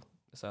shingle.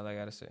 That's all I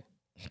gotta say.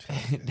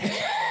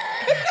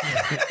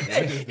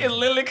 It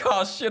literally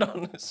called shit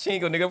on the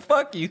shingle, nigga.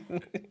 Fuck you.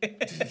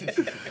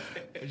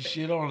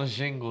 Shit on a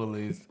shingle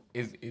is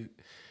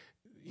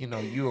you know,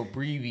 you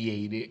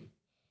abbreviate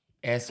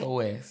it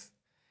SOS,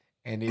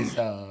 and it's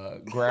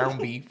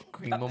ground beef,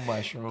 cream of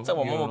mushroom. Tell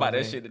my you know mama what about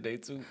I'm that saying? shit today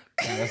too.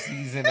 Gotta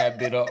season that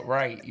bit up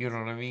right. You know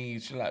what I mean? You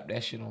slap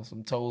that shit on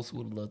some toast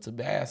with a little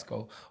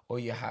Tabasco or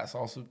your hot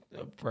sauce of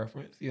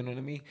preference. You know what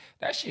I mean?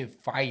 That shit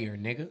fire,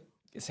 nigga.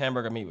 It's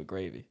hamburger meat with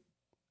gravy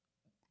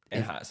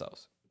and hot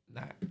sauce.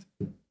 Not.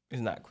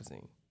 It's not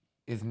cuisine.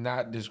 It's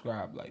not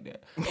described like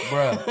that,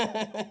 bruh.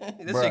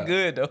 This Bruh. shit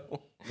good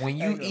though. When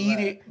you eat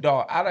it,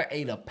 dog, I done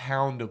ate a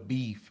pound of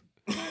beef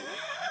He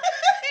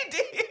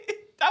did.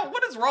 Dog,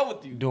 what is wrong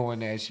with you? doing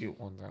that shit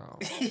one time.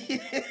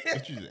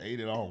 But you just ate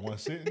it all in one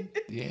sitting?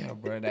 Yeah,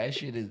 bro, that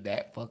shit is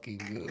that fucking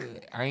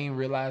good. I ain't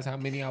realize how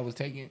many I was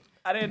taking.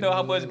 I didn't know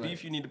how much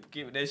beef you need to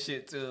give that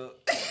shit to.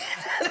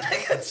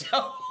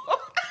 Joe.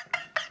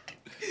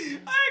 I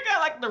ain't got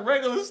like the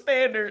regular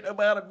standard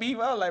amount of beef.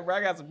 I was like, bro,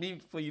 I got some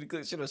beef for you to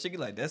cook shit on chicken.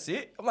 Like, that's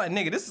it? I'm like,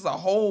 nigga, this is a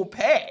whole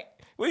pack.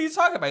 What are you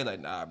talking about? He's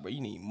like, nah, bro,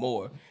 you need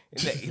more.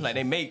 He's like,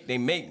 they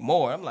make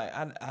more. I'm like,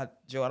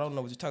 Joe, I don't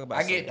know what you're talking about.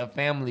 I get the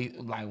family,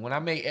 like when I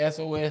make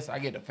SOS, I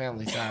get the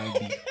family size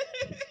beef.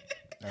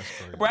 That's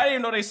crazy. Bro, I didn't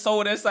even know they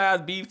sold that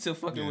size beef to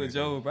fucking Yeah, with they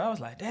Joe, bro. I was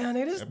like, damn,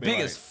 nigga, this That'd be big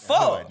like- as that'd be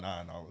fuck.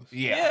 Like $9.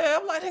 Yeah,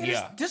 I'm like, nigga,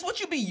 Yeah. this what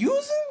you be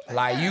using?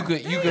 Like you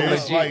could It's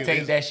legit like-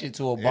 take it's- that shit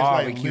to a It's like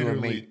barbecue and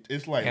literally, make.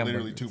 it's like literally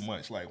hamburgers. too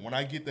much. Like when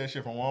I get that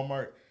shit from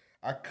Walmart,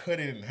 I cut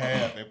it in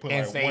half and put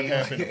And like say- one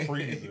half in the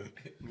freezer.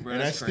 Bro,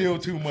 And that's still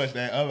too much.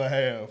 That other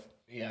half,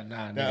 Yeah,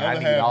 nah, nigga, that I other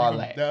need half, all you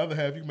that. can, that other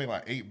half, you can make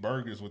like 8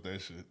 burgers with that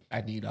shit.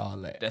 I need all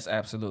that. That's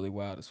absolutely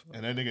wild as fuck.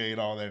 And that nigga ate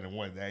all that in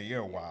one day.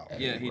 You're wild.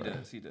 Yeah, he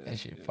does. He does. That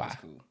shit Yeah, fire.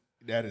 that's cool.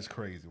 That is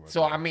crazy. Right So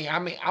there.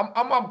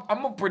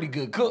 I'm a pretty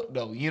good cook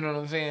though. You know what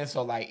I'm saying?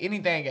 So like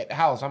anything at the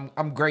house,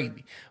 I'm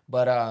gravy.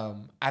 But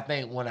I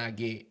think when I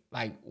get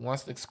like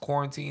once this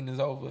quarantine is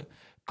over,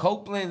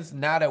 Copeland's,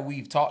 now that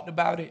we've talked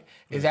about it,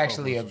 is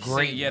actually a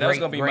great, See, yeah, that was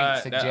great, gonna be great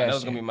mine. suggestion. That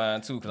was gonna be mine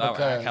too, because I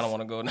Because- kind of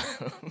want to go now.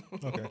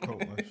 Okay, cool.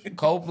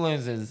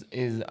 Copeland's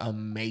is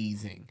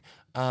amazing.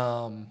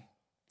 I'm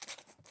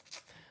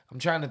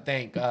trying to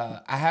think.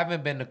 I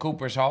haven't been to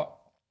Cooper's Hawk,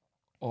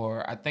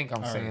 or I think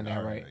I'm saying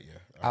that right. Yeah.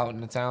 Out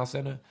in the town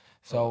center.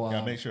 So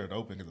Gotta make sure it's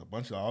open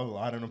because a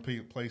lot of them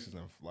places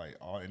and like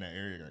all in that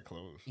area got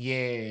closed.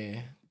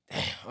 yeah,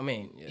 I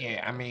mean,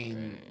 yeah. I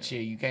mean,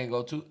 shit, you can't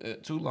go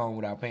too long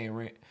without paying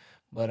rent.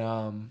 But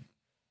I'm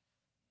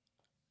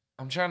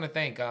trying to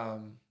think.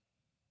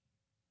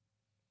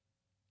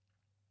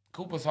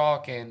 Cooper's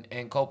Hawk and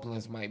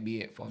Copeland's might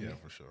be it for me. Yeah,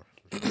 for sure.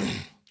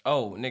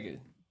 Oh, nigga,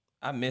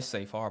 I miss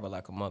Safe Harbor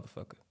like a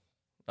motherfucker.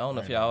 I don't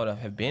know if y'all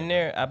have been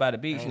there. Out by the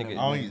beach, nigga.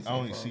 I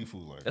don't eat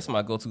seafood like That's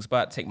my go-to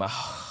spot. Take my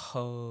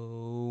homies.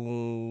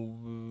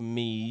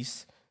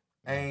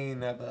 I ain't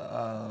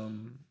never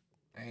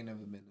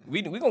been there.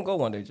 We gonna go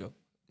one day, Joe.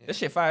 This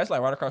shit fire. It's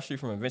like right across the street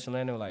from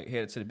Adventureland, like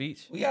headed to the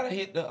beach. We gotta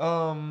hit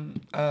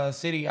the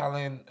City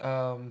Island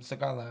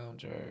cigar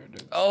lounge or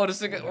the, Oh, the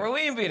cigar. Bro,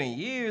 we ain't been in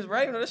years,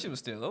 right? No, that shit was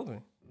still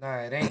open. nah,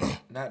 it ain't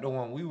not the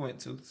one we went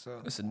to.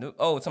 So It's a new.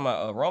 Oh, talking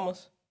about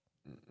Roma's.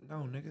 no,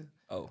 nigga.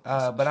 Oh,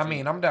 But I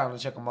mean, I'm down to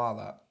check them all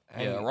out.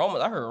 yeah,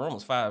 Roma's. I heard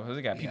Roma's fire because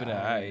they got people Yeah,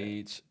 that I our heard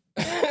age.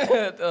 I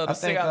The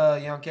think cigar-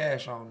 Young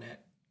Cash on that.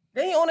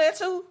 they ain't on that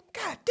too.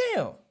 God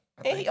damn.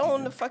 And think he he on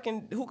do. the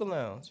fucking hookah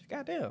lounge.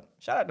 God damn.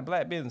 Shout out to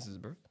black businesses,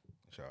 bro.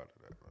 Shout out to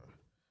that, bro.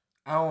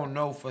 I don't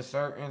know for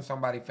certain.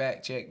 Somebody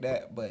fact check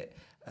that, but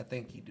I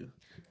think he do.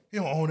 He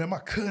don't own that. My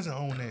cousin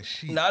own that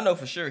shit. No, I know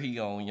for sure he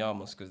on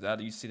Yamas because I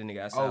used to see the nigga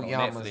outside Oh, on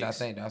Yamas, Netflix. I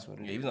think that's what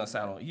it Yeah, is. he was on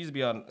side on. He used to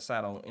be on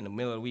side on in the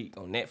middle of the week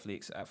on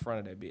Netflix out front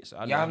of that bitch. So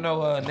I Y'all he- know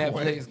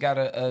Netflix got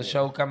a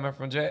show coming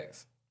from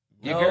Jax.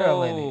 Your No,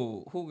 girl in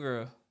it. Who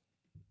girl?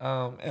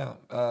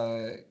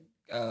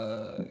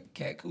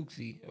 Cat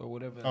Cooksey or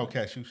whatever. Oh,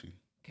 Cat Sushi.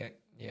 Cat,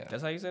 yeah.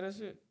 That's how you say that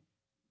shit?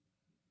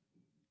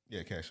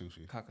 Yeah, Cat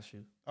Sushi.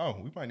 Cockashoe. Oh,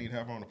 we might need to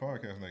have her on the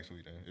podcast next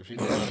week then. If she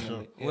does the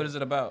show. Yeah. What is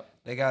it about?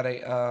 They got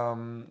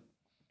a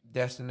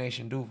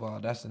Destination Duval.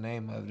 That's the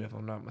name of it, if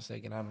I'm not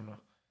mistaken. I don't know.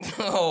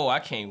 Oh, I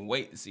can't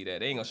wait to see that.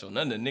 They ain't gonna show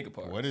none of the nigga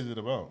parts. What is it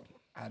about?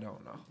 I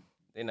don't know.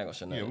 They not gonna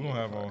show none Yeah, of we're the gonna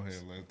nigga have her on parts.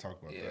 here. Let's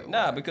talk about Yeah, that.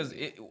 Nah, because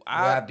We'll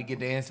have to get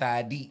the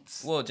inside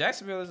deets. well,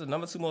 Jacksonville is the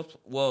number 2 most.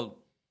 Well,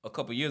 a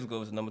couple years ago it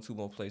was the number 2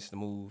 most place to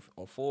move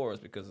on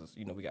fours because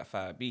we got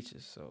 5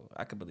 beaches. So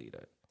I could believe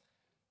that.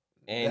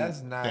 And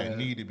That's not that a,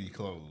 need to be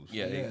closed.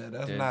 yeah,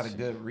 that's not a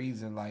good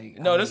reason. Like,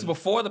 No, I this is mean,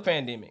 before the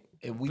pandemic.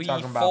 If we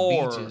talking about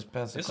Before- beaches,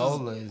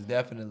 Pensacola is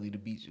definitely the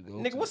beach you go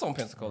Nigga, to. what's on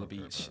Pensacola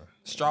Beach?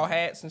 Straw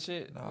hats and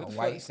shit. Nah, What the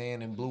white fuck?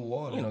 sand and blue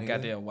water. You know, nigga.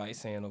 goddamn white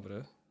sand over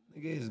there.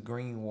 Nigga, it's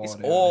green water.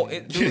 It's oil.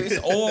 man. Dude,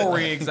 it's oil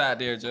rigs out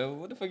there, Joe.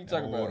 What the fuck you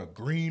talking Water about?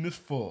 green as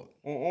fuck.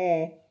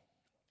 I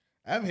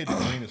haven't hit the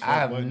green as fuck. I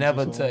have button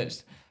never for so long.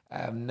 touched. I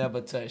have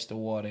never touched the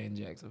water in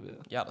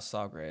Jacksonville. Y'all the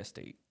Sawgrass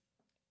State.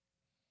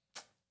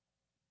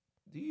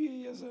 Do you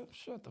hear yourself?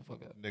 Shut the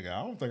fuck up. Nigga,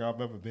 I don't think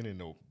I've ever been in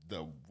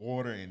the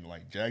water in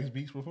like Jack's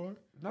Beach before.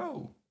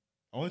 No.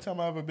 Only time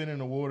I ever been in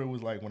the water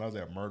was like when I was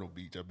at Myrtle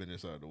Beach. I've been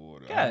inside the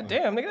water. God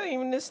damn, nigga, that ain't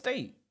even this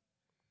state.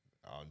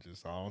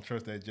 I don't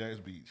trust that Jack's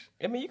Beach.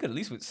 I mean, you could at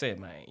least would say,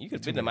 man. You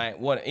could been in my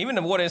water. Even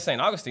the water in St.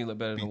 Augustine look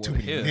better than the Too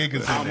water many here.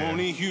 niggas in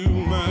there.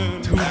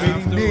 human. Too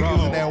many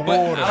niggas in that But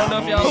water. I don't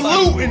know if y'all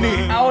polluting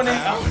it. I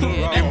don't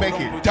even. They make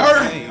it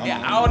dirty.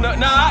 Yeah, I don't know.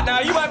 Nah,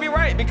 you might be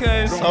right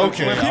because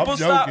Okay, when people I'm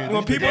stop, joking.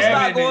 when people Damn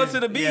stop it, going nigga. to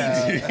the beach,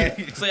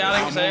 Yeah. so y'all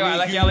ain't say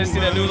like y'all ain't see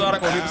that news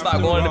article when people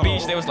stop going to the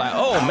beach. They was like,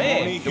 oh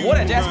man, the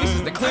water at Jack's Beach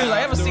is the clearest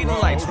I ever seen in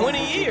like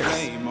 20 years.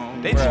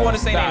 They just want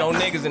to say they ain't no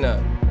niggas in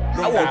there.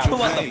 I will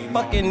pull out the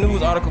fucking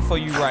news article for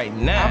you right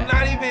now. I'm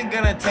not even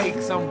gonna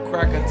take some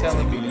cracker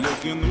telling me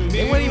that.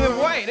 They wasn't even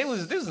white.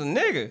 This was a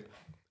nigga.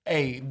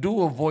 Hey,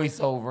 do a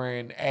voiceover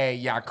and add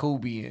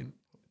Yakubian.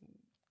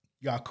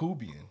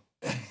 Yakubian.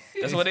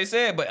 That's what they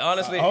said. But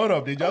honestly, Hold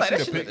up, did y'all I'm like, see that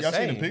the shit pic? look Y'all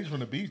seen the same. pictures from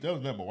the beach? That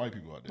was nothing but white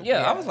people out there.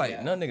 Yeah, I was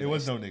like, no niggas. It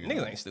was ain't- no niggas.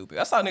 Niggas ain't stupid.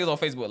 I saw niggas on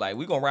Facebook like,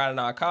 we gonna ride in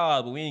our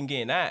cars, but we ain't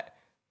getting that.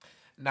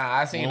 Nah,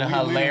 I seen Well,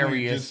 a we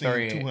literally hilarious just seen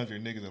thread.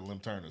 200 niggas at Lim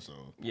Turner, so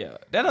Yeah,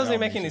 that doesn't Y'all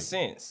make make any shit.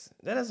 sense.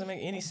 That doesn't make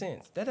any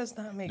sense. That does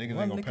not make niggas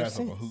one ain't gonna lick of pass up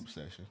sense. a hoop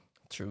session.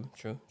 True.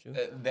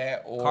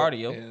 That or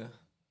Cardio. Yeah.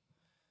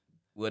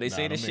 Well, they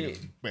say Nah, this them shit.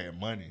 niggas paying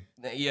money.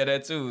 Yeah,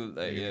 that too.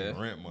 Like, Niggas yeah,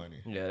 getting rent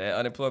money. yeah, that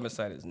unemployment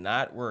site is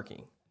not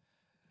working.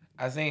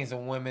 I seen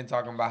some women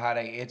talking about how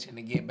they itching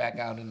to get back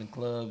out in the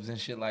clubs and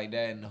shit like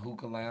that and the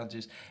hookah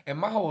lounges. And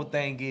my whole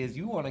thing is,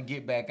 you want to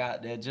get back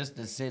out there just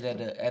to sit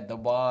at the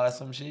bar or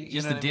some shit. You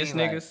Just know to what I diss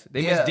mean? Like, niggas.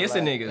 They yeah, miss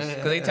dissing like- niggas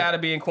because they tired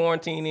of being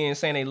quarantined and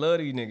saying they love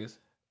these niggas.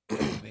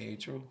 Very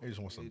true. They just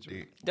want some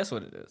dick. That's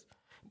what it is.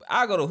 But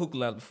I go to hookah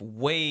lounge for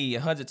way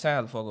 100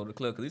 times before I go to the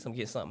club because at least I'm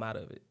getting something out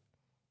of it.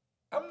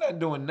 I'm not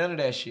doing none of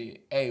that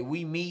shit. Hey,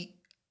 we meet,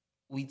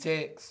 we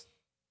text,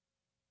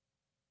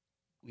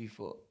 we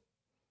fuck.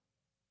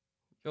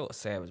 You're a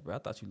savage, bro. I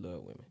thought you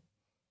loved women.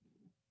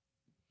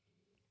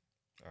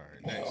 All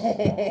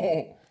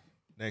right,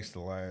 next.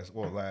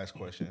 Last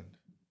question.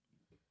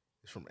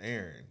 It's from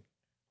Aaron.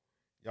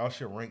 Y'all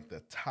should rank the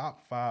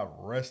top 5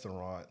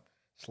 restaurant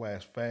 /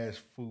 fast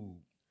food.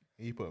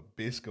 And he put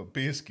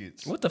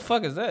Biscuits. What the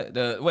fuck is that?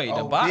 The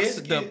Oh, box,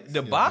 biscuits?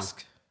 the Yeah, box,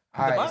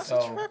 All the right, box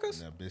so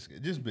crackers. Nah,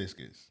 biscuit. Just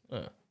biscuits.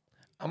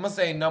 I'm gonna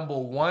say number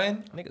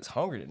 1, Niggas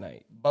hungry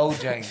tonight.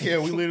 Bojangles. Yeah,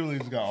 we literally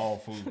just got all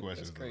food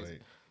questions. crazy. Today.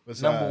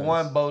 Besides, Number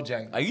 1,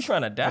 Bojangles. Are you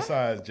trying to die?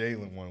 Besides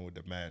Jalen one with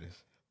the maddest.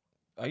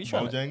 Are you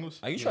trying Bojangles?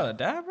 Are you trying to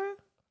die, bro?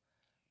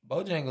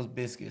 Bojangles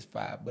biscuits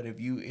 5, but if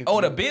you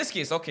Oh, the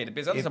biscuits. Okay, the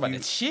biscuits. I'm if talking about you-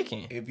 the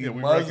chicken. if Yeah, you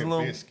we ranking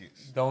Muslim,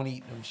 biscuits. don't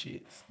eat them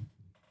shits.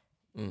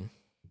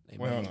 They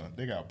Wait, hold made- on.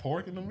 They got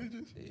pork in them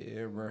bitches?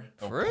 Yeah, bro.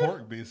 A For real?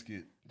 pork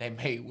biscuit. They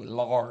made with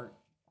lard.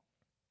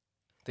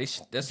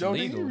 That's Joe,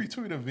 illegal. did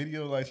you retweet a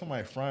video like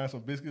somebody frying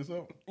some biscuits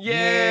up?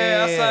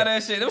 Yeah, I Yeah. saw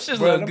that shit. Them shits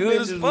Bro, look them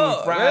good as bitches fuck.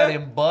 was fried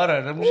man. in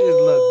butter. Them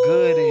shits look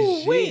good as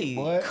shit, Ooh-wee.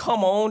 boy.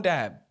 Come on,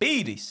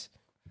 diabetes.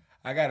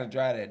 I gotta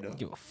try that though.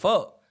 Give a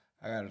fuck.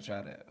 I gotta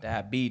try that.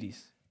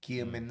 Diabetes.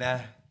 Kill me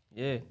now.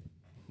 Yeah.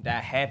 Die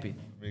happy.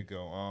 We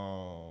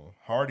go.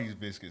 Hardee's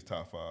biscuits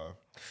top 5.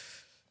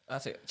 I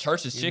say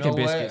Church's You chicken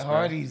know what? biscuits. bro.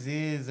 Hardee's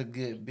is a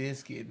good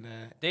biscuit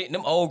now.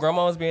 Them old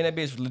grandmas be in that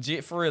bitch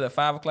legit for real at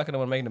 5 o'clock in the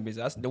morning making them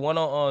bitches. The one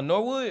on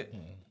Norwood,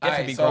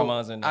 definitely be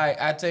grandmas in there.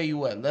 I tell you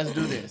what. Let's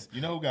do this.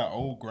 You know who got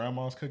old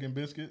grandmas cooking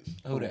biscuits?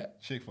 Who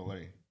that?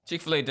 Chick-fil-A.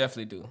 Chick-fil-A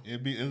definitely do.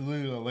 It's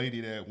literally a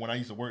lady that when I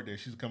used to work there,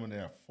 she's coming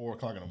there at 4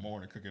 o'clock in the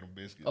morning cooking them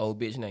biscuits. Old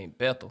bitch named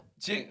Bethel.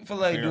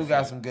 Chick-fil-A do Barefoot.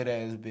 got some good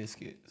ass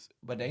biscuits,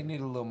 but they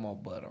need a little more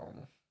butter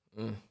on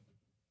them.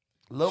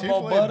 A little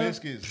more Chick-fil-A butter.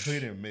 biscuits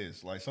hit and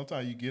miss. Like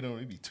sometimes you get them,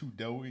 it be too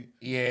doughy.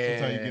 Yeah.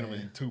 Sometimes you get them,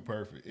 it too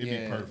perfect. It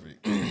Yeah. be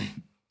perfect.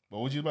 But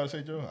what you about to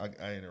say, Joe? I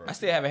interrupted. I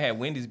still haven't had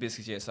Wendy's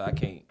biscuits yet, so I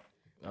can't.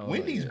 I don't know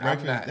Wendy's yet.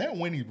 breakfast. not- That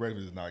Wendy's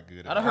breakfast is not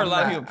good. I done heard a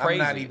lot of people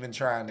praise I'm not it. even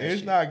trying that It's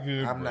shit. not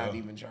good, I'm bro. not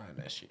even trying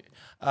that shit.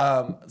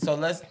 So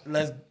let's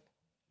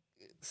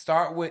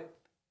start with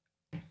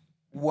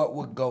what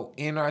would go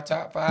in our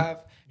top 5,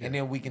 and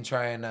then we can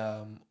try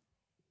and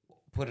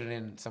put it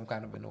in some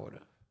kind of an order.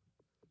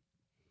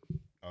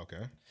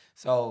 Okay.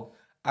 So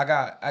I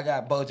got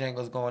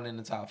Bojangles going in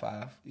the top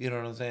 5. You know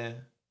what I'm saying?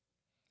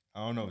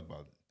 I don't know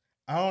about it.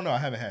 I don't know. I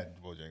haven't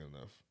had Bojangles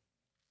enough.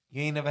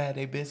 You ain't never had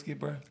a biscuit,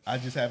 bro? I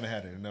just haven't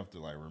had it enough to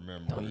like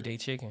remember. Don't eat they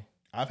chicken.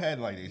 I've had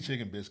like a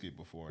chicken biscuit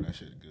before, and that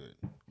shit's good.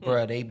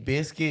 Bruh, they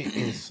biscuit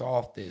is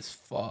soft as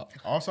fuck.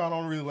 Also, I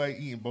don't really like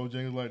eating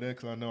Bojangles like that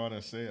because I know I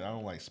done said I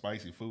don't like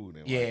spicy food.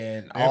 And, like, Yeah,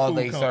 and their all food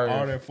they serve.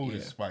 all their food Yeah.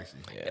 is spicy.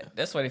 Yeah,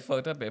 that's why they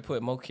fucked up at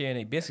putting more care in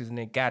their biscuits than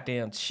their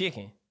goddamn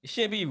chicken. It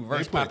shouldn't be They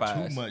reverse put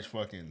Popeyes. too much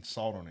fucking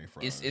salt on their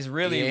fries. It's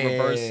really Yeah,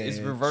 reverse. It's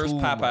reverse too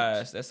Popeyes.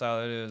 much. That's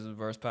all it is.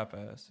 Reverse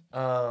Popeyes.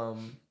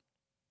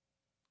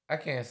 I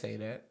can't say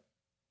that.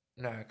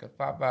 Nah, because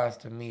Popeyes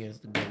to me is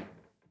the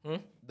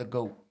GOAT. The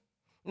GOAT.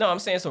 No, I'm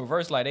saying so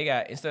reverse. Like they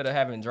got, instead of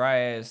having dry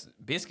ass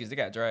biscuits, they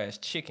got dry ass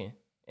chicken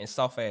and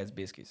soft ass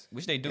biscuits,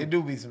 which they do. It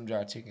do be some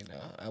dry chicken though.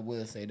 I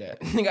will say that.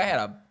 I think I had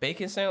a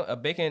bacon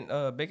bacon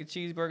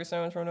cheeseburger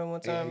sandwich from them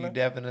one Yeah, time. you man.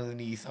 definitely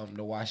need something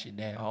to wash it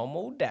down. I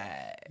almost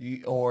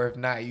died. Or if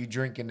not, you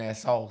drinking that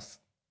sauce.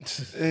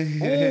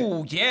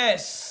 Ooh,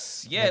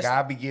 yes, yes. Like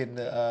I be getting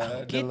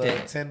the get little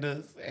that.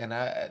 tenders, and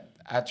I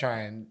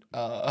try and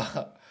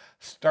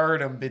stir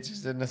them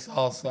bitches in the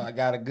sauce, so I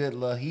got a good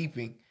little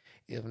heaping.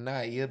 If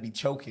not, you'll be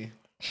choking.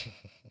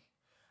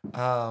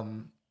 All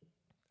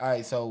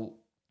right, so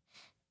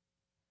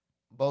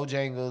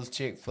Bojangles,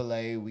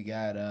 Chick-fil-A, we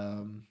got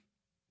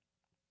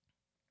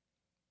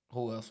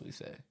who else we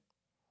say?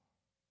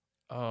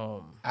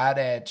 I'd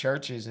add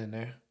Church's in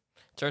there.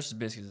 Church's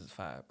biscuits is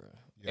fire, bro.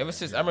 Yeah, Ever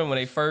since yeah. I remember when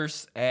they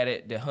first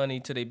added the honey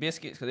to their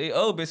biscuits, because they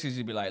old biscuits used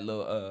to be like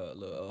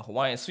little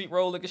Hawaiian sweet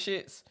roll looking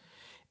shits,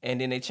 and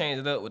then they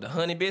changed it up with the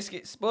honey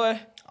biscuits. Boy,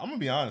 I'm gonna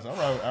be honest.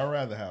 I'd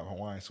rather have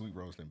Hawaiian sweet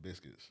rolls than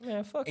biscuits.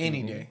 man, fuck you,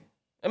 Any man. day.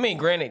 I mean,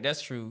 granted,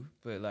 that's true,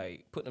 but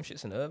like put them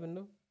shits in the oven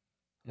though.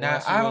 Now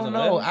Hawaiian sweet I rolls don't in the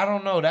know. oven? I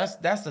don't know.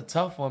 That's a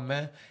tough one,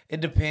 man.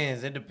 It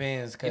depends. It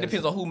depends. It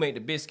depends on who made the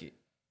biscuit.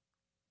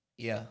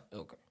 Yeah,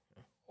 Okay.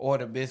 or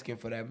the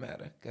biscuit for that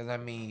matter. Because I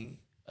mean,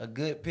 a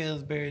good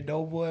Pillsbury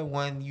Doughboy,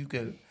 one you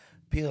could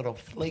peel the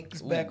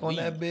flakes back on Ooh-wee.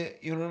 that bit.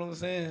 You know what I'm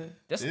saying?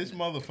 That's This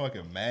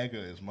motherfucking MAGA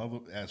is mother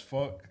as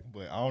fuck,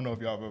 but I don't know if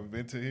y'all have ever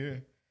been to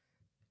here.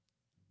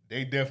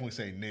 They definitely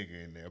say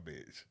nigga in there,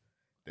 bitch.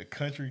 The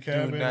country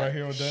cabin not- right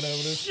here on Dunn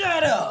Avenue.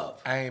 shut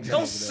up. I ain't been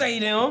Don't over there. say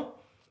them.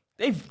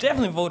 They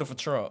definitely voted for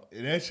Trump.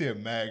 That shit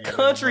MAGA.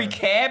 Country man.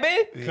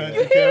 cabin. Country You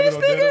hear cabin this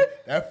on Dunn nigga? Avenue.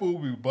 That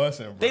food be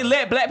busting, bro. They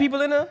let black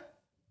people in there.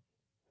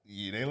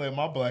 Yeah, they let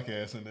my black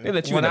ass in there. They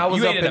let you When in I the,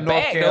 was you up ate in in the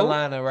North back, though.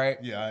 Carolina, right?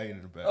 Yeah, I ate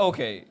in the back.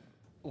 Okay.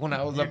 When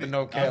I was up in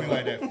North I be Carolina,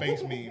 like that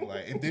face meme.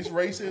 Like, if this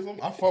racism,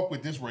 I fuck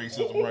with this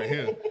racism right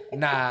here.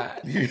 nah.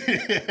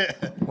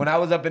 When I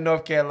was up in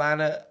North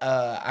Carolina,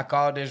 I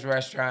called this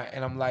restaurant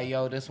and I'm like,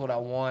 "Yo, this is what I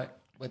want,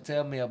 but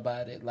tell me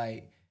about it.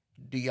 Like,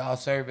 do y'all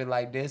serve it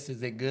like this?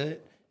 Is it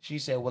good?" She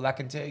said, "Well, I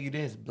can tell you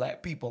this: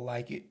 black people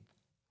like it."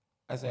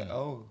 I said,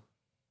 "Oh,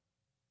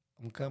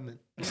 I'm coming."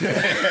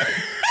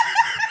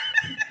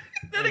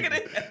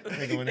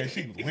 Nigga, when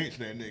she lynched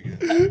that nigga.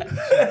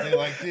 They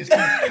like this.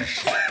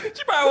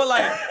 She probably was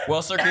like,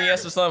 well, sir, can you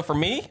answer something for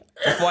me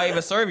before I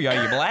even serve you?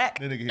 Are you black?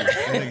 That nigga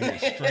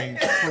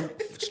hear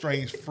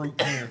strange fruit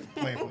here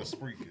playing for the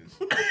speakers.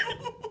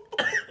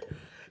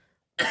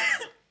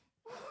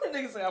 That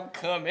nigga said, I'm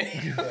coming.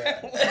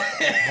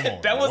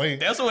 Wait.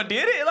 That's what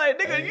did it? Like,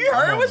 nigga, you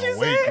heard what she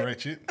Wait, said?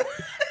 Gretchen.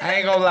 I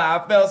ain't gonna lie,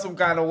 I felt some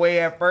kind of way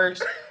at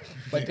first,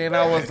 but then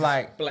I was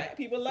like, Black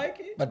people like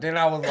it?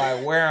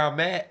 where I'm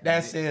at,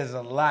 that says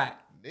a lot.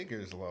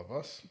 Niggas love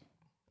us.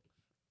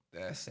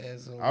 That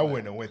says a lot. I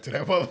wouldn't have went to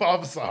that motherfucker.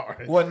 I'm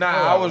sorry. Well, nah,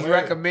 I was wait.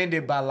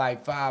 recommended by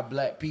like 5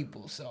 black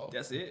people, so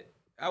That's it.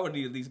 I would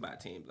need at least about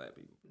 10 black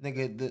people.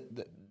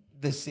 nigga,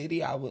 the city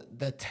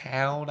the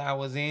town I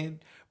was in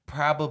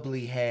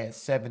probably had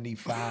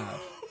 75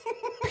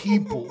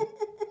 people.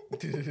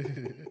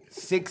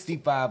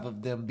 65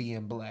 of them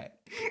being black.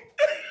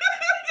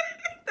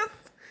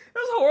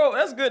 That's horrible.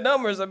 That's good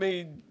numbers. I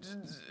mean,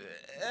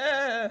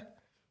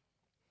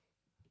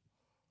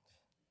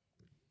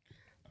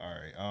 All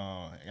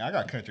right. I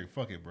got country.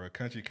 Fuck it, bro.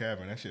 Country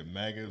cabin. That shit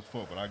MAGA as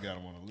fuck, but I got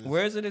them on the list.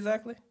 where is it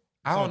exactly?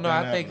 I don't know.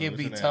 Dunn I think Avenue. it'd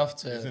be It's in tough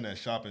It's in to. that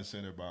shopping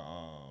center by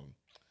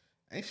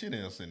Ain't shit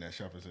else in that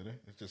shopping center.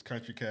 It's just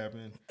country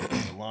cabin, the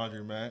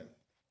laundromat.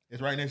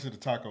 It's right next to the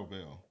Taco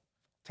Bell.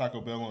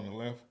 Taco Bell on the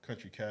left,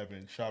 country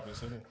cabin, shopping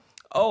center.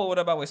 Oh, what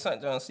about where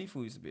St. John's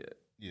Seafood used to be at?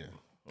 Yeah.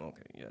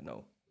 Okay, yeah,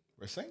 no.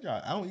 But St.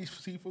 John, I don't eat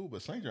seafood,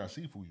 but St. John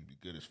seafood would be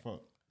good as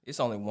fuck. It's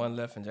only one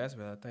left in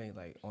Jacksonville, I think,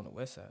 like on the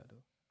west side, though.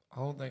 I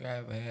don't think I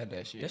ever had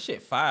that shit. That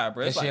shit fire,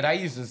 bro. That It's shit, like, I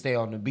used to stay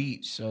on the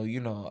beach, so you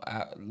know,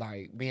 I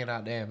like being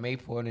out there in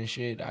Mayport and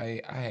shit.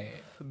 I had.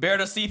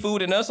 better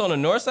seafood than us on the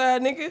north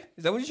side, nigga?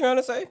 Is that what you trying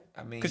to say?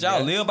 I mean, Cause y'all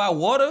yes. live by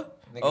water?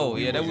 Nigga, Oh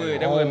we yeah, that was would in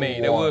that would home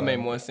make that water. would make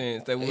more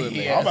sense. That would make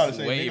Yeah. I'm about to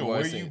say, way nigga, more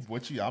where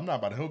sense. I'm not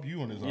about to help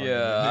you on this argument.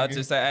 Yeah, I nigga.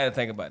 just I had to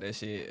think about that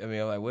shit. I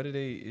mean, I'm like, what did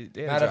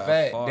they Matter of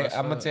fact, far as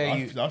I'm gonna fuck. tell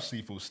you, Our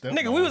seafood step.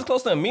 Nigga, we was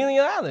close to $1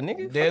 million,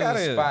 nigga. there's Fuck outta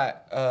a here.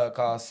 spot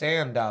called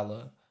Sand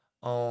Dollar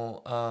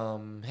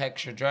on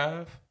Heckscher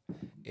Drive.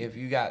 If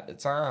you got the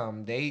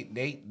time, they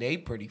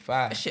pretty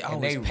fire. That shit and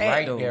always they packed,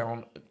 right though. there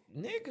on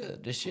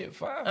nigga. The shit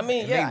fire. I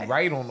mean, And yeah, they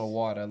right on the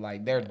water,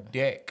 like their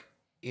deck.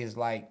 is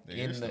like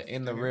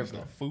in the river.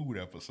 It's a food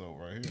episode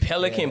right here.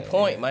 Pelican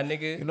Point, my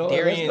nigga. You know,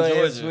 Darien, let's go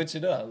ahead and Georgia. switch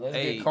it up. Let's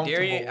Hey, get comfortable.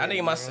 Darien, I with named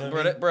it, my you know son,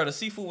 what I mean? bro, the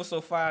seafood was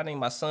so fire. I named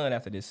my son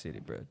after this city,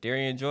 bro.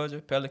 Darien, Georgia,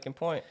 Pelican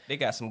Point. They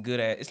got some good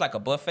ass. It's like a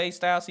buffet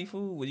style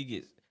seafood where you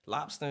get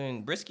lobster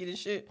and brisket and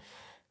shit.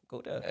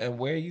 Go there. And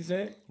where you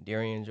say?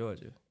 Darien,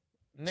 Georgia.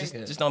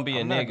 Nigga, Just don't be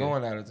a I'm nigga. not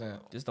going out of town.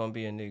 Just don't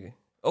be a nigga.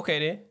 Okay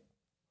then.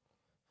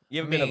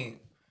 You ever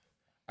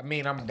I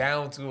mean, I'm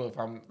down to if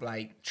I'm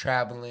like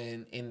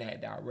traveling in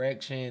that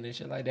direction and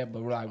shit like that.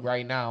 But like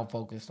right now, I'm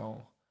focused on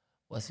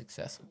what's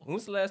accessible.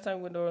 When's the last time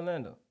you went to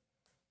Orlando?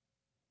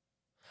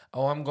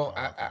 Oh, I'm going.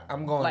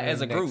 I'm going Like, in as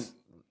the a group? next-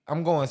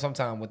 I'm going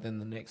sometime within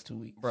the next 2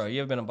 weeks. Bro,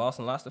 you ever been to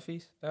Boston Lobster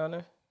Feast down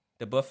there?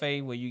 The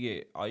buffet where you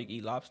get all you can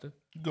eat lobster?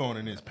 You going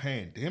in this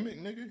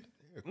pandemic, nigga?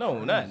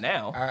 No, not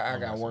now. I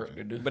got work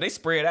to do. But they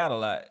spread out a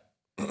lot.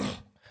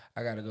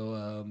 I gotta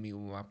go meet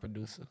with my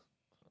producer.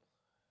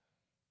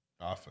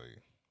 I feel you.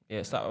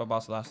 Yeah, stop at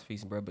Boston Lobster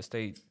Feast, bro, but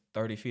stay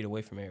 30 feet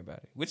away from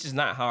everybody, which is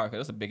not hard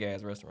because it's a big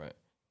ass restaurant.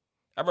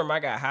 I remember I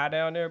got high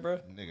down there, bro.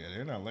 Nigga,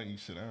 they're not letting you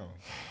sit down.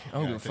 I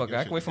don't give a fuck.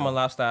 I can wait for my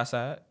lobster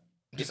outside.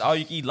 It's all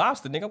you can eat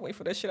lobster, nigga. Wait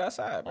for that shit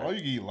outside, bro. All you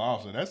can eat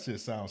lobster. That shit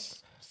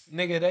sounds.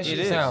 Nigga, that shit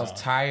is. sounds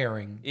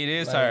tiring. It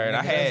is Like, tired. nigga,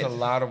 I had that's a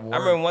lot of work. I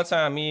remember one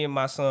time me and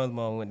my son's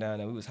mom went down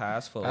there. We was high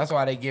as fuck. That's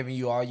why they giving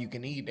you all you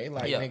can eat. They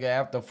like, Yeah. nigga,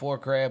 after 4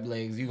 crab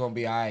legs, you gonna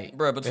be all right.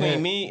 Bro,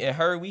 between me and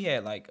her, we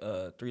had like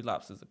 3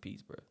 lobsters a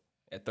piece, bro.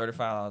 At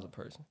 $35 a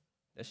person.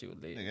 That shit was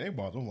lit. Nigga, they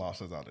bought them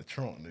lobsters out the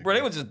trunk, nigga. Bro,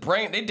 they was just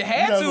they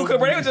had to, cause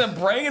bro, they was just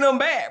bringing them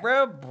back,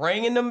 bro.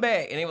 Bringing them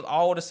back. And it was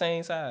all the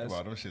same size.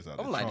 Bought them shits out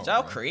I'm the like, trunk, did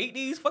y'all man. create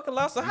these fucking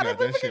lobsters? You How the got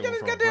that fuck shit get these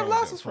from goddamn bro,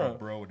 lobsters from from?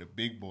 bro with the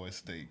big boy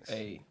steaks.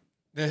 Hey,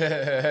 That's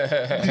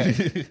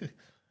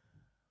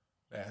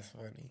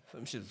funny.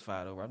 them shit was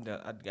fired over. I'm down.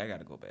 I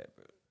gotta go back,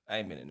 bro. I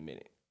ain't been in a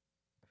minute.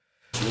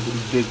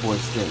 Big boy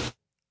steak.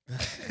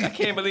 I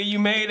can't believe you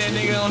made that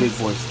nigga on. Big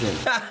boy steak.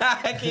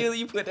 I can't believe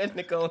you put that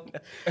nigga on.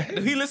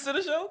 Do he listen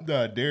to the show?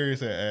 Nah,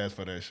 Darius had asked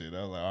for that shit.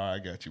 I was like, all right, I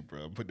got you,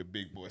 bro. Put the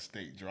big boy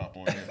steak drop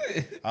on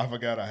here. I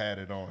forgot I had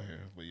it on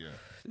here, but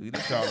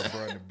yeah. Shout out to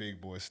bro and the big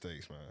boy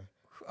steaks, man.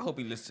 I hope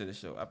he listens to the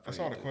show. That's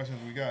all the questions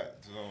we got.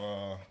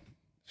 So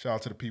shout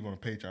out to the people on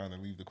the Patreon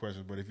that leave the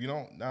questions. But if you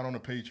not on the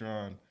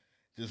Patreon,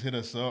 just hit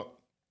us up.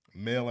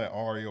 Mail at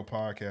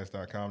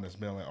ariopodcast.com. That's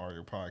mail at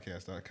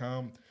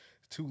ariopodcast.com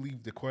to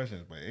leave the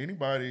questions. But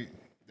anybody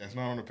that's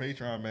not on the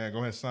Patreon, man, go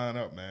ahead and sign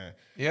up, man.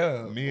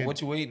 Yeah. Me and-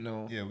 What you waiting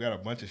on? Yeah, we got a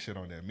bunch of shit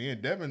on there. Me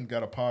and Devin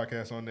got a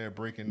podcast on there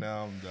breaking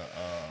down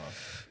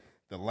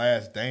the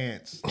Last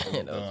Dance,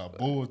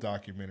 Bulls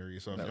documentary.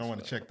 So if you don't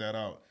want to check that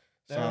out,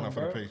 sign Damn, up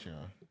for bro. the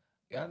Patreon.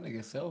 Y'all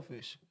niggas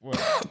selfish. What?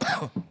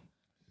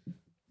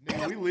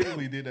 Nigga, we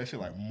literally did that shit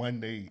like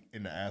Monday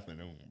in the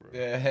afternoon, bro.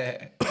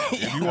 Yeah.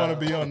 If you want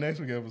to be on next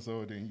week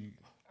episode, then you.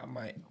 I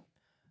might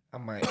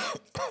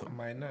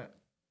not.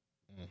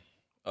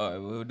 All right,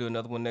 we'll do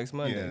another one next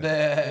Monday.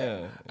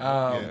 Yeah.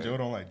 Yeah. Yeah, Joe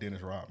don't like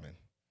Dennis Rodman.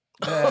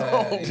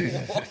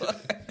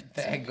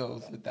 That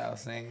goes without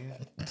saying.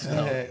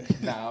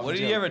 Nah, I'm What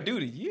did he joking. ever do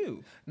to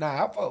you?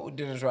 Nah, I fuck with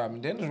Dennis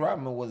Rodman. Dennis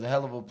Rodman was a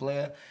hell of a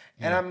player.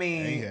 And I And he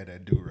mean, had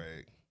that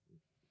do-rag.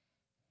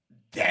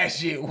 that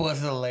shit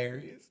was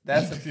hilarious.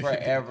 That's a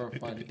forever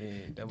funny. Yeah,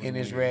 that was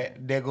Dennis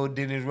weird. there go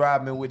Dennis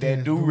Rodman with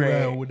that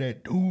do-rag. With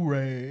that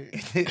do-rag.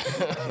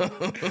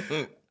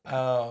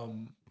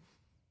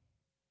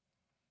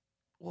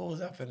 What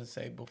was I finna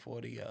say before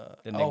the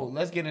The nigga-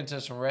 let's get into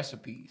some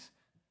recipes.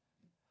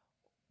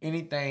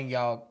 Anything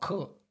y'all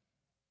cook,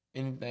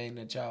 anything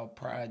that y'all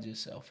pride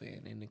yourself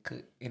in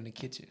the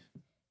kitchen.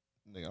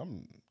 Nigga,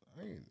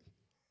 I ain't.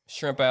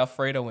 Shrimp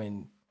Alfredo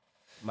and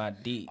my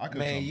D. I could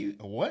Man, you-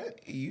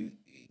 what? You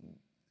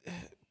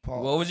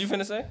What was you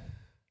finna say?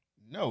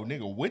 No,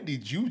 nigga, what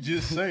did you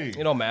just say?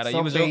 It don't matter. Some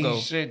You was your things go.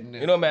 shouldn't.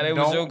 It don't matter. It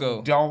was your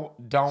go.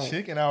 Don't.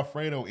 Chicken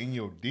Alfredo in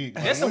your dick.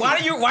 Like, That's, what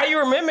why you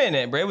remembering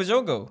that, bro? It was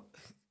your go.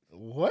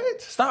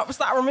 What? Stop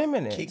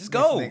remembering that. Kick Just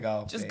this go. nigga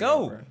off Just there,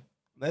 go. bro.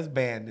 Let's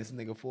ban this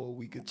nigga for a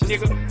week or two.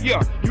 Nigga,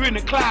 yeah, you in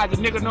the closet,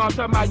 nigga, know what I'm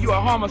talking about, you a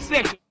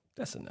homosexual.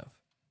 That's enough.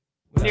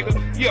 Nigga,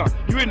 yeah,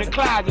 you in the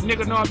closet,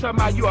 nigga, know what I'm talking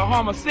about, you a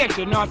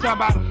homosexual, know what I'm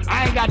talking about,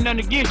 I ain't got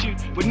nothing against you,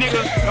 but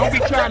nigga, don't be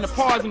trying to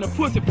pause in the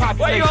pussy Why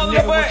population, you holding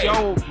nigga, the with your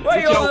button? old, Why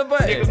you with holding the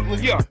button?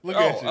 nigga, yeah. Look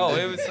at you. It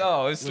Look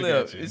at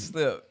slipped. you. It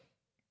slipped.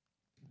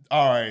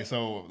 All right,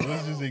 so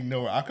let's just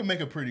ignore it. I can make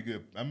a pretty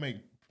good. I'm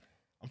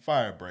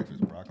fire at breakfast,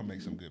 bro. I can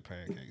make some good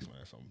pancakes,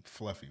 man. Some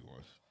fluffy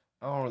ones.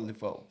 I don't really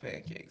fuck with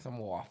pancakes. I'm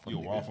a waffle. You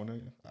a nigga. waffle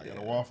nigga? I got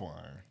a waffle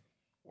iron.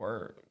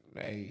 Word.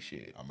 Hey,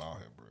 shit. I'm out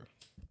here, bro.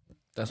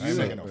 That's I ain't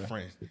what's making up, no bro.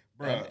 French,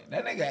 bro.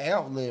 That nigga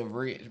Amp live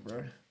rich,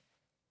 bro.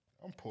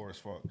 I'm poor as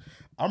fuck.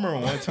 I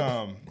remember one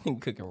time You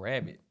cooking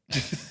rabbit.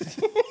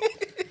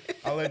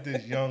 I let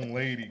this young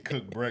lady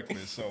cook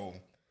breakfast, so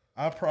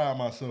I pride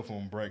myself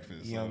on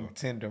breakfast. Young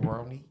So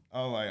tenderoni.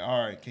 I was like,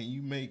 all right, can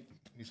you make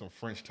me some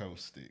French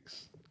toast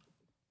sticks?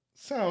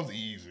 Sounds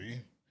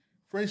easy.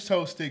 French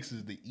toast sticks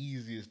is the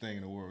easiest thing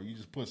in the world. You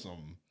just put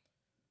some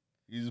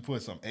You just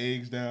put some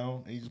eggs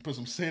down, and you just put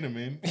some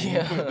cinnamon. And you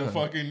put the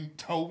fucking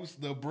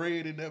toast, the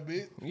bread in that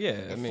bit. Yeah,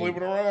 and flip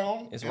it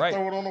around. It's and right.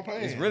 Throw it on the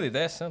pan. It's really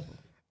that simple.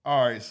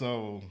 All right,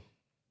 so.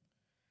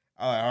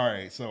 All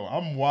right, so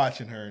I'm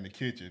watching her in the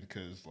kitchen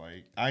because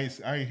like I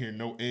ain't hear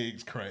no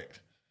eggs cracked.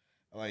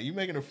 Like, you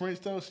making a French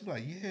toast? She's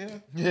like,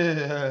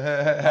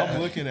 yeah. I'm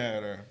looking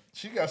at her.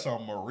 She got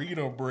some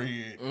Marita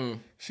bread.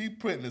 She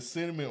putting the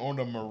cinnamon on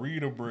the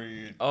Marita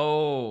bread.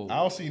 Oh. I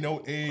don't see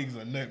no eggs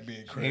or nothing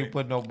being cracked. She ain't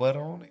put no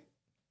butter on it?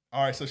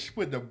 All right, so she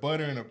put the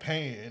butter in a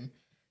pan.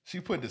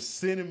 She put the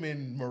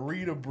cinnamon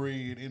Marita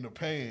bread in the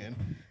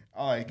pan.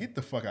 All right, get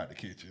the fuck out the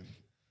kitchen.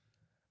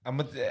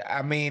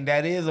 I mean,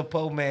 that is a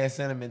po' man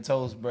cinnamon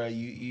toast, bro.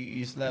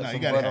 You slap some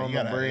butter on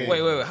the bread.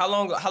 Wait. How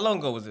long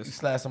ago was this? You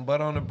slap some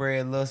butter on the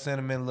bread, little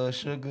cinnamon, little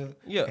sugar.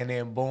 Yeah. And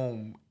then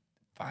boom,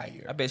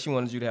 fire. I bet she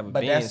wanted you to have a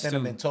But beans that's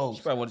cinnamon too. toast.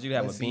 She probably wanted you to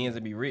have But a see, beans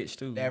and be rich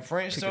too. That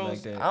French Chicken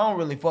toast, like that. I don't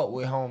really fuck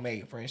with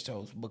homemade French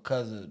toast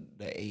because of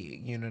the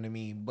egg. You know what I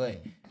mean?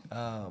 But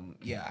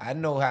yeah, I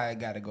know how it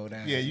got to go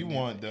down. Yeah, you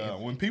want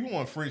when people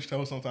want French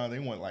toast, sometimes they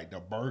want like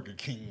the Burger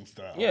King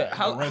style. Yeah,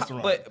 like the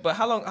restaurant. but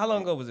how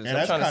long ago was this? And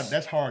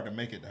that's hard to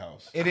make at the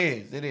house. It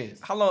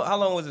is. How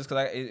long was this?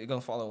 Because it's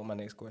gonna follow with my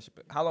next question.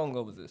 But how long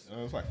ago was this? It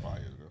was like 5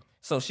 years ago.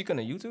 So she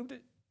couldn't have YouTubed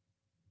it?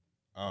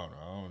 I don't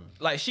know.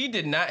 Like, she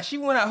did not. She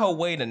went out her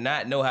way to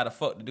not know how the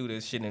fuck to do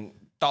this shit and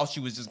thought she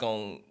was just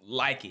gonna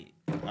like it.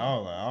 I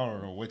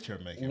don't know what you're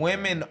making.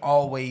 Women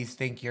always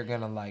think you're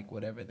gonna like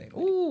whatever they make.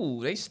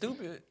 Ooh, they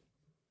stupid.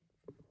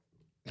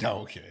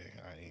 Okay,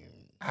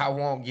 I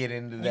won't get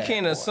into that. You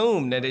can't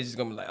assume that they're just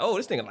gonna be like, oh,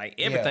 this nigga like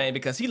everything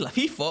because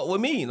he fuck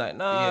with me. Like,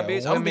 nah,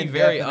 bitch, I'm gonna be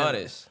very definitely-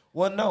 honest.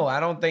 Well, no, I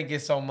don't think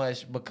it's so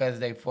much because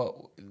they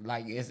fuck.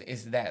 Like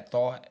it's that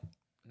thought.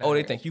 Oh,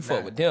 they think you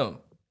fuck with them.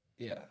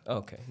 Yeah.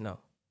 Okay, no.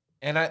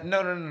 And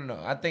no.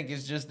 I think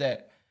it's just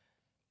that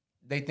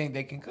they think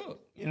they can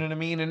cook. You know what I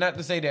mean? And not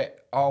to say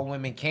that all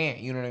women can't.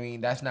 You know what I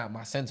mean? That's not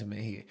my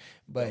sentiment here.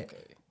 But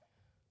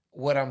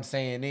what I'm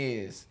saying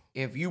is,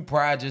 if you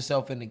pride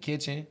yourself in the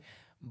kitchen,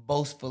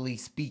 boastfully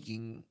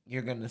speaking,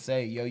 you're gonna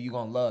say, yo, you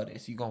gonna love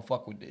this. You gonna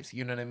fuck with this.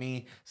 You know what I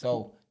mean?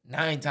 So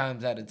 9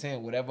 times out of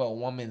 10, whatever a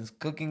woman's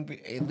cooking,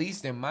 at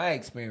least in my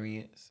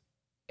experience,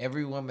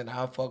 every woman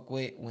I fuck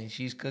with when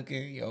she's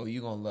cooking, yo,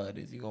 you gonna love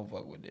this. You gonna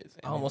fuck with this.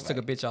 I almost took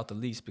a bitch off the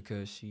leash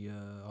because she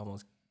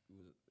almost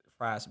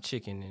fried some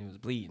chicken and it was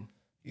bleeding.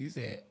 You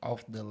said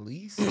off the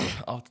leash?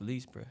 Off the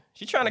leash, bro.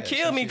 She trying to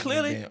kill me,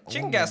 clearly.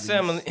 Chicken got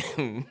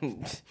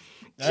salmonella.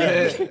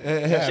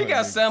 She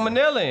got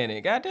salmonella in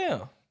it.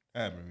 Goddamn.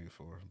 Happened to me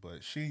before,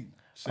 but she.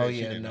 Oh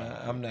yeah, nah,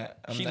 I'm not.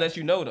 She let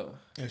you know though.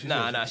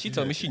 Yeah, She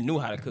told me she knew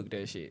how to cook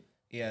that shit.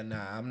 Yeah,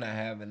 nah, I'm not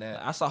having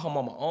that. I saw her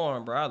on my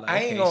arm, bro. I was like, I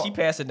ain't okay, gonna- she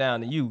passed it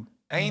down to you.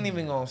 I ain't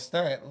even gonna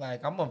stunt.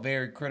 Like, I'm a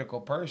very critical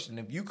person.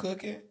 If you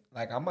cooking,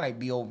 like, I might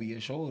be over your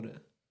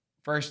shoulder.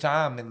 First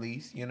time, at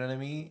least. You know what I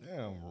mean?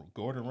 Damn,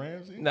 Gordon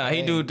Ramsay. Nah,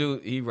 he do.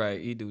 He right.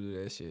 He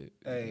do that shit.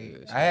 Hey,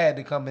 I had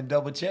to come and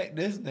double check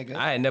this nigga.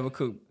 I had never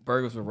cooked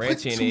burgers with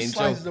ranch in two it. And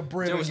slices of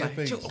bread Joe on was your like,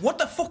 face. "Joe, what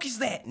the fuck is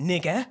that,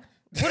 nigga?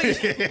 What are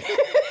you,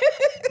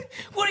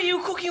 what are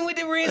you cooking with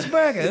the ranch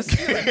burgers?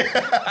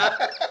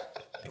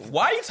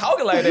 Why are you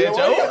talking like that,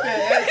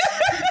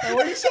 Joe?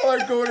 Why you sound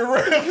like Gordon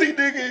Ramsay,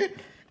 nigga?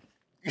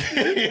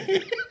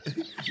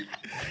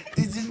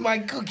 This is my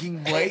cooking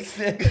voice.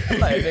 Like,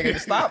 nigga,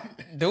 stop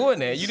doing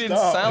that. You didn't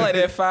Stop. sound like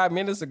that 5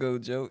 minutes ago,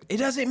 Joe. It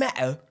doesn't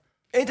matter.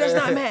 It does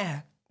not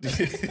matter.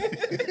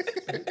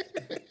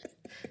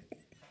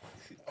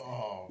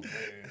 Oh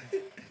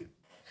man.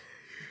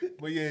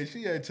 But yeah,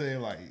 she had to say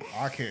like,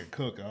 I can't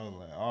cook. I was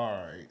like, all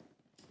right.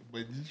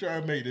 But you try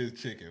to make this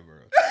chicken, bro.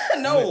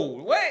 No,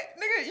 what?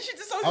 Nigga, you should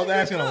just I was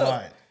asking a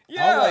lot.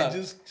 Yeah. I was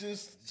like,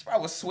 just She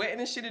probably was sweating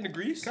and shit in the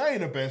grease. I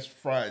ain't the best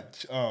fried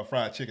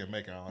chicken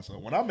maker on. So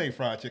when I make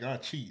fried chicken, I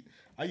cheat.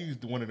 I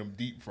used one of them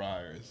deep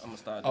fryers. I'm gonna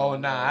start Oh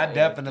doing nah, that. I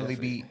definitely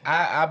be.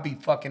 I be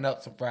fucking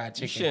up some fried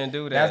chicken. shouldn't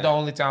do That's that. the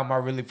only time I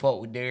really fuck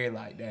with dairy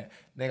like that.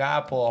 Nigga,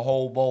 I pour a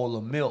whole bowl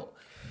of milk,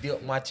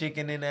 dip my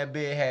chicken in that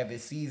bit, have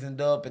it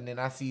seasoned up, and then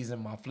I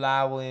season my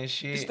flour and This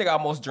shit. nigga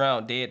almost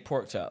drowned dead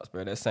pork chops,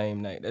 bro, that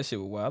same night. That shit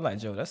was wild. I'm like,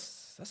 Joe,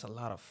 that's a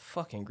lot of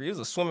fucking grease. It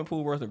was a swimming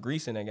pool worth of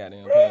grease in that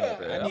goddamn pan,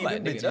 bro. I I'm need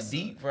like, them nigga, bitches that's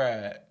deep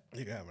fried.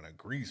 Nigga having a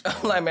grease.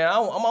 I'm like, man, I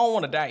don't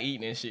want to die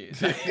eating this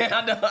shit. I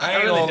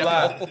ain't really gonna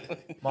lie.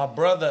 don't. My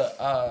brother,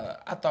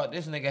 I thought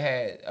this nigga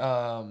had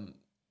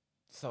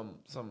some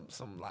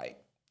like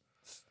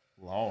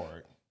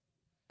Lord.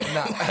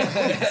 nah.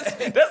 That's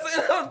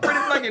pretty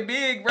fucking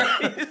big, bro.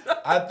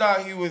 I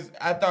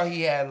thought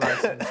he had like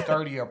some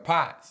sturdier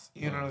pots.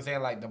 You know what I'm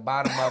saying? Like the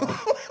bottom of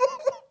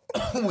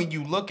them. When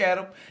you look at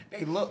them,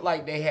 they look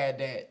like they had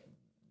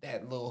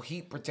that little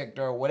heat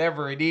protector or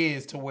whatever it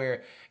is to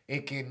where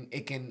it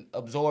can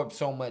absorb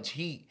so much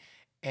heat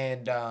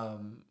and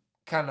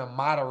kind of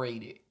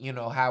moderate it, you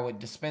know, how it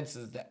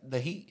dispenses the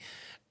heat.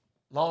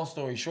 Long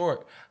story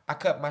short, I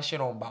cut my shit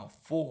on about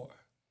 4.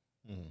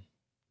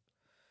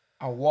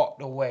 I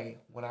walked away.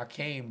 When I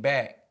came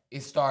back,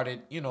 it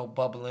started, you know,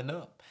 bubbling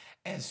up.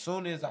 As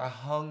soon as I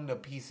hung the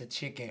piece of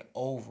chicken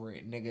over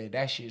it, nigga,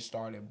 that shit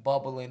started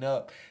bubbling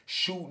up,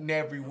 shooting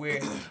everywhere.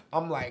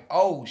 I'm like,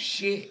 oh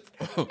shit.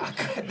 I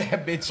cut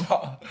that bitch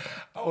off.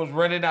 I was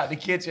running out the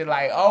kitchen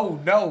like, oh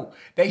no,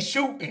 they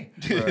shooting.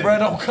 Bro,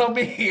 don't come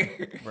in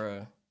here.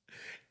 Bro.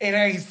 It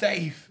ain't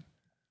safe.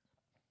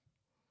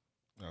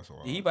 That's Did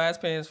he buy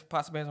his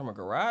pots and pans from a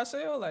garage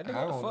sale? Like, nigga,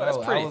 I what the don't fuck? know.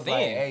 That's pretty I was thin.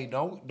 like, hey,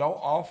 don't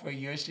offer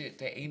your shit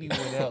to anyone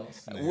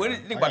else. What do you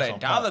think about that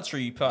Dollar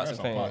Tree pots and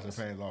Pots and pans?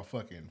 pans are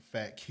fucking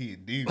fat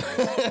kid deals.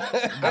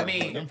 I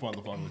mean, them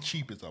motherfuckers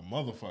cheap as a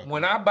motherfucker.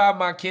 when I buy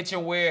my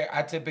kitchenware,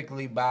 I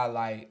typically buy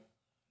like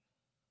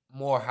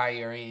more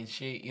higher end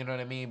shit. You know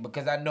what I mean?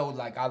 Because I know,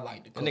 like, I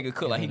like to That cook. nigga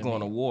cook you like know he what I going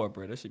to mean? war,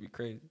 bro. That should be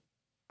crazy.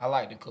 I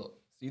like to cook.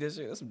 See that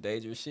shit? That's some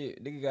dangerous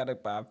shit. Nigga gotta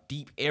buy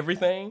deep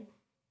everything.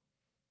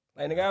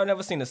 Like, nigga, I've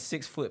never seen a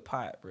 6-foot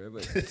pot, bro.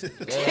 But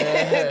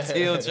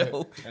tell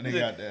Joe. And they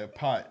got that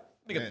pot.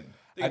 Nigga,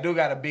 I do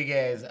got a big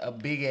ass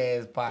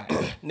pot.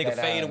 nigga that,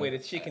 fade away the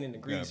chicken in the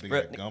Got grease, a big bro.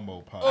 ass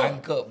gumbo pot. I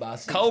can cook about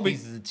 6 Kobe.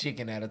 pieces of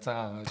chicken at a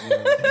time. You know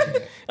what I'm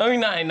saying? I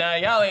mean, nah,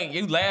 y'all ain't,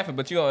 you laughing,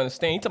 but you don't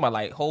understand. You talking about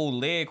like whole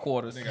leg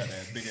quarters. They got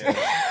that big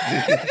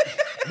ass.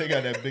 They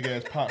got that big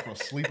ass pot from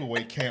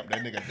sleepaway camp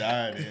that nigga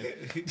died in.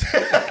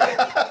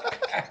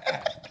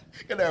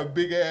 Got that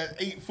big ass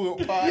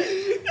 8-foot pot.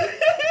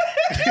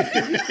 Bro,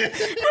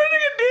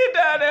 nigga did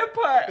die in that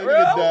pot, That bro.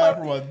 nigga died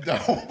from a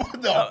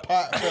dome. The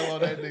pot fell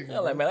on that nigga.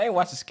 I'm like, man, I ain't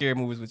watching scary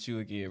movies with you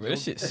again, bro.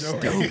 This shit's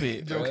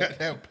stupid, Joe bro. got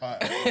that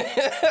pot.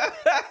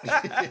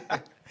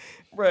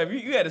 Bro,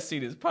 you had to see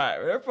this pot,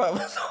 bro. That pot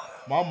was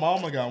My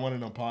mama got one of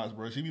them pots,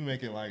 bro. She be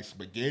making like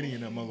spaghetti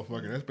in that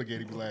motherfucker. That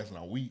spaghetti be lasting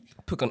a week.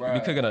 be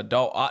cooking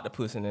adult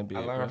octopus in that bitch,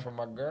 I bro. learned from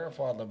my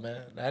grandfather,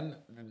 man.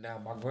 Now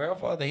my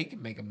grandfather, he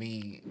can make a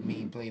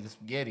mean plate of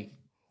spaghetti.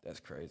 That's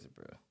crazy,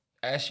 bro.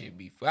 That shit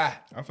be fire.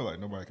 I feel like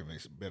nobody can make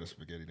better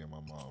spaghetti than my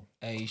mom.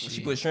 Hey, She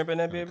shit. put shrimp in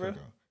that bitch, bro.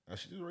 Now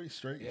she's already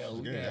straight. Yeah, we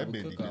spaghetti. can That have a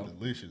bitch be cook-off.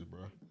 delicious, bro.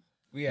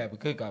 We have a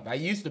cook-off. I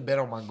used to bet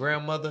on my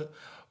grandmother,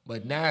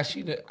 but now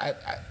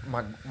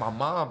my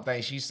mom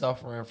thinks she's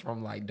suffering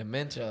from like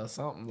dementia or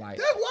something like.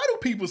 Why do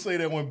people say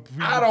that when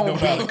people I don't know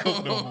how to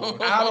cook no more?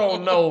 I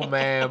don't know,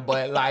 man,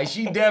 but like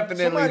she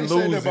definitely Somebody said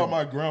losing. that about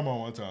my grandma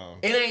one time.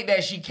 It ain't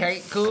that she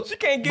can't cook. She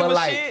can't give but a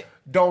like, shit.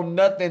 Don't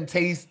nothing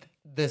taste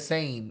the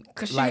same.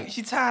 Cause like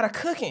she tired of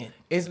cooking.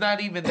 it's not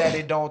even that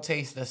it don't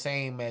taste the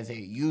same as it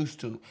used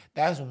to.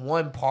 That's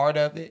one part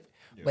of it.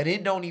 But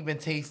it don't even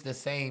taste the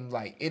same.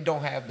 Like it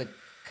don't have the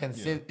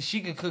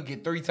She could cook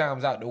it 3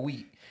 times out the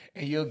week,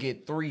 and you'll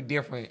get 3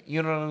 different.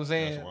 You know what I'm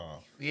saying? That's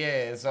wild.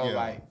 Yeah. So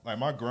like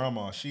my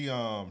grandma, she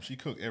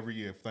cook every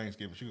year for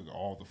Thanksgiving. She cook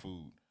all the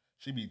food.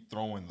 She be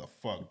throwing the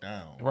fuck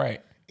down.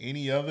 right.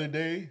 Any other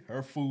day,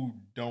 her food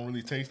don't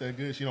really taste that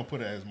good. She don't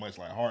put as much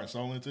like heart and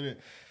soul into it.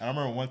 And I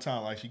remember one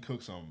time, like she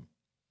cooked some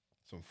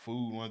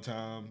food one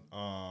time,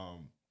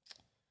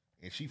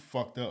 and she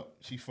fucked up.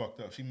 She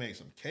She made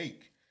some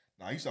cake.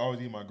 Now, I used to always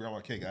eat my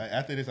grandma cake.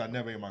 After this, I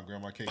never ate my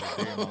grandma cake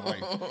a day in my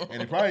life.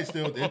 And it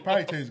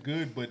probably tastes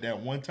good, but that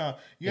one time,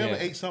 you ever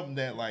ate something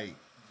that like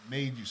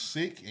made you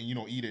sick and you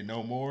don't eat it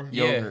no more?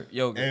 Yogurt.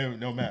 And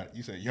no matter.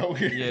 You said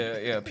yogurt?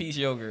 Yeah, peach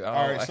yogurt. All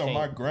right, so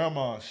my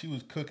grandma, she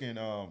was cooking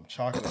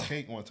chocolate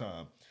cake one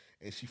time,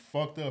 and she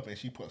fucked up and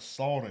she put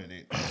salt in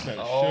it instead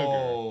of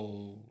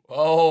sugar.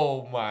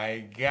 Oh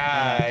my God!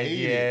 I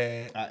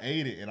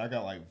ate it, and I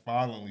got like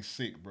violently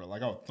sick, bro.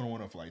 Like I was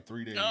throwing up for like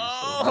 3 days.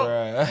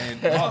 Bruh.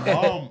 And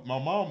my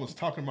mom was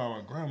talking about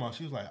my grandma.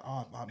 She was like,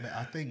 "Oh, man,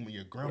 I think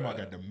your grandma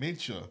got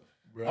dementia."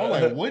 I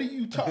was like, "What are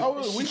you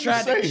talking?"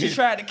 She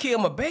tried to kill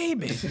my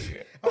baby.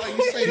 I like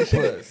you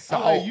say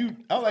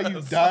I like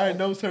you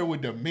diagnosed her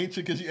with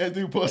dementia because she had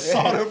to put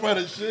salt in front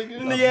of sugar.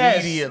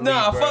 Yes. Immediately,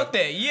 Nah, bro. fuck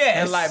that. Yes.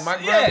 And like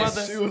my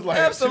grandmother, She was like,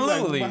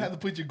 absolutely. "You might have to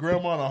put your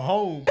grandma in a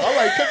home." I'm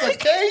like, "Cook a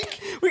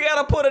cake." We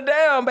gotta put her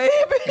down,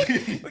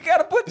 baby. We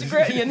gotta put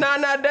your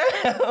nana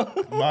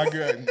down.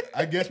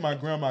 I guess my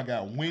grandma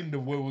got wind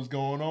of what was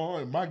going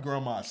on. My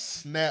grandma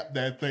snapped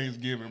that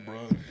Thanksgiving,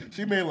 bro.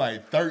 She made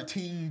like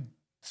 13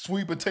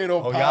 sweet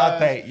potato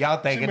pies. y'all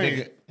think a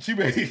nigga?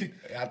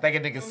 I think a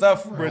nigga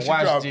suffering. Bro,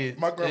 Watch this.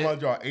 my grandma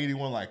dropped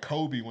 81 like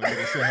Kobe when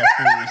nigga said her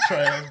food was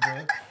trash,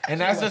 bro. And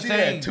that's the She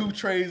thing. had 2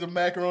 trays of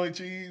macaroni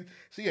cheese.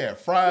 She had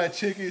fried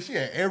chicken. She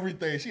had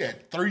everything. She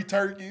had 3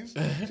 turkeys.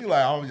 She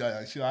like,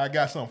 I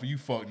got something for you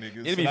fuck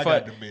niggas. It'd be I fun.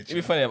 got dementia. It'd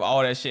be funny if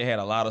all that shit had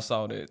a lot of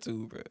salt in it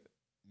too, bro.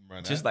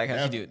 Bro, Just like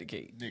how she did with the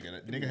cake.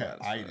 Nigga had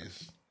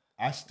itis.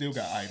 I still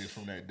got itis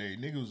from that day.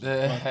 Nigga was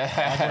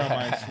my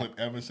grandma ain't slipped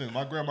ever since.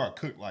 My grandma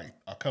cooked like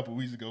a couple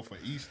weeks ago for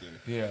Easter.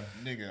 Yeah.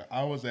 Nigga,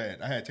 I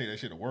had to take that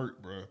shit to work,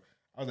 bro.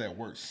 I was at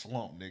work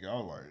slumped, nigga. I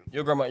was like,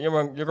 Your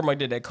grandma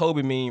did that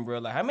Kobe meme, bro.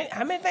 Like how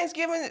many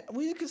Thanksgiving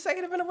we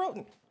consecutive in a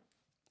row?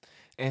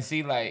 And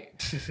see,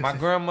 like my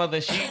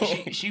grandmother,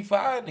 she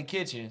fire in the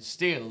kitchen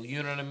still.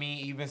 You know what I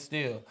mean? Even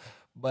still.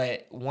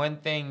 But one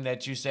thing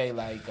that you say,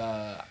 like,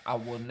 I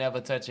will never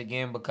touch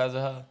again because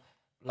of her,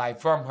 like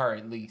from her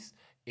at least,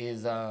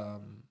 is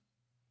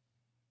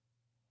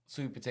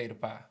sweet potato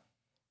pie.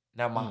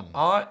 Now my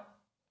aunt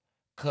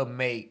could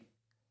make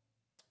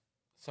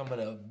some of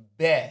the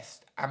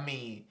best. I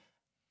mean,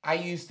 I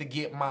used to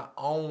get my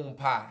own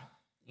pie.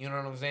 You know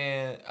what I'm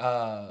saying?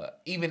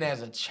 Even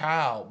as a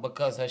child,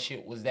 because her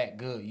shit was that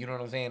good. You know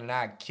what I'm saying? And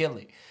I'd kill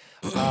it.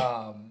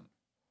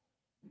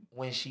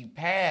 When she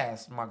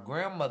passed, my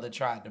grandmother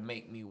tried to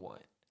make me one.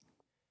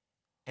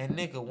 And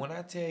nigga, when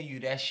I tell you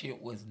that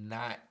shit was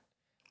not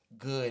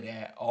good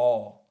at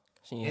all.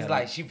 It's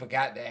like she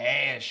forgot to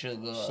add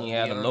sugar. She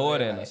ain't had a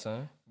Lord in her,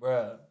 son.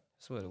 Bruh.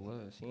 That's what it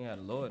was. She ain't had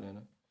a Lord in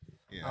her.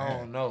 Yeah, I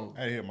don't know.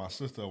 I hit my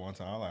sister one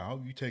time. I was like, I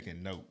hope you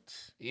taking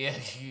notes. Yeah.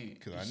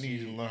 Because I need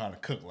you to learn how to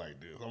cook like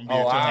this. I'm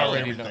Oh, I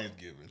already every know.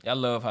 Thanksgiving. I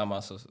love how my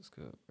sisters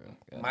cook, bro.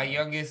 God. My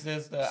youngest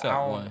sister, Except I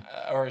don't, one.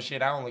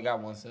 I only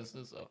got one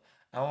sister, so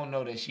I don't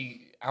know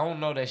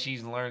that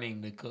she's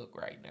learning to cook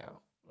right now.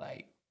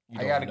 Like,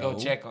 I gotta go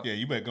check on. Yeah,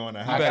 you better go in the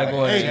You house. better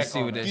go in Hey, there and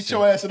see what that get shit.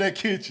 your ass in that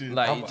kitchen.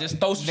 Like, just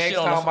throw some Next shit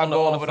on time the, I on the,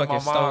 go on over the to my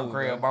fucking mom's stove,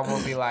 crib, bro. I'm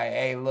gonna be like,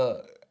 "Hey,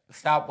 look,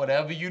 stop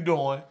whatever you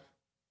doing.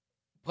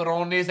 Put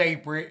on this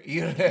apron."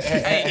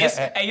 Hey,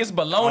 it's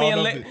bologna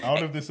and lettuce. I don't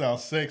know if this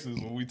sounds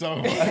sexist when we talk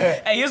about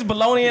it. Hey, it's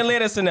bologna and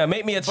lettuce in there.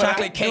 Make me a But I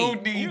chocolate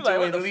cake. do need You to like,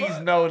 what at the least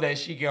fuck? know that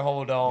she can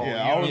hold on.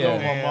 Yeah, you I was know over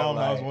what my I'm saying? mom's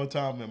house Like- one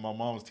time, and my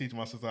mom was teaching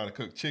my sister how to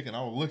cook chicken.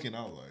 I was looking,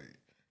 I was like,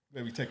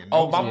 maybe taking notes.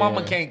 Oh, my on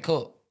mama it. can't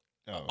cook.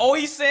 Oh,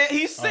 he said remember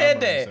he that.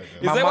 said that. Is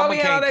My that why mama we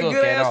had all can't that cook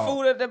good at ass all.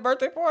 food at that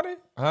birthday party?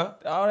 Huh?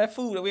 All that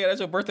food that we had at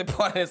your birthday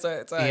party. Is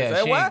that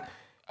Yeah, why?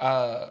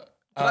 she.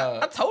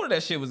 I told her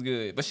that shit was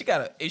good, but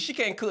if she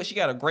can't cook, she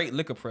got a great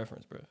liquor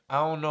preference, bro. I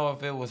don't know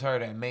if it was her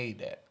that made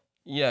that.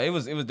 Yeah, it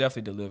was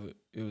definitely delivered.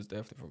 It was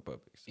definitely from Publix.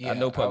 Yeah, I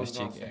know I Publix was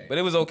gonna chicken, say. but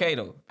it was okay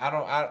though. I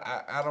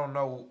don't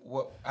know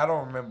what, I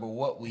don't remember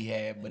what we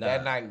had, but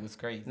that night was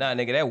crazy. Nah,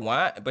 nigga, that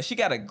wine. But she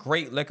got a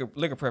great liquor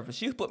preference.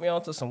 She put me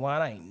onto some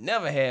wine I ain't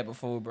never had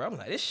before, bro. I'm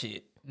like, this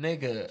shit.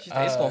 Nigga, She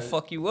said, it's gonna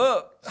fuck you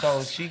up.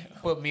 So she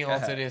put me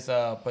onto this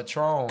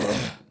Patron.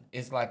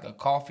 It's like a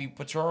coffee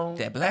Patron.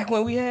 That black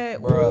one we had,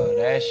 Bruh,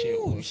 that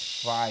shit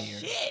was fire.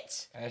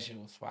 Shit. That shit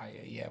was fire.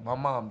 Yeah, my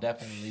mom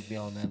definitely be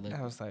on that I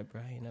liquor. was like,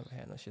 bro, I ain't never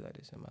had no shit like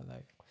this in my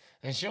life.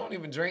 And she don't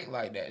even drink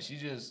like that. She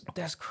just,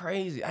 That's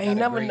crazy. I Got ain't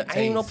a never. great I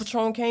ain't know taste.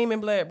 Patron came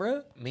in black,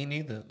 bro. me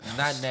neither.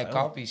 Not in that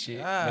coffee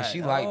shit. But she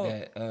God, like dog.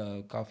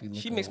 that coffee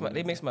liquor.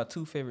 They mix my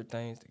two favorite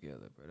things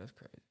together, bro. That's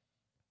crazy.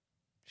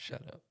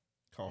 Shut up.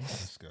 Coffee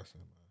is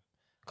disgusting, man.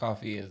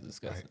 Coffee is I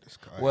disgusting. hate this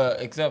coffee. Well,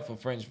 except for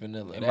French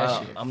vanilla. And That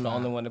shit. I'm the fire.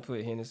 only one that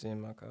put Hennessy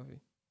in my coffee.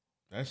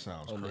 That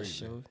sounds On this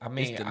crazy. show. I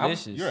mean, it's I'm-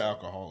 delicious. You're an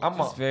alcoholic.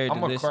 It's very I'm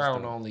a delicious,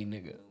 Crown though. only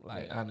nigga.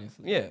 Like,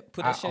 honestly. Yeah,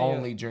 put that I shit in your-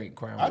 only drink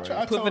Crown I Royal. try-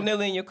 I Put told-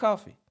 vanilla in your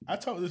coffee. I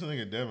told this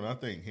nigga Devin, I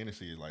think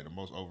Hennessy is like the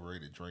most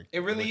overrated drink.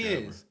 It really liquor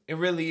ever. is. It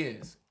really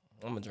is.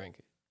 I'm gonna drink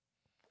it.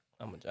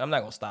 I'm not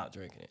gonna stop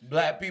drinking it.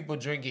 Black people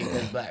drink it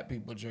because black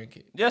people drink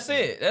it. That's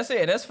it.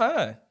 That's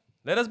fine.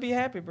 Let us be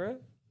happy, bro.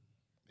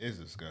 It's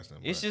disgusting.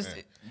 It's but, just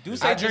man, do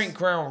I drink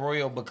Crown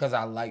Royal because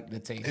I like the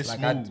taste. It's like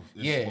smooth.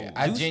 It's yeah, smooth.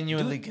 I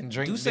genuinely can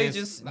drink do this. say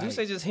just like,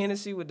 just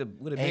Hennessy with a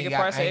ain't bigger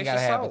got- price I of ain't extra gotta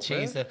have a salt, bro.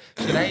 chaser.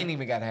 Shit, I ain't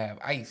even gotta have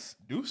ice.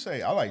 Douce,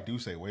 I like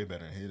Douce way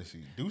better than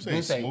Hennessy. Douce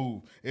is Douce.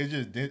 smooth. It's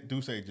just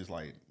Douce just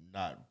like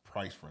not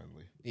price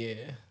friendly. Yeah.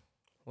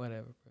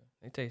 Whatever, bro.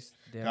 It tastes.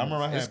 I remember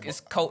I had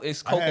it's Coke.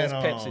 It's I Coke had,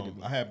 and Pepsi. To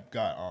me. I had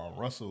got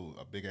Russell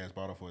a big ass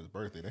bottle for his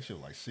birthday. That shit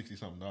was like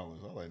 $60-something. I was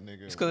like,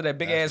 nigga, It's because of that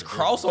big that's ass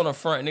cross on the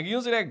front, nigga.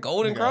 You see that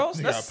golden cross?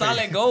 That's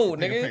solid gold,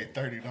 nigga.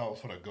 Paid $30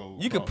 for the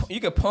gold. You cross.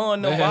 could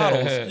pawn them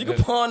bottles. You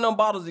could pawn them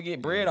bottles to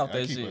get bread off I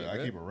that keep shit.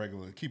 I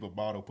bro. keep a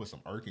bottle, put some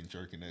Erkin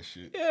jerk in that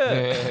shit. Yeah.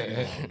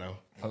 It won't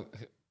know.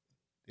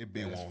 It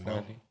been won't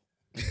know.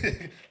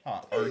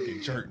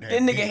 Erkin jerk that.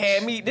 That nigga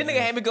bitch.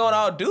 had me going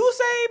all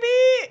Douce,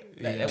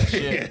 bitch. Yeah, That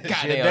shit.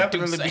 goddamn She'll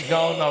definitely Douce. be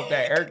going off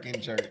that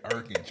Erkin shirt.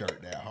 Erkin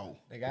jerk that hoe.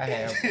 Like I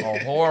have a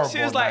horrible She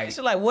was night.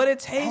 like, what it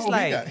tastes Oh,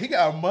 like. he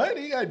got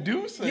money. He got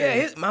Douce.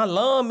 Yeah, my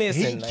lung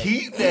missing. he like,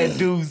 keep that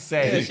dude yeah,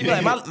 saying. she be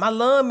like, my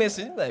lung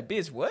missing. She be like,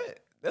 bitch, what?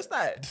 That's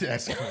not.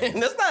 That's crazy.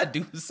 That's not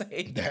Douce.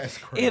 That's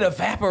crazy. It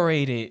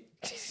evaporated.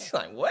 She's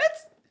like, what?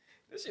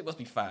 This shit must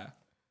be fire.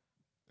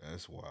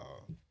 That's wild.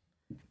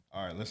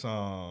 All right, let's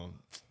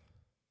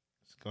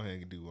go ahead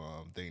and do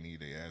They Need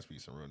They Ass Beat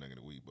Some Real Nigga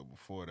of the Week. But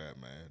before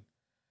that, man,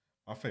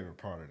 my favorite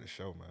part of the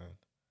show, man,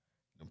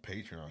 them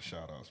Patreon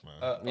shout outs, man.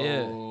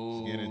 Yeah.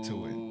 Let's get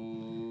into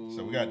it.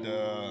 So we got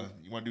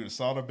you want to do the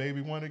Sada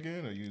Baby one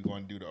again, or you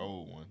going to do the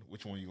old one?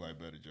 Which one you like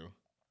better, Joe?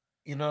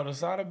 You know, the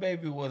Sada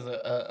Baby was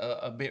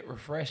a bit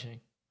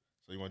refreshing.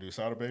 So you want to do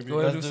Sada Baby? Go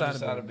ahead. Let's do do the Sada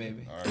Sada Baby.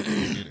 Baby. All right,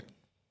 let's get it.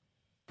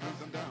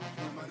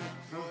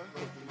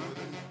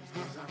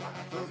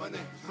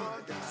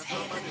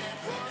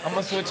 I'm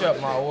gonna switch up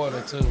my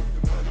order too.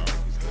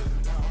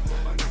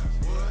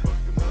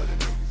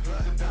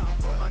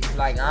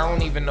 Like I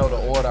don't even know the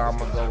order I'm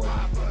gonna go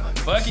in.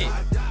 Fuck it.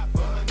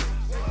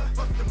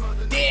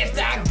 Dead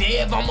stock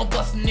Dev, I'ma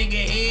bust a nigga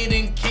head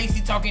in case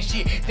he talking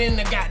shit. Then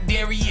I got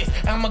Darius,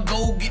 I'ma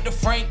go get the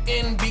Frank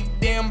and big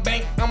damn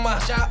bank. I'ma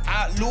shout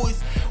out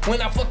Lewis.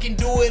 When I fucking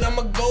do it,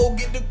 I'ma go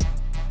get the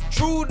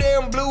true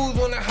damn blues.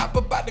 When I hop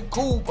up out the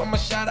coupe, I'ma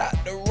shout out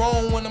the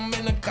wrong. When I'm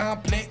in a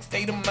complex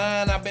state of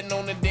mind, I've been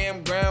on the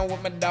damn ground down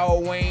with my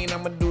dog Wayne,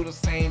 I'ma do the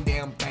same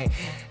damn thing.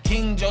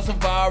 King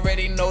Joseph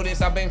already know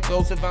this. I've been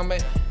close if I've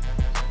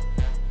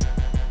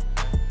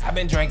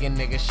been drinking,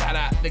 nigga. Shout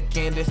out to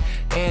Candace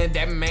and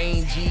that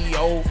main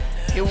G.O.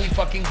 Here we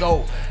fucking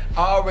go.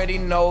 Already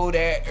know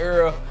that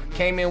Earl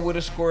came in with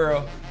a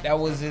squirrel. That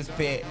was his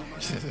pet.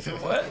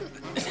 What?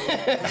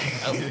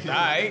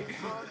 Alright.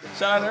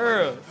 Shout out to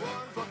Earl.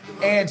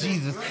 And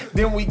Jesus.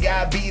 Then we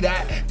got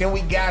B-Dot. Then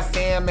we got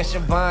Sam and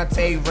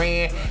Shavonte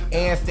Rand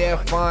and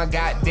Stephon,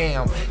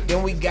 goddamn.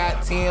 Then we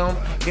got Tim.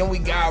 Then we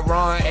got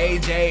Ron,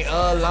 AJ,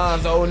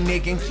 Alonzo,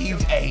 Nick, and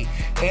Keith. A.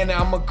 And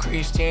I'm a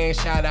Christian.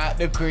 Shout out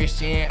to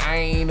Christian. I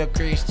ain't a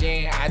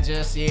Christian. I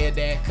just said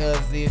that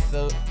cause it's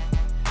a...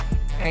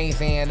 I ain't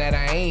saying that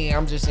I ain't.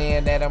 I'm just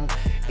saying that I'm...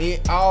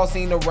 It all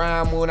seem to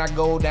rhyme when I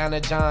go down to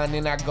John,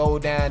 then I go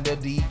down to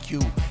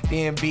DQ,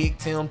 then Big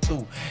Tim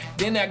too.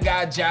 Then I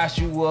got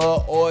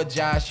Joshua or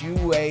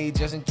Joshua,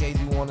 just in case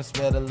you want to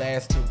spell the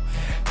last two.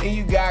 Then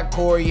you got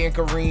Corey and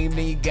Kareem,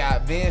 then you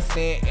got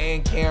Vincent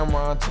and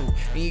Cameron too.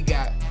 Then you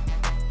got,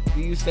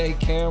 do you say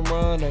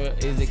Cameron or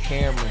is it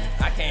Cameron?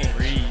 I can't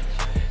read.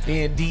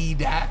 Then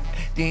D-Dot,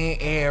 then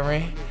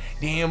Aaron,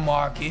 then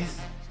Marcus,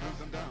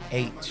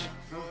 H.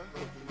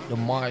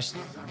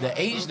 The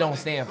H don't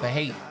stand for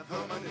hate.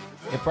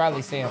 It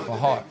probably stand for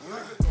heart.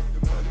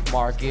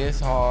 Marcus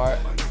Hart.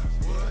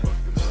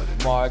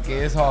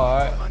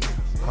 I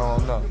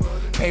don't know.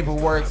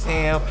 Paperwork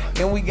Sam.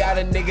 Then we got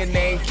a nigga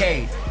named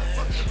K.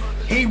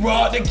 He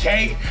robbed the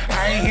K.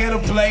 I ain't here to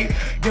play.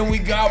 Then we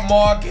got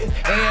Marcus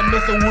and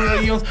Mr.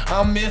 Williams.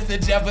 I'm Mr.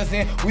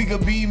 Jefferson. We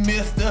could be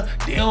Mr.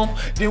 Them.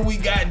 Then we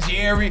got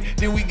Jerry.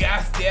 Then we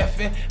got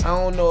Stephen. I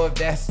don't know if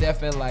that's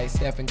Stephen like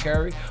Stephen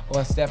Curry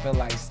or Stephen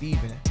like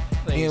Steven.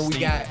 Then we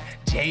got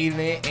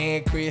Jalen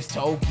and Chris,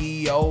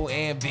 Tokyo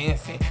and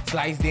Vincent.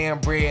 Slice damn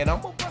bread.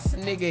 I'ma bust a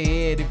nigga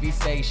head if he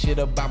say shit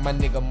about my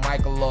nigga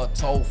Michael or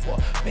Topher.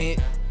 Man,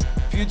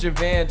 Future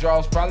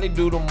Vandross probably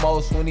do the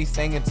most when he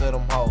singing to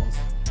them hoes.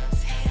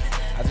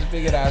 I just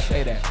figured I'd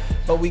say that.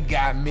 But we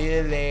got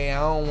Millie. I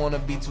don't wanna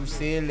be too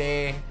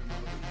silly.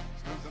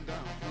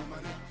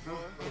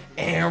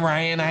 And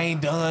Ryan, I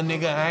ain't done,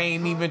 nigga. I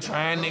ain't even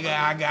trying, nigga.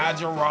 I got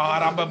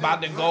Gerard. I'm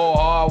about to go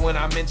hard when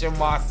I mention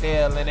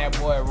Marcel and that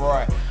boy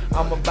Roy.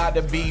 I'm about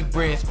to be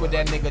brisk with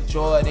that nigga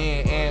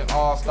Jordan and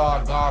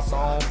All-Star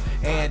Garcon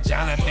and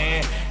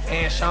Jonathan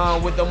and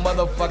Sean with the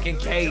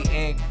motherfucking K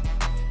and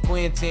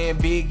Quentin,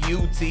 Big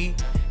UT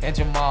and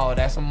Jamal.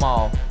 That's them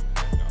all.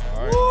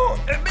 Woo!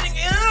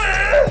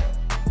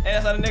 Hey,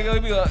 that's how the nigga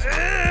would be like,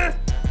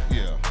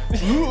 Yeah.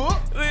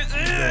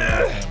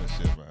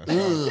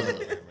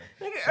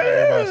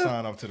 Everybody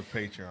sign up to the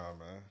Patreon,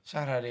 man.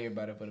 Shout out to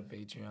everybody for the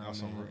Patreon. Y'all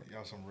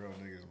some real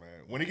niggas,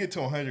 man. When it get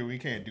to 100, we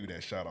can't do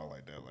that shout out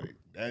like that.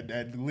 Like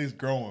that list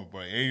growing,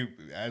 but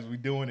as we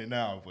doing it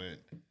now, but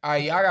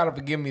alright, y'all gotta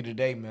forgive me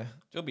today, man.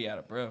 you'll be out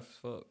of breath.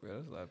 Fuck, bro.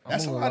 It's like,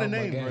 that's a lot of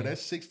names, bro.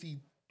 That's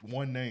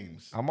 61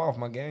 names. I'm off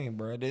my game,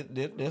 bro.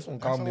 This one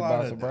caught me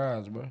by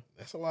surprise, bro.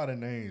 That's a lot of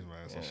names,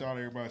 man. So shout out to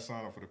everybody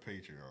sign up for the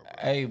Patreon, bro.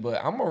 Hey,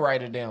 but I'm gonna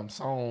write a damn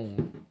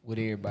song with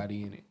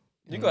everybody in it.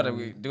 You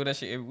gotta do that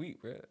shit every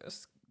week, bro.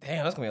 That's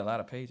gonna be a lot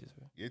of pages,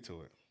 bro. Get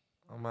to it.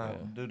 I'm gonna have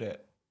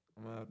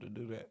to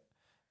do that.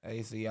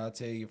 Hey, so y'all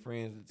tell your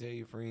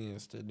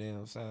friends to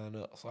damn sign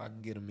up so I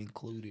can get them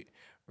included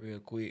real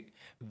quick.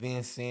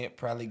 Vincent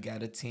probably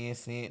got a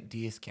 10-cent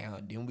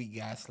discount. Then we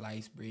got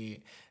sliced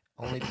bread.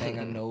 Only thing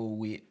I know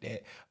with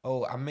that.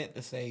 Oh, I meant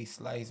to say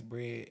sliced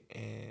bread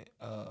and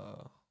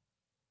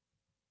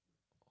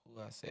who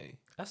I say?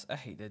 I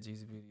hate that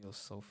Jeezy video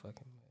so fucking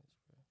much.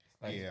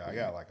 Yeah, I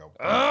got like a.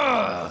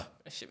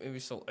 That shit made me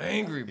so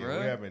angry,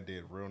 bro. We haven't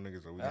did real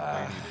niggas or we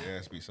didn't need the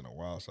ass beats in a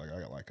while, so I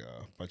got like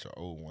a bunch of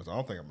old ones. I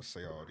don't think I'm gonna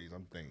say all these.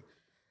 I'm thinking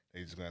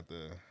they just gonna have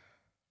to.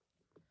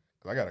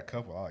 Cause I got a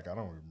couple. I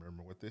don't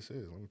remember what this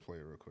is. Let me play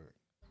it real quick.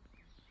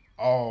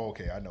 Oh,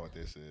 okay, I know what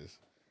this is.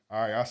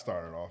 All right, I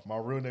started off. My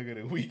real nigga of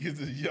the week is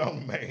this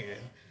young man.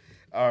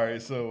 All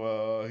right,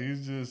 so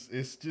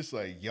it's just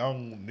a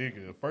young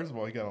nigga. First of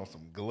all, he got on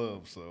some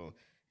gloves, so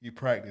he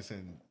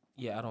practicing.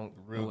 Yeah, I don't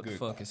real know what good the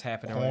fuck is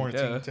happening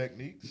quarantine right there.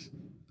 techniques.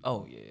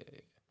 Oh yeah.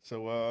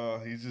 So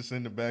he's just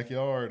in the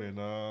backyard, and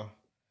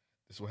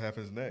this is what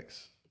happens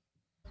next.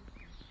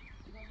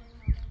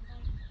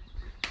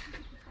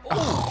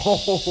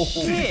 Oh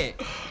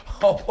shit!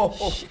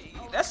 Oh shit!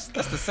 That's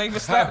the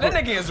safest slap. That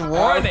nigga is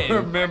running. I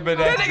remember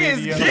that nigga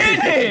video. is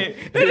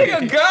getting it. That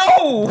nigga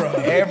go. Bro,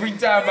 every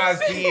time I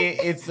see it,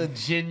 it's a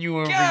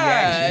genuine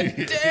God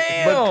reaction.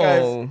 damn.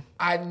 Because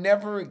I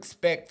never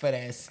expect for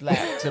that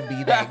slap to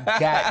be that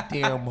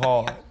goddamn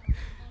hard.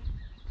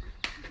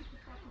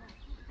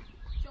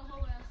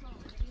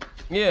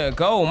 Yeah,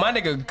 go. My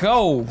nigga,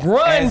 go.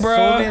 Run, bro.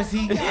 As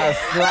soon as he got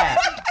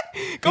slapped,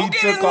 go he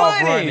get took his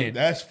off money. running.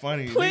 That's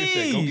funny. Please. Nigga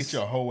said, go get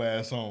your whole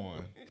ass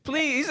on.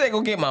 Please, he said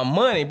go get my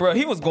money, bro.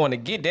 He was going to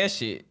get that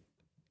shit.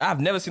 I've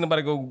never seen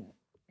nobody go.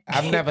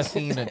 I've never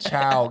seen a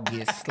child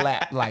get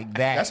slapped like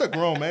that. That's a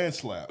grown man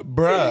slap.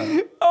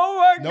 Bruh.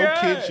 Oh my No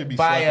god. kid should be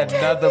By slapping.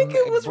 another That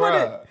nigga was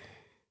bruh.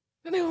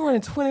 That nigga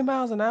running 20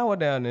 miles an hour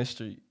down this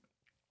street.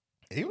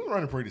 He was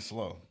running pretty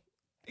slow.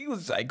 He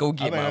was like, go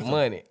get think my that's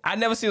money. I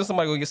never seen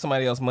somebody go get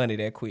somebody else's money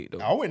that quick, though.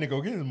 I wouldn't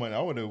go get his money.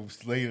 I would have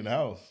stayed in the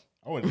house.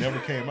 I would have never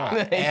came out.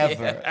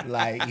 Ever.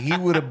 Like, he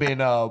would have been,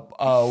 what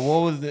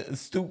was the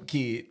Stoop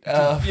Kid?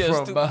 From,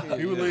 Stoop Kid.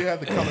 He would literally have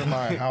to come in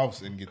my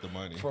house and get the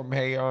money. From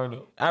Hey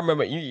Arnold. I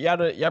remember, y'all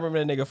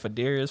remember that nigga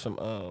Fadarius from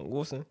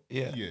Wilson?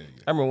 Yeah.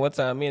 I remember one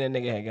time me and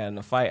that nigga had got in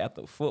a fight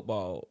after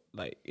football,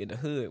 like in the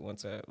hood one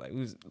time. Like,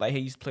 we was like, he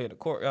used to play in the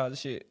courtyard and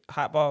shit,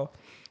 hot ball.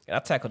 And I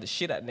tackled the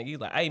shit out of the nigga. He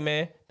was like, hey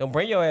man, don't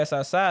bring your ass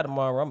outside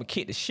tomorrow. I'm gonna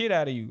kick the shit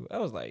out of you. I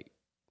was like,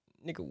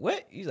 nigga,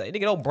 what? He's like,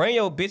 nigga, don't bring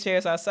your bitch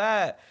ass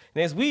outside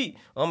next week.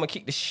 I'm gonna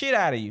kick the shit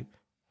out of you.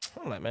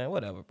 I'm like, man,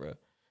 whatever, bro.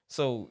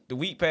 So the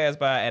week passed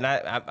by, and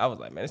I was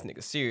like, man, this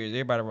nigga serious.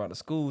 Everybody around the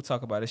school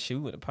talk about this shit.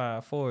 We went to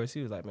Pine Forest.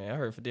 He was like, man, I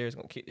heard Fadarius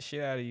gonna kick the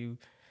shit out of you,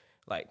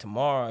 like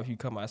tomorrow if you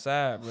come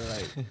outside, bro.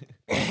 Like,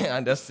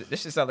 and this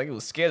shit sounded like it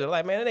was scheduled.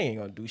 Like, man, they ain't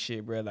gonna do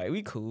shit, bro. Like,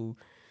 we cool.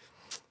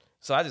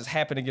 So I just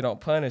happened to get on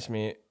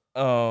punishment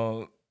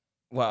while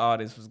all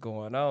this was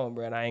going on,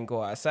 bro. And I ain't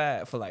go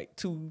outside for like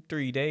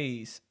 2-3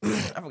 days.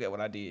 I forget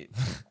what I did.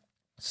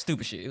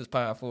 Stupid shit. It was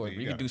Pine Forest.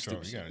 You can do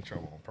stupid shit. You got in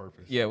trouble on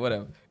purpose. Yeah,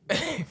 whatever.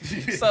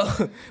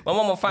 So my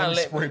mama finally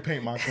let spray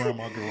paint my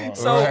grandma garage.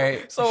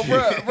 So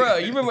bro,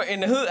 you remember in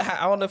the hood?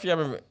 I don't know if y'all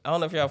remember. I don't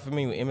know if y'all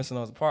familiar with Emerson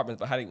Homes apartments,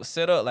 but how they was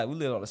set up. Like we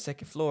lived on the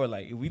second floor.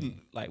 Like we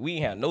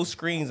ain't had no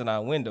screens in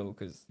our window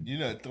because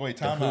Wait,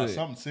 time out.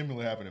 Something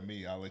similar happened to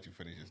me. I'll let you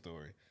finish your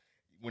story.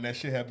 When that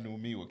shit happened to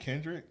me with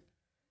Kendrick,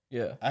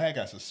 I had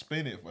got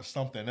suspended for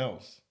something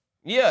else.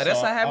 Yeah, that's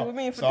how it happened with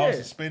me. So I was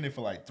suspended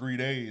for like 3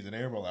 days, and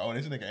everybody like, "Oh,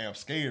 this nigga am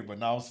scared," but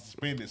now I was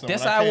suspended. So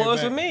that's how it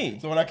was with me.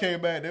 So when I came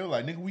back, they were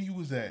like, "Nigga, where you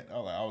was at?" I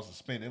was like, "I was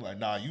suspended." They're like,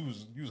 "Nah, you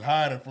was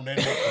hiding from that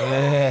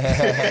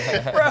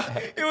nigga."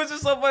 Bro, it was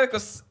just so funny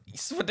because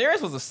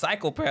Fadarius was a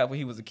psychopath when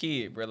he was a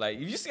kid, bro. Like,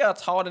 if you see how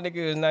tall the nigga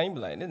is now, you be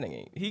like, this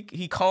nigga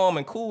he calm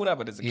and cool now,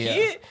 but as a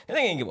kid, that nigga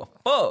ain't give a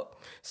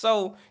fuck.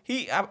 So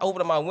I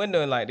opened up my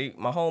window and like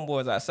my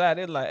homeboys outside,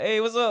 they're like, hey,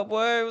 what's up,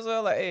 boy? What's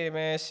up? Like, hey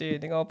man, shit,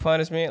 they gonna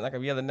punish me. Like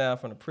I'm yelling down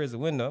from the prison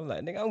window. I'm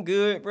like, nigga, I'm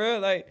good, bro.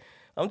 Like,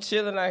 I'm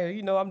chilling out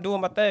here, I'm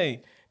doing my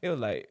thing. It was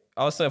like,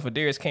 all of a sudden,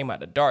 Fadarius came out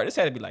the dark. This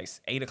had to be like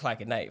 8 o'clock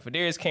at night.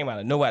 Fadarius came out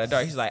of nowhere out the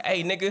dark. He's like,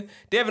 hey, nigga,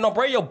 Devin, don't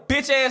bring your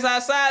bitch ass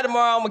outside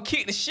tomorrow. I'm going to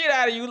kick the shit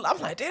out of you. I'm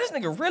like, damn, this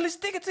nigga really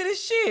sticking to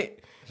this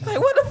shit. Like,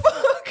 what the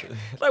fuck?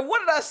 Like, what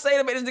did I say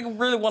to make this nigga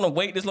really want to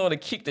wait this long to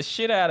kick the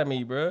shit out of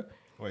me, bro?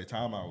 Wait,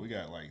 time out. We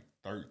got like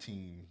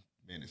 13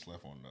 minutes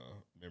left on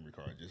the memory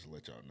card, just to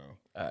let y'all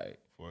know. All right.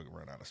 Before I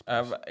run out of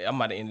space. I'm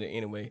about to end it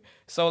anyway.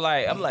 So,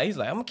 like, he's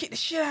like, I'm going to kick the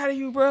shit out of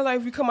you, bro. Like,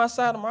 if you come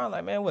outside tomorrow, I'm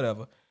like, man,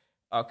 whatever.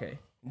 Okay.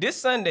 This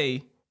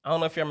Sunday, I don't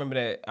know if y'all remember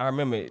that. I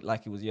remember it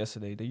like it was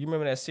yesterday. Do you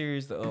remember that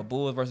series, the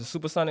Bulls versus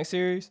Supersonic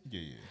series?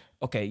 Yeah.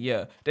 Okay,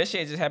 yeah. That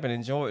shit just happened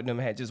in Jordan. Them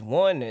had just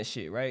won that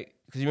shit, right?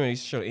 Because you remember they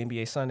used to show the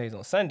NBA Sundays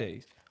on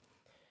Sundays.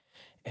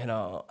 And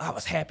I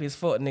was happy as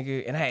fuck,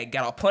 nigga. And I had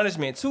got a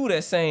punishment too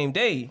that same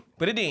day.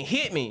 But it didn't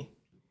hit me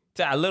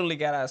till I literally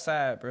got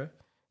outside, bro.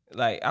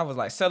 Like, I was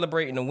like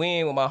celebrating the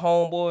win with my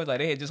homeboys. Like,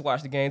 they had just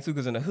watched the game too.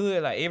 Because in the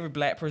hood, like, every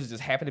black person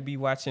just happened to be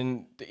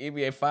watching the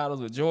NBA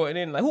Finals with Jordan.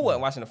 And like, who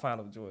wasn't watching the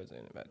Finals with Jordan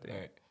back then?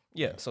 Right.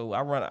 Yeah, so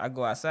I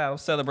go outside, I'm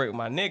celebrating with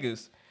my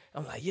niggas.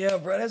 I'm like, yeah,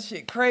 bro, that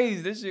shit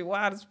crazy. This shit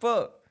wild as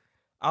fuck.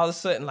 All of a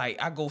sudden,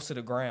 like, I go to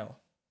the ground.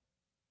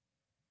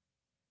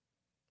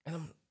 And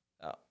I'm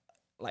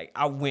like,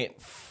 I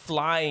went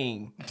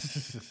flying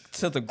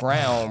to the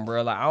ground,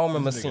 bro. Like, I don't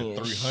remember seeing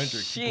 300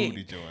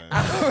 shit.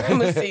 I don't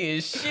remember seeing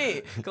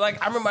shit.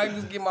 Like, I remember I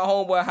just get my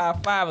homeboy a high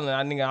five, and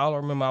I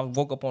remember I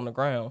woke up on the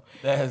ground.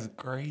 That's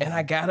crazy. And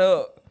I got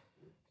up.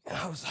 And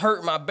I was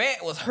hurt. My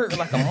back was hurt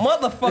like a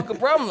motherfucker,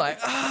 bro. I'm like,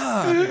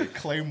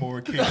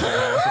 Claymore kick.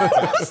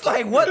 I was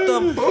like, what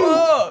the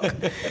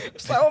fuck?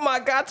 It's like, oh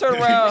my God, turn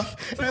around.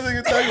 This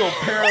nigga tell you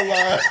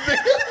paralyzed.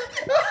 That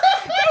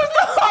was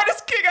the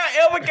hardest kick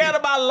I ever got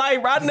in my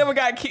life, bro. I never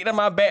got kicked in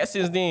my back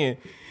since then.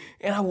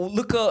 And I will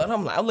look up and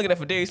I'm looking at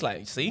Fadarius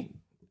like, see?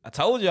 I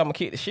told you I'm gonna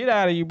kick the shit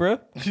out of you, bro.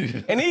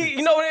 And he,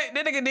 that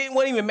nigga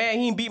wasn't even mad.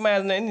 He didn't beat my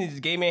ass, and he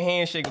just gave me a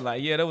handshake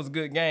like, yeah, that was a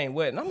good game.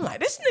 What? And I'm like,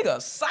 this nigga a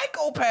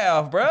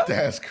psychopath, bro.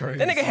 That's crazy.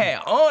 That nigga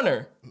had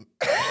honor.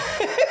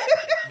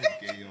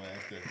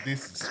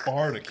 This is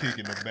Sparta kick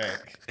in the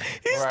back.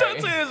 He stuck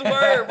to his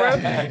word, bro.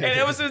 And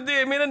ever since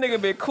then, man, that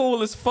nigga been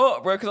cool as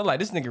fuck, bro. Cause I'm like,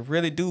 this nigga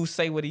really do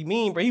say what he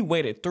mean, bro. He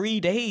waited 3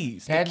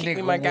 days to kick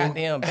me my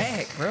goddamn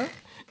back, bro.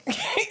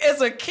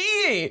 As a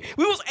kid,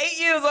 we was 8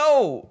 years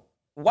old.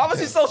 Why was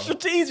he so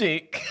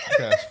strategic?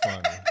 That's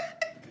funny.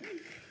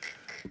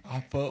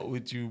 I fuck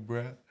with you,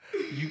 bro.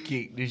 You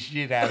kicked the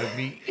shit out of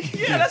me.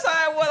 Yeah, that's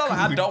how it was. I'm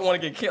like, I don't want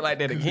to get kicked like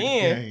that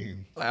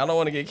again. Like, I don't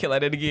want to get kicked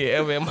like that again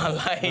ever in my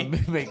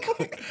life.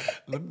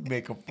 Let me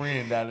make a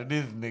friend out of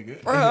this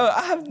nigga. Bro,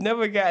 I have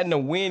never gotten the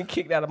wind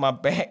kicked out of my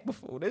back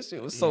before. This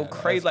shit was so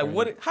crazy. Like,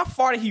 crazy. how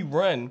far did he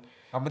run?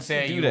 I'm gonna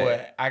tell you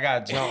what. I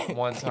got jumped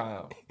one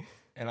time,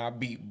 and I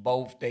beat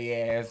both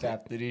their ass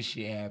after this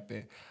shit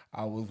happened.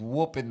 I was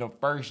whooping the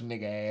first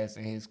nigga ass,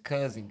 and his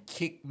cousin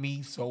kicked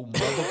me so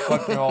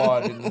motherfucking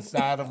hard in the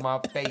side of my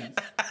face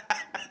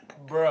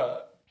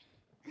bruh.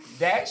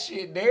 That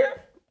shit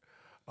there.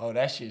 Oh,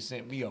 that shit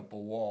sent me up a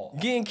wall.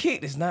 Getting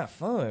kicked is not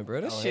fun,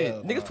 bro. That shit,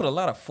 hell niggas no. put a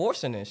lot of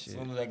force in that As shit.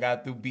 soon as I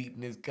got through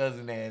beating his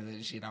cousin ass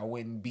and shit, I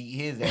went and beat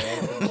his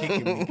ass for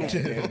kicking me.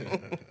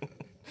 Goddamn.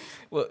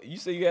 Well, you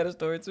say you had a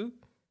story too?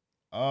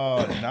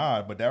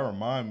 Nah, but that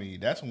remind me.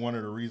 That's one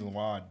of the reasons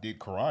why I did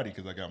karate,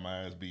 because I got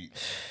my ass beat.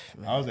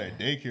 I was at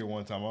daycare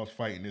one time. I was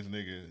fighting this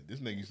nigga. This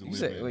nigga used to You live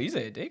said, in. wait, you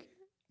said dick?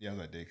 Yeah, I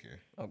was at daycare.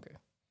 Okay.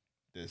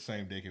 The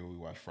same daycare we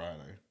watched Friday.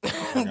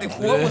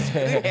 What was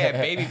they had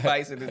baby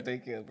fights in this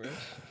daycare, bro?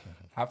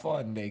 I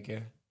fought in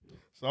daycare.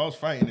 So I was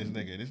fighting this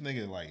nigga. This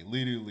nigga, like,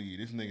 literally,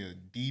 this nigga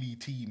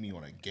DDT'd me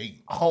on a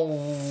gate.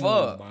 Oh,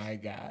 fuck. My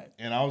God.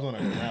 And I was on the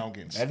ground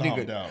getting That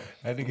stomped nigga, out.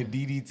 that nigga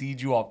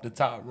DDT'd you off the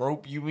top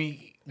rope, you mean?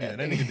 Yeah,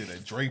 that nigga did a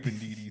draping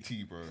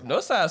DDT, bro.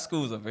 Northside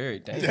schools are very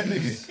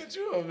dangerous. Could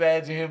you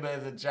imagine him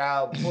as a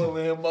child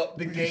pulling him up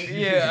the gate?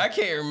 Yeah, I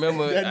can't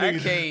remember. That I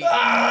nigga-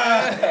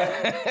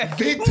 can't.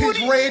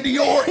 Vintage Randy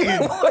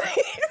Orton.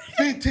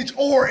 Vintage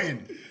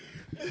Orton.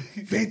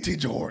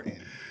 Vintage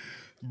Orton.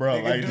 Bro,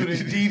 Nigga like do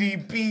the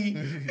DDP.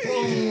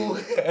 Ooh.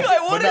 Like,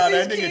 But what nah,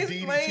 is that these nigga kids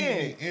DDT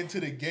playing? me into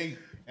the gate,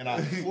 and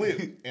I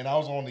flipped, and I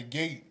was on the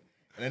gate,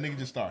 and that nigga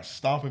just started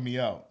stomping me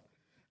out.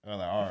 And I was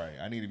like, all right,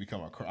 I need to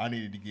become I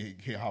needed to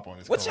get hop on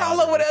this. What karate y'all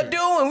over real there quick.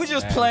 doing? We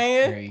just That's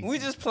playing. crazy. We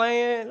just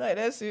playing. Like,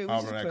 that's it. We I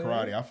just remember that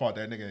playing. karate. I fought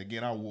that nigga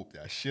again. I whooped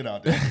that shit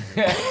out that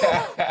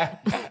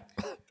nigga.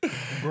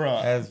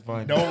 Bruh, That's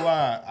funny. Don't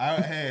lie. I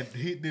had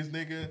hit this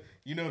nigga.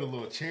 You know the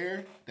little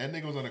chair? That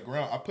nigga was on the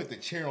ground. I put the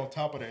chair on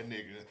top of that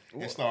nigga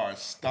and started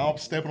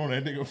stepping on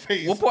that nigga's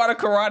face. What part of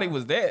karate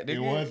was that? It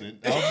nigga? wasn't.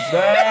 I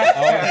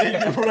was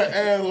aiming for the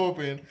ass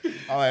open.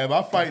 I'm like, if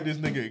I fight this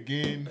nigga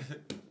again,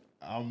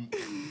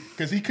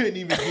 because he couldn't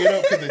even get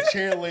up because the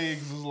chair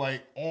legs was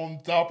like on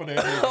top of that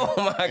nigga.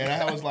 Oh my and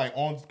I was like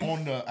on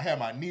the, I had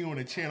my knee on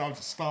the chair and I was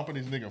just stomping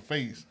this nigga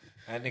face.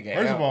 That nigga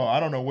First Al- of all, I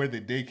don't know where the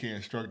daycare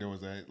instructor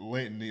was at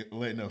letting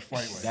us fight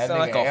like that that. Sound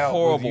like nigga a Al was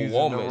horrible using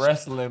woman. The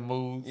wrestling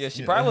moves. Yeah,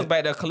 she probably was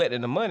back there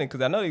collecting the money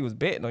because I know he was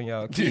betting on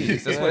y'all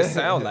kids. That's what it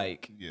sound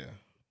like. Yeah,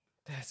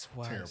 That's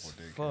wild Terrible as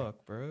daycare.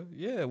 fuck, bro.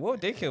 Yeah,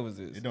 what daycare was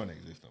this? it don't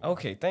exist. No more.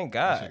 Okay, thank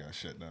That God. shit got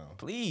shut down.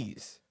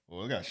 Please.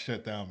 Well, it got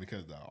shut down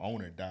because the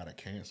owner died of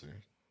cancer.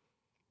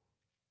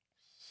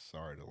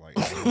 Sorry to like.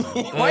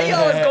 Why you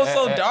always go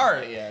so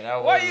dark? Yeah,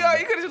 that Why was-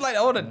 you could have just like,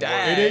 oh, the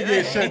died. It didn't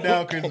get shut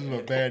down because it was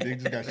a bad thing. It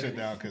just got shut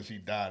down because she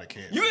died of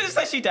cancer. You could just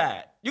say she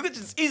died. You could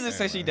just easily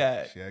say she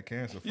died. She had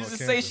cancer. You Fuck just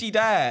cancer. say she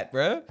died,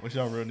 bro. What's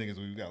y'all real niggas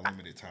when you got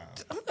limited time?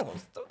 I'm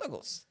not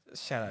gonna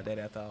shout out that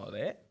after all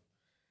that.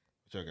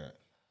 What y'all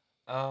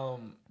got?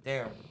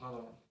 Damn. Hold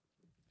on.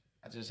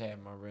 I just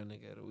had my real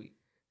nigga of the week.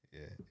 Yeah.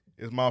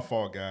 It's my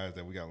fault, guys,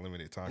 that we got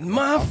limited time.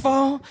 My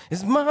fault.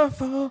 It's my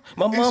fault.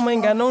 My mom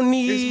ain't got no It's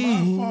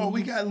need. my fault.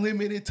 We got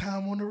limited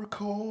time on the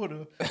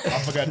recorder. I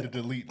forgot to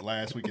delete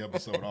last week's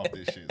episode off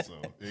this shit, so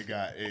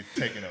it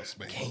taking up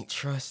space. Can't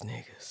trust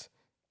niggas.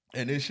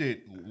 And this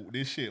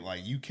shit, like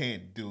you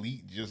can't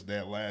delete just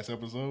that last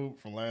episode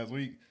from last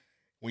week.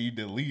 When you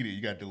delete it,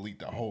 you got to delete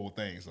the whole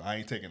thing. So I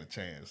ain't taking a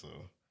chance. So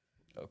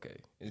Okay,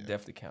 it's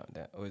definitely counting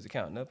down. Or is it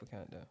counting up or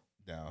counting down?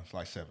 down, it's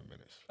like 7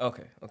 minutes.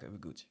 Okay, we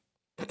Gucci.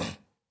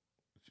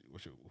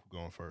 What you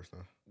going first,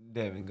 huh?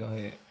 Devin, go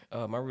ahead.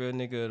 My real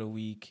nigga of the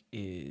week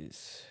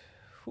is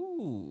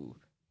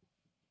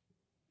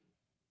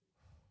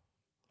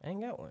I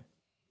ain't got one.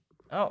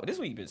 Oh, this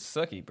week been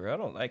sucky, bro. I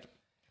don't like it.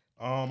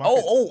 I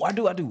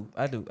do.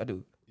 Yeah, go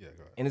ahead.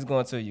 And it's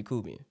going to a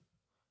Yakubian.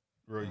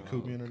 Real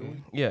Yakubian of the week?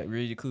 Yeah,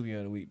 real Yakubian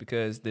of the week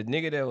because the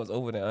nigga that was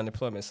over the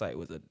unemployment site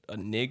was a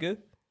nigga,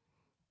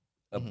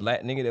 a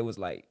black nigga that was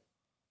like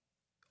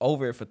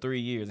over it for 3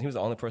 years, and he was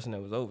the only person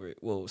that was over it.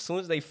 Well, as soon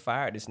as they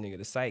fired this nigga,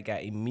 the site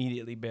got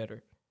immediately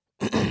better.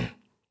 I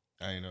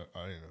didn't know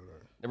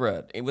that.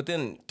 Bruh, and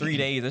within 3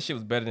 days, that shit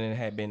was better than it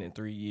had been in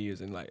 3 years.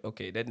 And like,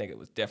 okay, that nigga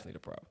was definitely the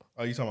problem.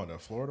 Oh, you talking about the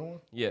Florida one?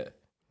 Yeah.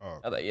 Oh,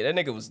 I was like, yeah, that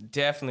nigga was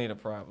definitely the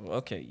problem.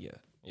 Okay, yeah.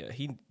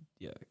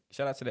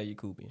 Shout out to that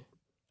Yakubian.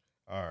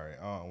 all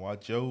right. While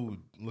Joe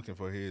looking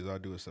for his, I'll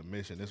do a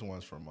submission. This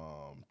one's from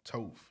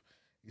Toph.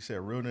 He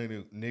said, "Real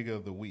nigga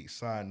of the week."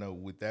 Side note: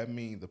 would that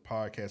mean the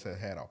podcast has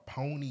had a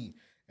pony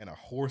and a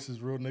horse's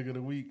real nigga of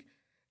the week?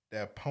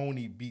 That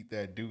pony beat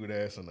that dude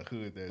ass in the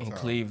hood that In time.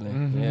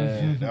 Cleveland.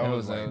 Yeah. That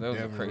was a like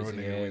Devin crazy real nigga of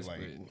the week, ass.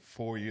 like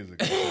 4 years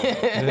ago.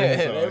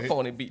 That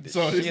pony beat the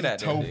so this shit is out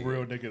that Toph nigga.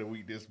 real nigga of the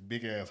week. This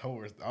big ass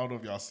horse. I don't know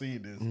if y'all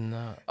seen this.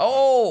 Nah.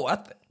 Oh,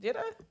 did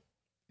I?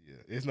 Yeah,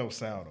 there's no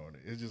sound on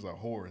it. It's just a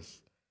horse.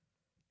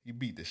 He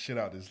beat the shit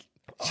out this.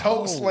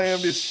 Choke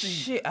slammed this sheep.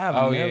 Shit,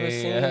 I've never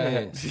seen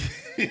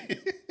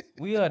that.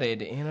 We are at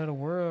the end of the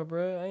world,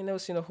 bro. I ain't never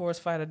seen a horse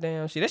fight a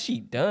damn shit. That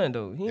shit done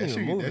though. He ain't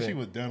even moving. That shit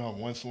was done on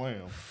one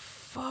slam.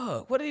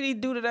 Fuck. What did he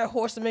do to that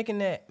horse to making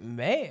that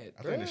mad,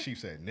 I bro? think the sheep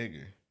said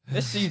nigger.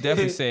 That sheep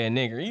definitely said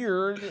nigger.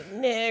 You're a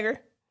nigger.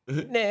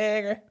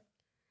 Nigger.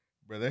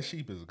 Bro, that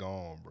sheep is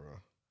gone, bro.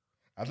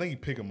 I think he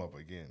pick him up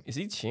again. Is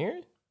he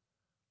cheering?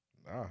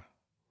 Nah.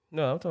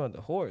 No, I'm talking about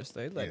the horse.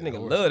 They like Yeah, nigga the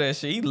horse. love that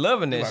shit. He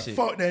loving that Like, shit.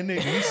 fuck that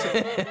nigga. He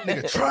said,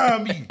 nigga,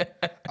 try me.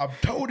 I'm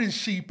told his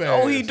sheep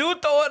ass. Oh, he do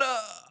throw it up.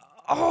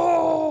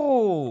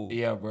 Oh.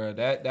 Yeah, bro.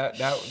 That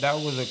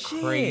was a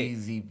Shit.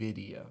 crazy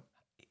video.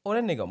 Oh,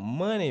 that nigga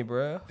money,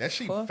 bro. That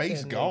sheep Fuck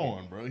face that nigga.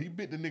 gone, bro. He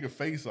bit the nigga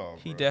face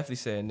off, He bro. definitely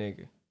said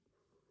nigga.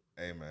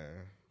 Hey, man.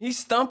 He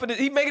stumping it.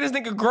 He making this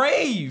nigga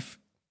grave.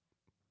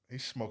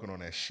 He's smoking on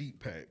that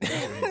sheep pack. That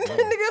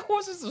nigga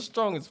horses are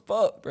strong as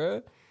fuck, bro.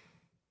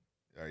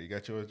 All right, you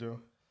got yours, Joe?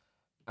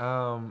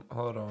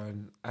 Hold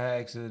on. I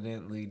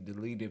accidentally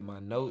deleted my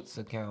notes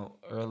account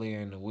earlier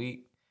in the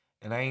week,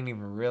 and I ain't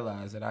even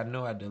realize it. I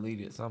know I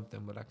deleted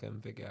something, but I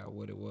couldn't figure out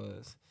what it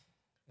was,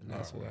 and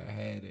that's where I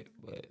had it.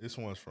 But This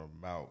one's from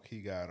Malk. He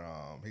got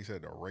he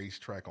said the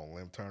racetrack on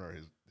Lim Turner,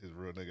 his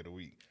real nigga of the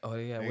week. Oh,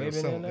 they got They Webby was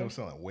in selling, there? they was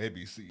selling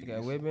Webby seeds. You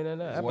got Webby in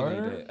there? I Word?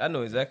 believe that. I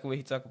know exactly what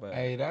he talk about.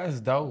 hey,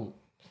 that's dope.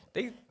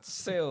 They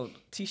sell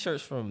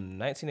T-shirts from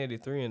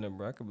 1983 in them,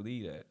 bro. I can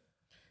believe that.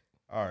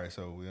 All right,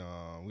 so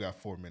we got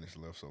 4 minutes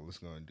left, so let's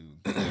go and do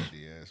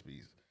the ass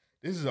beats.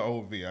 This is an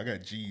old video. I got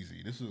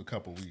Jeezy. This was a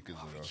couple weeks ago.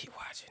 Keep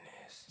watching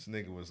this. This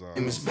nigga was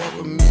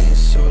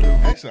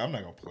actually, I'm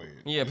not gonna play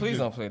it. Yeah, please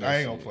don't play that I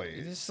ain't shit. gonna play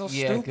it. It's so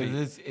Yeah, stupid.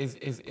 because it's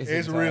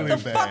It's really the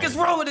bad. fuck is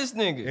wrong with this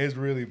nigga? It's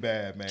really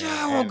bad, man. God,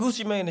 I want And-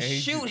 Gucci Mane to and he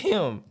shoot just-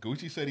 him.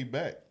 Gucci said he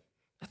back.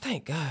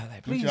 Thank God.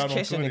 Like, Gucci please out on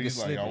catch that Twitter. nigga He's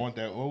like, slipping. I want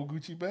that old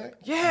Gucci back.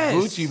 Yes.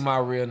 Gucci, my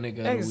real nigga.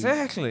 of the week.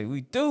 Exactly.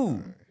 We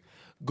do.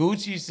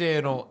 Gucci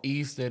said on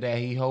Easter that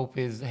he hope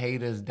his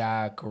haters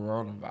die of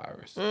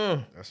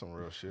coronavirus. That's some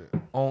real shit.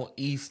 On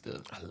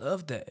Easter. I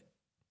love that.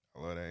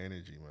 I love that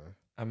energy, man.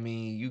 I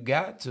mean, you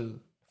got to.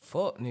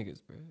 Fuck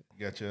niggas, bro.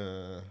 You got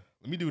your.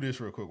 Let me do this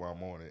real quick while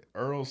I'm on it.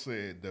 Earl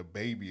said the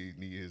baby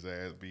need his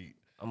ass beat.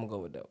 I'm gonna go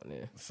with that one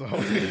then. So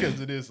because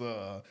of this,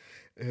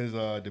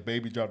 the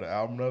baby dropped the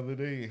album the other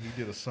day and he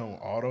did a song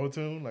auto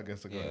tune. I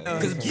guess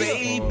Cause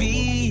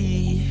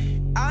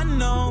baby, I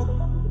know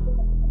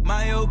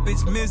my old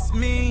bitch miss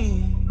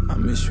me. I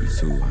miss you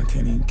too. I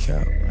can't even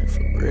count, like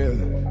for real.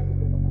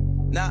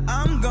 Now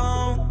I'm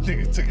gone.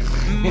 Nigga took it.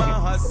 My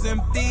heart's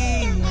empty.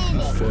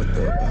 I'm fucked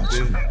up about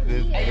you. Let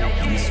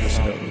me switch it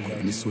up real quick.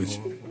 Let me switch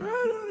it.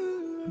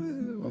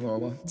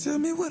 Tell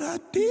me what I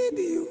did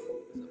to you.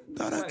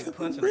 Thought I kept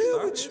it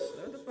real with you.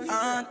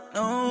 I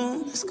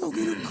know. Let's go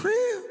get a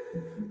crib.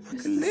 I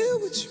can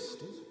live with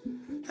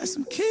you. Have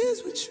some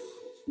kids with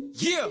you.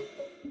 Yeah.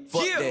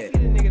 Fuck that. The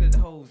nigga that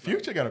holds.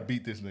 Future gotta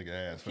beat this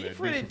nigga ass for He that.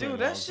 really do disrespect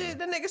that all shit.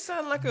 the time. That nigga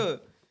sound like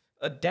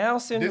a Down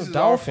syndrome This is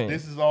dolphin.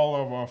 this is all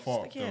of our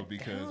fault This nigga though had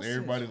because Down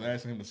everybody's syndrome.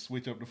 asking him to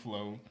switch up the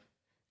flow.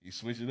 He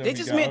switched it up. They he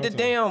just got meant the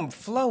auto-tune. damn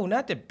flow,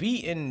 not the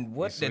beat and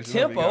what He the switched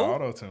it up, he got tempo.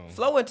 auto-tune.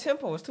 Flow and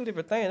tempo is two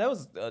different things. That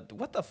was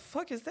what the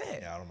fuck is that?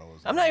 Yeah, I don't know.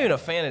 What's I'm not even a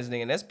fan of this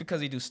nigga. And that's because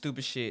he do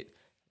stupid shit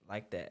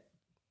like that.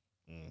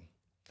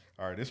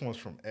 All right, this one's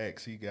from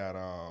X. He got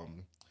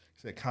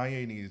he said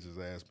Kanye needs his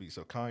ass beat.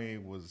 So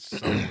Kanye was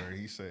somewhere.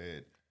 He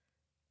said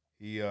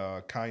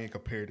Kanye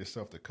compared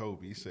himself to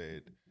Kobe. He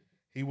said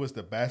he was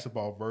the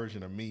basketball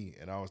version of me,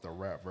 and I was the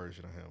rap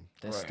version of him.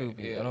 That's Right,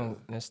 stupid. yeah.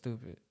 That's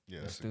stupid.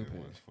 Yeah, that's that's a good stupid.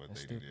 one for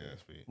That's they need stupid. the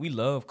ass beat. We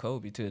love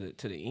Kobe to the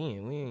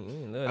end. We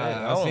ain't love that.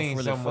 I don't seen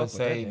really someone fuck with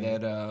say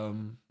nigga. that,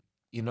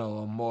 you know,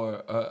 a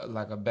more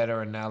like a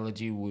better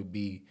analogy would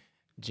be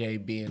Jay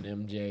being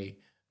MJ,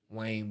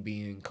 Wayne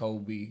being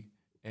Kobe,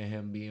 and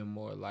him being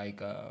more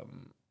like a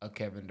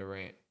Kevin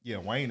Durant. Yeah,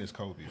 Wayne is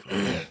Kobe. For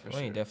Wayne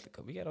sure. definitely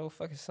Kobe. We got old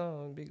fucking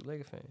son, big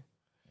Lakers fan.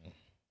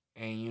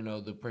 And you know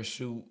the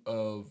pursuit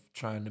of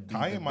trying to be.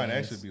 Kanye the might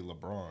best. actually be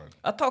LeBron.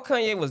 I thought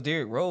Kanye was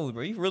Derrick Rose,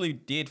 but he really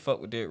did fuck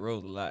with Derrick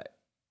Rose a lot.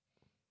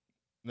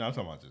 No, I'm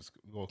talking about just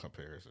go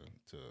comparison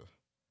to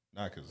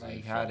not because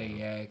like how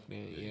they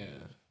acting. Yeah.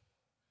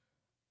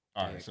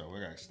 All right, so we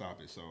gotta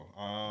stop it. So,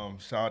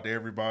 shout out to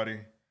everybody.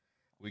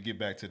 We get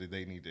back to the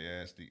They Need to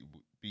Ask the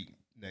beat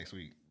next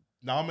week.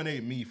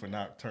 Nominate me for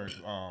not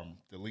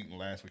deleting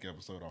last week's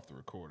episode off the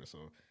recorder. So,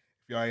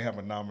 if y'all ain't have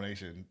a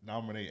nomination,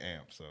 nominate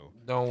Amp. So,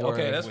 Don't worry.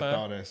 Okay, that's with fine.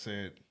 all that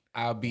said,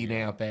 I'll beat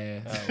Amp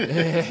ass.